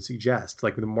S&P would suggest.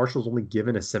 Like the Marshall's only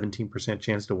given a 17%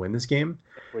 chance to win this game.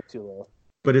 Way too low.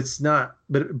 But it's not.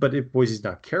 But if Boise's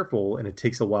not careful and it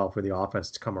takes a while for the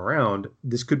offense to come around,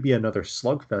 this could be another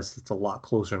slugfest that's a lot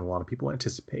closer than a lot of people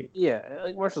anticipate. Yeah,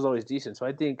 like Marshall's always decent. So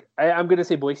I think I'm going to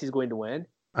say Boise's going to win.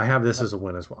 I have this as a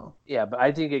win as well. Yeah, but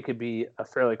I think it could be a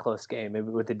fairly close game, maybe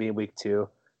with it being week 2,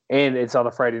 and it's on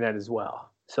a Friday night as well.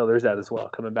 So there's that as well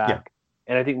coming back. Yeah.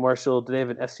 And I think Marshall, did they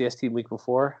have an FCS team week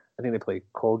before? I think they played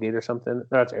Colgate or something. No,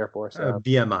 that's Air Force.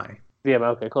 VMI.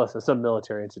 VMI, okay, close. That's some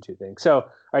military institute thing. So, all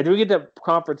right, do we get to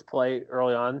conference play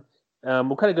early on?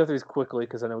 We'll kind of go through these quickly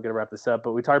because I know we're going to wrap this up.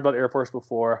 But we talked about Air Force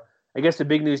before. I guess the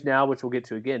big news now, which we'll get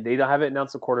to again, they haven't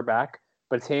announced the quarterback,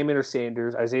 but it's Hammond or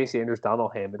Sanders, Isaiah Sanders,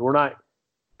 Donald Hammond. We're not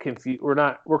confused.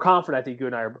 We're confident. I think you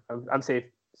and I are. I'm safe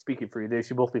speaking for you. They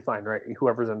should both be fine, right?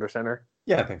 Whoever's under center.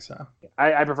 Yeah, I think so.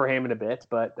 I prefer Hammond a bit,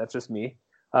 but that's just me.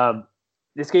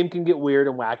 This game can get weird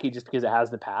and wacky just because it has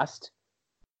in the past.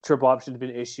 Triple option's been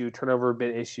an issue. Turnover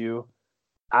been an issue.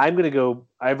 I'm going to go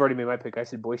 – I've already made my pick. I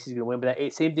said Boise's going to win. But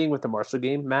that same thing with the Marshall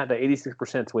game, Matt. That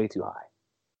 86% is way too high.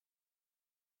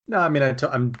 No, I mean,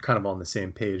 I'm kind of on the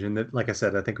same page. And that, like I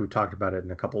said, I think we talked about it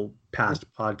in a couple past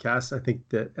podcasts. I think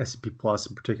that S&P Plus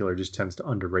in particular just tends to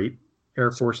underrate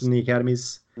Air Force in the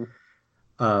academies.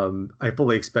 I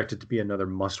fully expect it to be another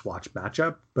must-watch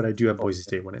matchup, but I do have Boise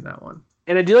State winning that one.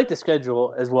 And I do like the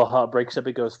schedule as well, how it breaks up.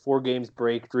 It goes 4 games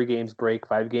break, 3 games break,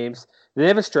 5 games. Then they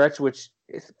have a stretch, which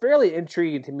is fairly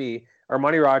intriguing to me.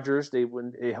 Armani Rogers, go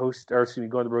on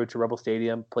the road to Rebel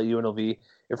Stadium, play UNLV.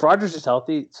 If Rogers is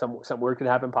healthy, something weird could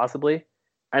happen possibly.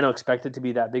 I don't expect it to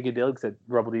be that big a deal because the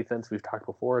Rebel defense, we've talked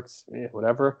before, it's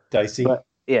whatever. Dicey. But,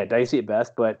 yeah, dicey at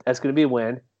best, but that's going to be a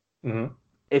win. Mm-hmm.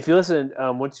 If you listen,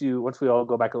 once we all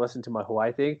go back and listen to my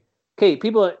Hawaii thing, okay,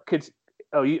 people could –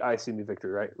 I assume you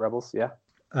victory, right? Rebels, yeah?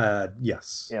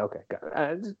 Yes. Yeah, okay.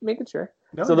 Got it. Just making sure.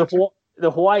 No, so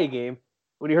the Hawaii game,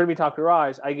 when you heard me talk to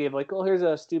Raj, I gave here's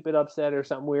a stupid upset or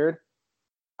something weird.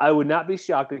 I would not be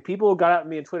shocked. Like, people got at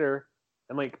me on Twitter.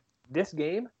 I'm like, this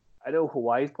game, I know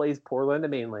Hawaii plays Portland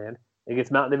and mainland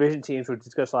against Mountain Division teams, which we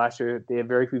discussed last year. They have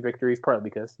very few victories, partly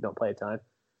because they don't play a ton.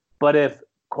 But if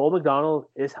Cole McDonald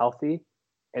is healthy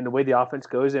and the way the offense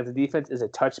goes, and if the defense is a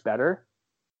touch better,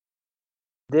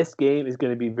 this game is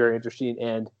going to be very interesting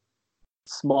and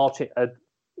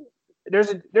there's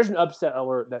an upset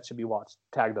alert that should be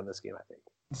tagged on this game, I think.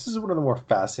 This is one of the more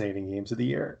fascinating games of the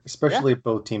year, especially if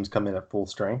both teams come in at full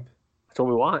strength. That's what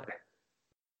we want.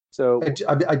 So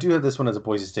I do have this one as a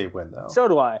Boise State win, though. So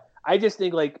do I. I just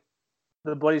think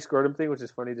the bloody scrotum thing, which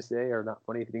is funny to say, or not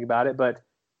funny if you think about it, but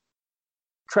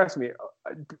trust me,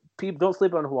 people don't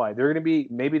sleep on Hawaii. They're going to be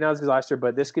maybe not as good as last year,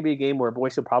 but this could be a game where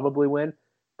Boise will probably win.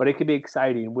 But it could be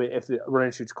exciting if the run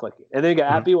and shoot's clicking. And then you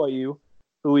got at BYU,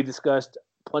 who we discussed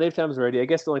plenty of times already. I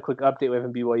guess the only quick update we have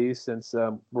in BYU since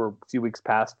we're a few weeks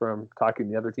past from talking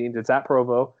to the other teams. It's at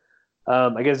Provo.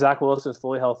 I guess Zach Wilson's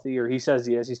fully healthy, or he says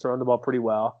he is. He's throwing the ball pretty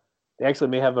well. They actually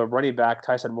may have a running back,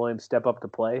 Tyson Williams, step up to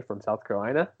play from South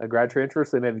Carolina, a grad transfer,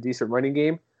 so they may have a decent running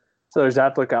game. So there's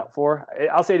that to look out for.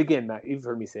 I'll say it again, Matt. You've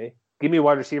heard me say, give me a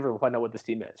wide receiver and we'll find out what this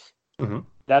team is. Mm-hmm.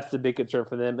 That's the big concern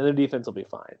for them, and their defense will be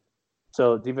fine.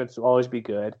 So defense will always be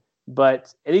good.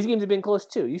 But and these games have been close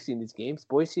too. You've seen these games,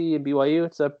 Boise and BYU.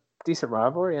 It's a decent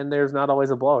rivalry, and there's not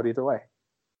always a blowout either way.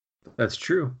 That's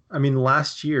true. I mean,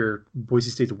 last year, Boise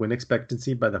State's win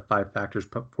expectancy by the 5 factors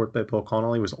put forth by Bill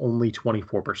Connolly was only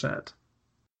 24%.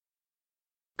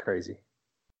 Crazy.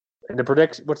 And the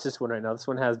prediction, what's this one right now? This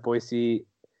one has Boise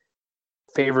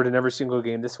favored in every single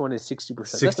game. This one is 60%.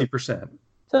 60%.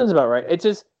 Sounds about right. It's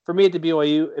just, for me at the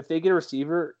BYU, if they get a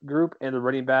receiver group and the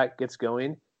running back gets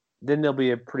going, then they'll be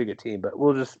a pretty good team. But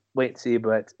we'll just wait and see.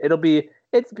 But it's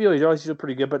BYU. They're always usually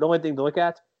pretty good. But the only thing to look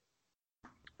at,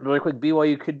 really quick,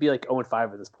 BYU could be like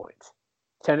 0-5 at this point.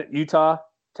 Utah,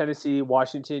 Tennessee,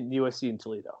 Washington, USC, and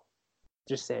Toledo.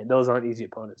 Just saying, those aren't easy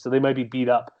opponents. So they might be beat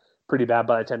up pretty bad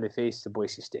by the time they face the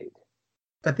Boise State.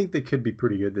 I think they could be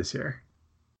pretty good this year.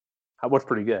 What's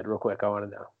pretty good? Real quick, I want to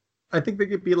know. I think they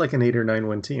could be like an 8 or 9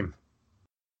 win team.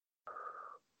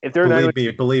 If they're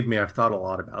believe me, I've thought a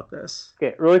lot about this.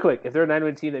 Okay, really quick. If they're a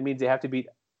 9-win team, that means they have to beat.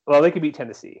 Well, they could beat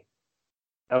Tennessee.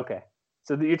 Okay,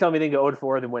 so you're telling me they can go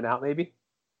 0-4 then win out, maybe?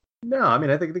 No, I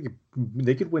mean I think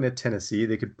they could win at Tennessee.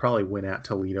 They could probably win at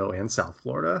Toledo and South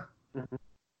Florida. Mm-hmm.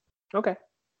 Okay.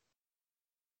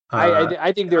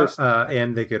 I think there's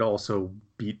and they could also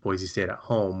beat Boise State at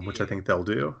home, which I think they'll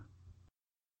do.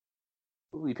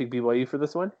 We pick BYU for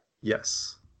this one?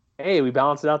 Yes. Hey, we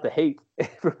balanced out the hate.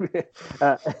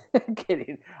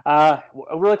 Kidding.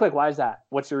 Really quick, why is that?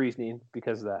 What's your reasoning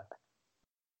because of that?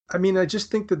 I mean, I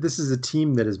just think that this is a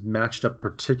team that has matched up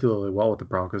particularly well with the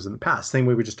Broncos in the past. Same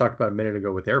way we just talked about a minute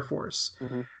ago with Air Force.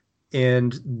 Mm-hmm.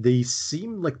 And they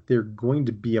seem like they're going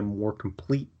to be a more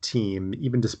complete team,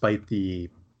 even despite the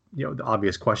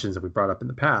obvious questions that we brought up in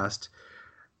the past.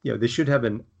 They should have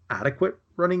an adequate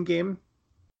running game.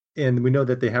 And we know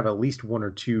that they have at least 1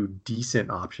 or 2 decent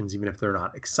options, even if they're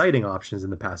not exciting options in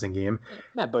the passing game.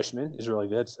 Matt Bushman is really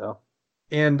good, so.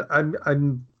 And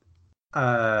I'm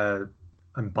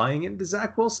buying into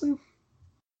Zach Wilson.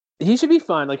 He should be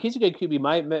fun. Like, he's a good QB.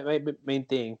 My main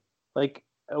thing, like,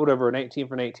 whatever, 19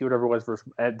 for 19, whatever it was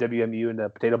at WMU in the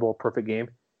Potato Bowl perfect game.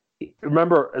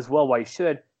 Remember as well why he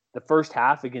should. The first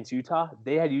half against Utah,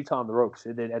 they had Utah on the ropes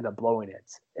and then end up blowing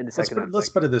it in the second half. Let's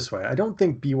put it this way. I don't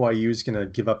think BYU is going to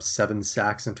give up 7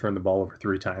 sacks and turn the ball over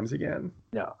 3 times again.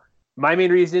 No. My main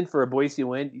reason for a Boise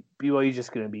win, BYU is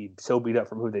just going to be so beat up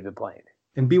from who they've been playing.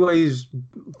 And BYU's,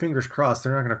 fingers crossed,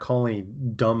 they're not going to call any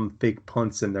dumb fake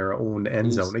punts in their own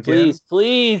end zone again.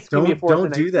 Please give me a 4th and 19.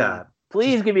 Don't do that.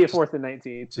 Please give me a 4th and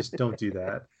 19. Just don't do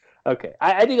that. Okay.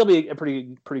 I think it'll be a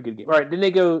pretty good game. All right. Then they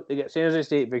get San Jose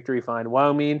State victory fine.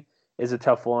 Wyoming is a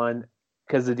tough one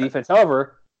because the defense,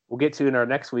 however, we'll get to in our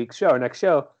next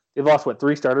show, they've lost,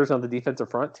 3 starters on the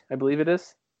defensive front, I believe it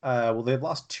is? Well, they've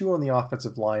lost 2 on the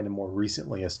offensive line and more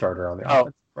recently a starter on the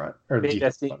offensive front. Or the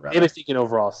defensive front, rather. Maybe thinking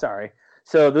overall, sorry.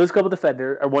 So those one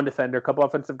defender, a couple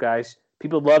offensive guys.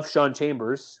 People love Sean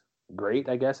Chambers. Great,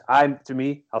 I guess. To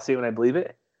me, I'll see it when I believe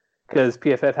it because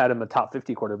PFF had him a top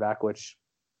 50 quarterback, which,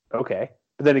 okay.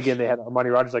 But then again, they had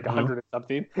Armani Rogers 100 or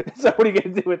something. So what are you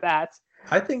going to do with that?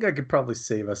 I think I could probably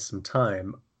save us some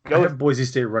time. I have Boise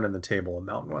State running the table in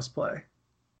Mountain West play.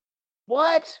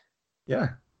 What? Yeah.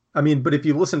 I mean, but if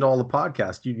you listen to all the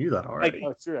podcasts, you knew that already.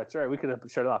 Oh, true. That's right. We could have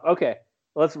shut it off. Okay.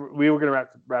 We were going to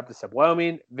wrap this up.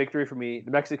 Wyoming, victory for me.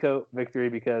 New Mexico, victory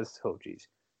because,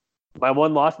 my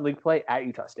one loss in league play at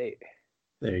Utah State.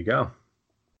 There you go.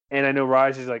 And I know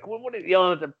Raj is like, what are you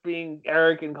yelling at the being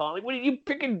Eric and calling? What are you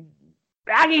picking?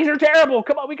 Aggies are terrible.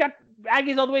 Come on, we got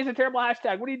Aggies all the way. It's a terrible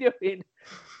hashtag. What are you doing?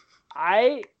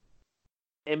 I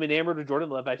am enamored with Jordan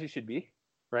Love, as you should be,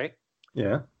 right?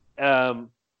 Yeah.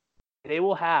 They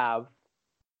will have.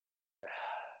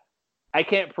 I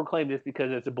can't proclaim this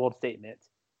because it's a bold statement.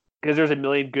 Because there's a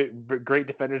million great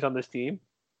defenders on this team,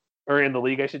 or in the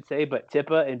league, I should say. But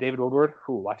Tippa and David Woodward,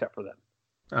 watch out for them.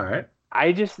 All right.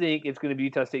 I just think it's going to be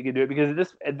Utah State can do it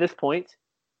because at this point,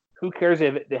 who cares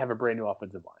if they have a brand new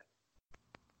offensive line?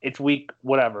 It's week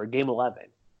game 11,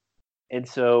 and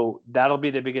so that'll be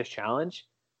the biggest challenge.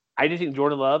 I just think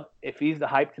Jordan Love, if he's the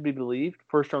hype to be believed,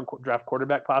 first-round draft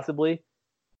quarterback possibly,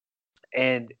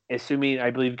 and assuming I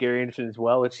believe Gary Anderson as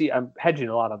well. Let's see, I'm hedging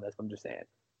a lot on this. I'm just saying.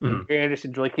 Mm-hmm. Gary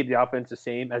Anderson's really keep the offense the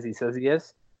same as he says he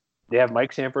is. They have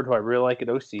Mike Sanford, who I really like at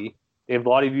OC. They have a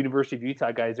lot of University of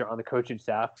Utah guys that are on the coaching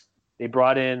staff. They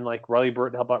brought in Riley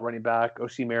Burton to help out running back,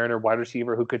 OC Mariner, wide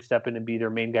receiver, who could step in and be their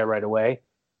main guy right away.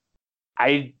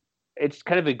 It's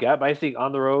kind of a gut, but I think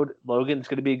on the road, Logan's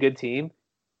going to be a good team.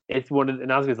 It's not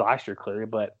as good as last year, clearly,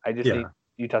 but I just think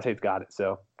Utah State's got it.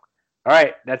 So, all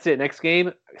right, that's it. Next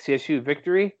game, CSU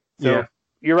victory. Yeah.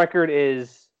 your record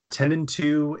is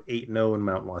 10-2, 8-0 in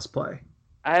Mountain West play.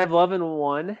 I have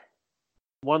 11-1,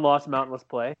 1 loss in Mountain West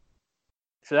play.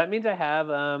 So that means I have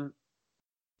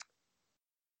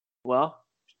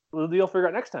you'll figure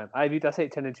out next time. I have Utah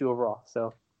State 10-2 overall.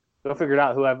 So we'll figure it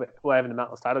out who I have in the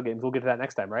Mountain West title games. We'll get to that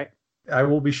next time, right? I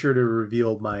will be sure to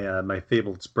reveal my my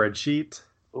fabled spreadsheet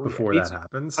before that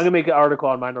happens. I'm gonna make an article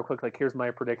on mine real quick. Like, here's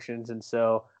my predictions, and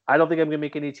so I don't think I'm gonna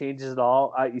make any changes at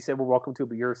all. You said we're welcome to it,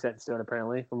 but you're set in stone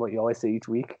apparently, from what you always say each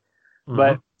week. Mm-hmm.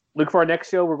 But look for our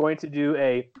next show. We're going to do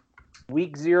a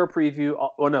week 0 preview.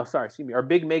 Oh no, sorry, excuse me. Our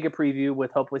big mega preview with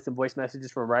hopefully some voice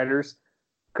messages from writers.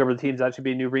 Cover the teams. That should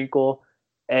be a new wrinkle,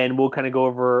 and we'll kind of go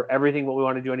over everything, what we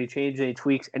want to do, any changes, any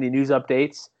tweaks, any news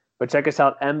updates. But check us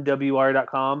out,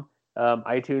 mwr.com.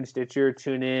 iTunes, Stitcher,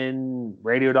 TuneIn,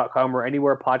 radio.com, or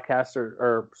anywhere podcasts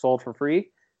are sold for free.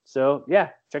 So, yeah,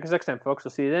 check us next time, folks.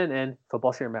 We'll see you then. And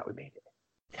Football Share, Matt, we made it.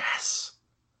 Yes.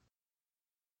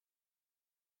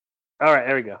 All right,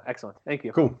 there we go. Excellent. Thank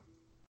you. Cool.